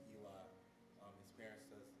is Eli. His parents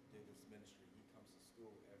do this ministry. He comes to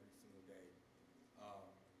school every single day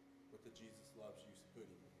with the Jesus Loves You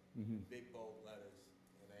hoodie. Mm-hmm. Big bold letters.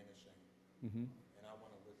 It ain't a shame. Mm-hmm. And I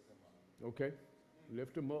want to lift them up. Okay.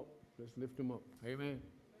 Lift them up. Let's lift them up. Amen.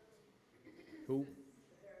 Who?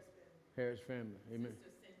 Harris family. Amen.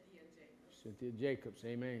 Cynthia Jacobs.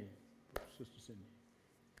 Amen. Sister Cindy.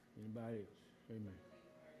 Anybody else? Amen.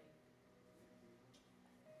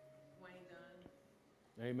 Wayne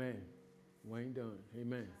Dunn. Amen. Wayne Dunn.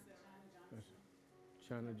 Amen.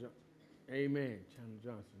 China Johnson. Amen. China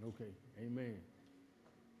Johnson. Okay. Amen.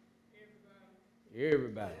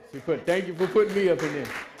 Everybody. Thank you for putting me up in there.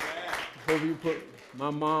 Hope you put my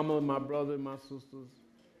mama, my brother, my sisters.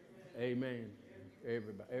 Amen.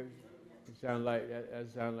 Everybody. It sounds like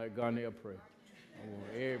that sounds like Garnett prayer.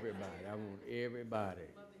 I want everybody.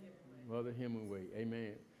 Mother Hemingway.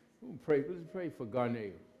 Amen. Let's pray for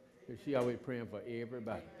Garnett. She always praying for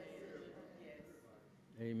everybody.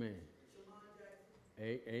 Amen.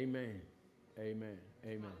 Amen. Amen.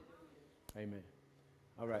 Amen. Amen.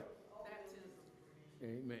 All right.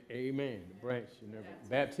 Amen. Amen. The branch and everything.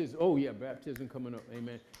 Baptism. Oh yeah, baptism coming up.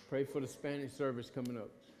 Amen. Pray for the Spanish service coming up.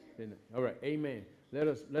 All right. Amen. Let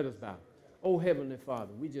us bow. Oh Heavenly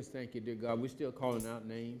Father, we just thank you, dear God. We're still calling out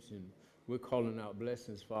names and we're calling out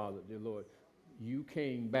blessings, Father, dear Lord. You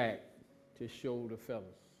came back to show the fellas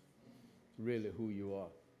really who you are.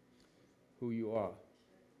 Who you are.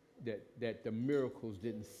 That the miracles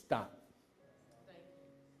didn't stop.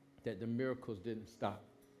 That the miracles didn't stop.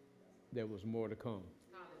 There was more to come.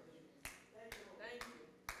 Thank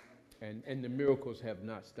you. And the miracles have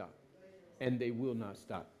not stopped. And they will not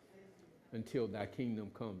stop until thy kingdom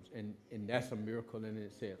comes. And that's a miracle in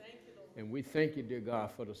itself. And we thank you, dear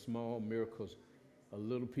God, for the small miracles a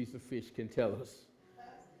little piece of fish can tell us.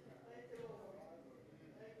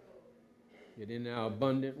 Yet in our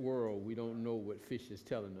abundant world, we don't know what fish is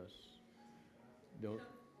telling us.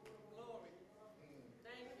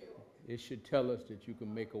 It should tell us that you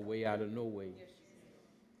can make a way out of no way.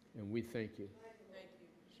 And we thank you.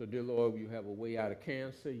 So, dear Lord, you have a way out of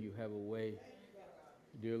cancer. You have a way,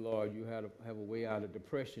 dear Lord, you have a way out of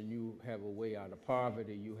depression. You have a way out of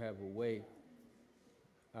poverty. You have a way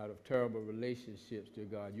out of terrible relationships, dear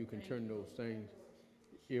God. You can turn those things.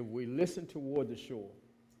 If we listen toward the shore,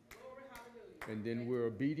 and then we're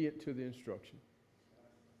obedient to the instruction,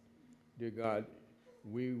 dear God,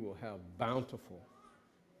 we will have bountiful,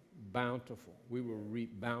 we will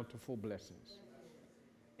reap bountiful blessings.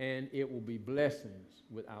 And it will be blessings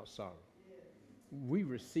without sorrow. We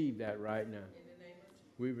receive that right now.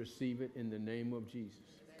 We receive it in the name of Jesus.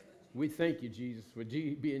 We thank you, Jesus, for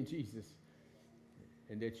being Jesus,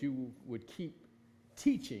 and that you would keep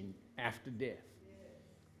teaching after death.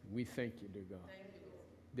 We thank you, dear God,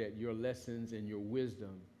 that your lessons and your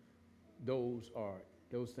wisdom, those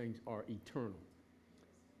things are eternal.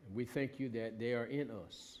 And we thank you that they are in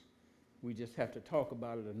us. We just have to talk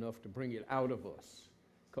about it enough to bring it out of us,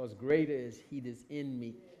 because greater is he that's in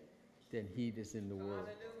me than he that's in the world.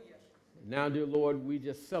 Now, dear Lord, we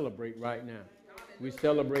just celebrate right now. We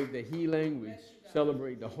celebrate the healing. We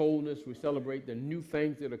celebrate the wholeness. We celebrate the new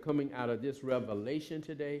things that are coming out of this revelation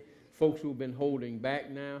today. Folks who've been holding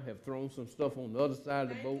back now have thrown some stuff on the other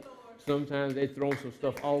side of the boat. Sometimes they've thrown some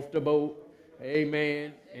stuff off the boat.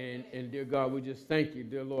 Amen. And dear God, we just thank you,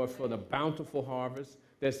 dear Lord, for the bountiful harvest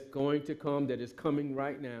that's going to come, that is coming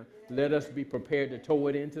right now. Let us be prepared to tow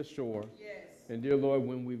it into shore. And dear Lord,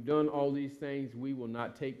 when we've done all these things, we will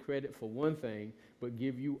not take credit for one thing, but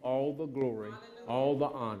give you all the glory, all the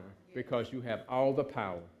honor, because you have all the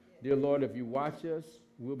power. Dear Lord, if you watch us,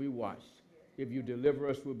 we'll be watched. If you deliver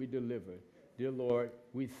us, we'll be delivered. Dear Lord,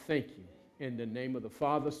 we thank you in the name of the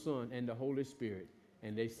Father, Son, and the Holy Spirit.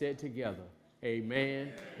 And they said together,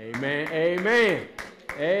 amen, amen, amen,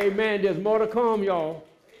 amen. There's more to come, y'all.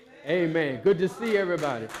 Amen. Good to see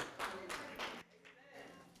everybody.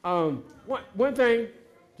 One thing,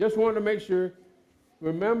 just wanted to make sure,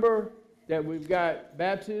 remember that we've got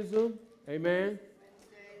baptism, amen,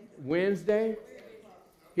 Wednesday,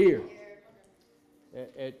 here,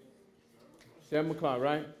 at 7 o'clock,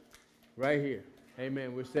 right? Right here.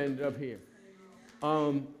 Amen. We're setting it up here.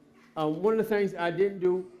 One of the things I didn't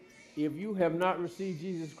do, if you have not received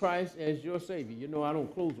Jesus Christ as your Savior, you know I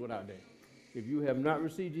don't close without that. If you have not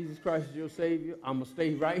received Jesus Christ as your Savior, I'm going to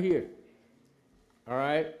stay right here. All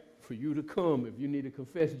right? For you to come, if you need to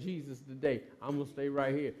confess Jesus today, I'm going to stay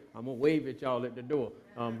right here. I'm going to wave at y'all at the door.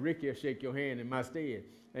 Ricky will shake your hand in my stead.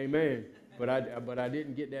 Amen. But I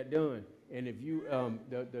didn't get that done. And if you,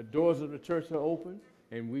 the doors of the church are open,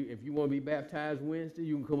 and if you want to be baptized Wednesday,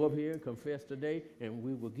 you can come up here and confess today, and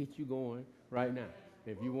we will get you going right now.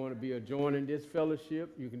 If you want to be joining this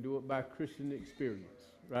fellowship, you can do it by Christian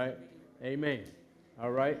experience, right? Amen.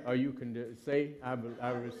 All right? Or you can say, I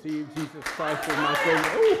received Jesus Christ as my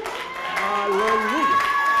Savior. Ooh, hallelujah.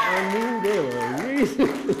 I knew there was a reason.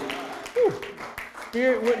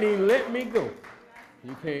 Spirit wouldn't even let me go.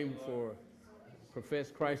 You came for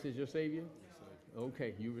profess Christ as your Savior?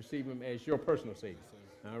 Okay, you receive him as your personal Savior.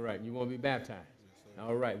 All right, you want to be baptized?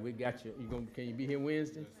 All right, we got you. Can you be here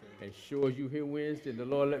Wednesday? As sure as you here Wednesday, the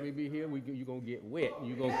Lord let me be here, you're going to get wet.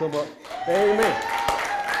 You're going to come up. Amen.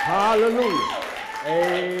 Hallelujah.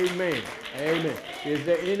 Amen. Amen. Is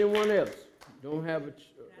there anyone else? Don't have a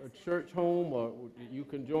church home, or you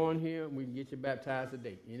can join here and we can get you baptized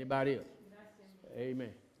today. Anybody else?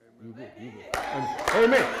 Amen. You good. You good.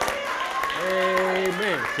 Amen.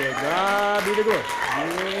 Amen. To God be the glory.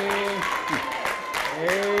 Yeah.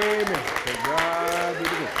 Amen. To God be the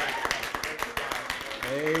glory.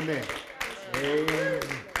 Amen. Amen.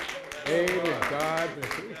 Amen. God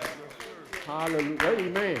bless you. Hallelujah.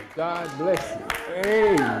 Amen. God bless you.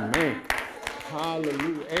 Amen.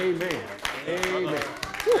 Hallelujah. Amen. Amen.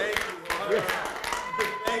 Yes.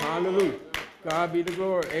 Hallelujah. God be the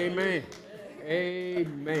glory. Amen.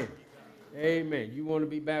 Amen. Amen. You want to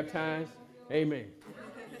be baptized? Amen.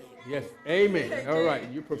 Yes. Amen. All right.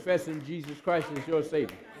 You're professing Jesus Christ as your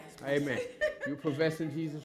Savior. Amen. You're professing Jesus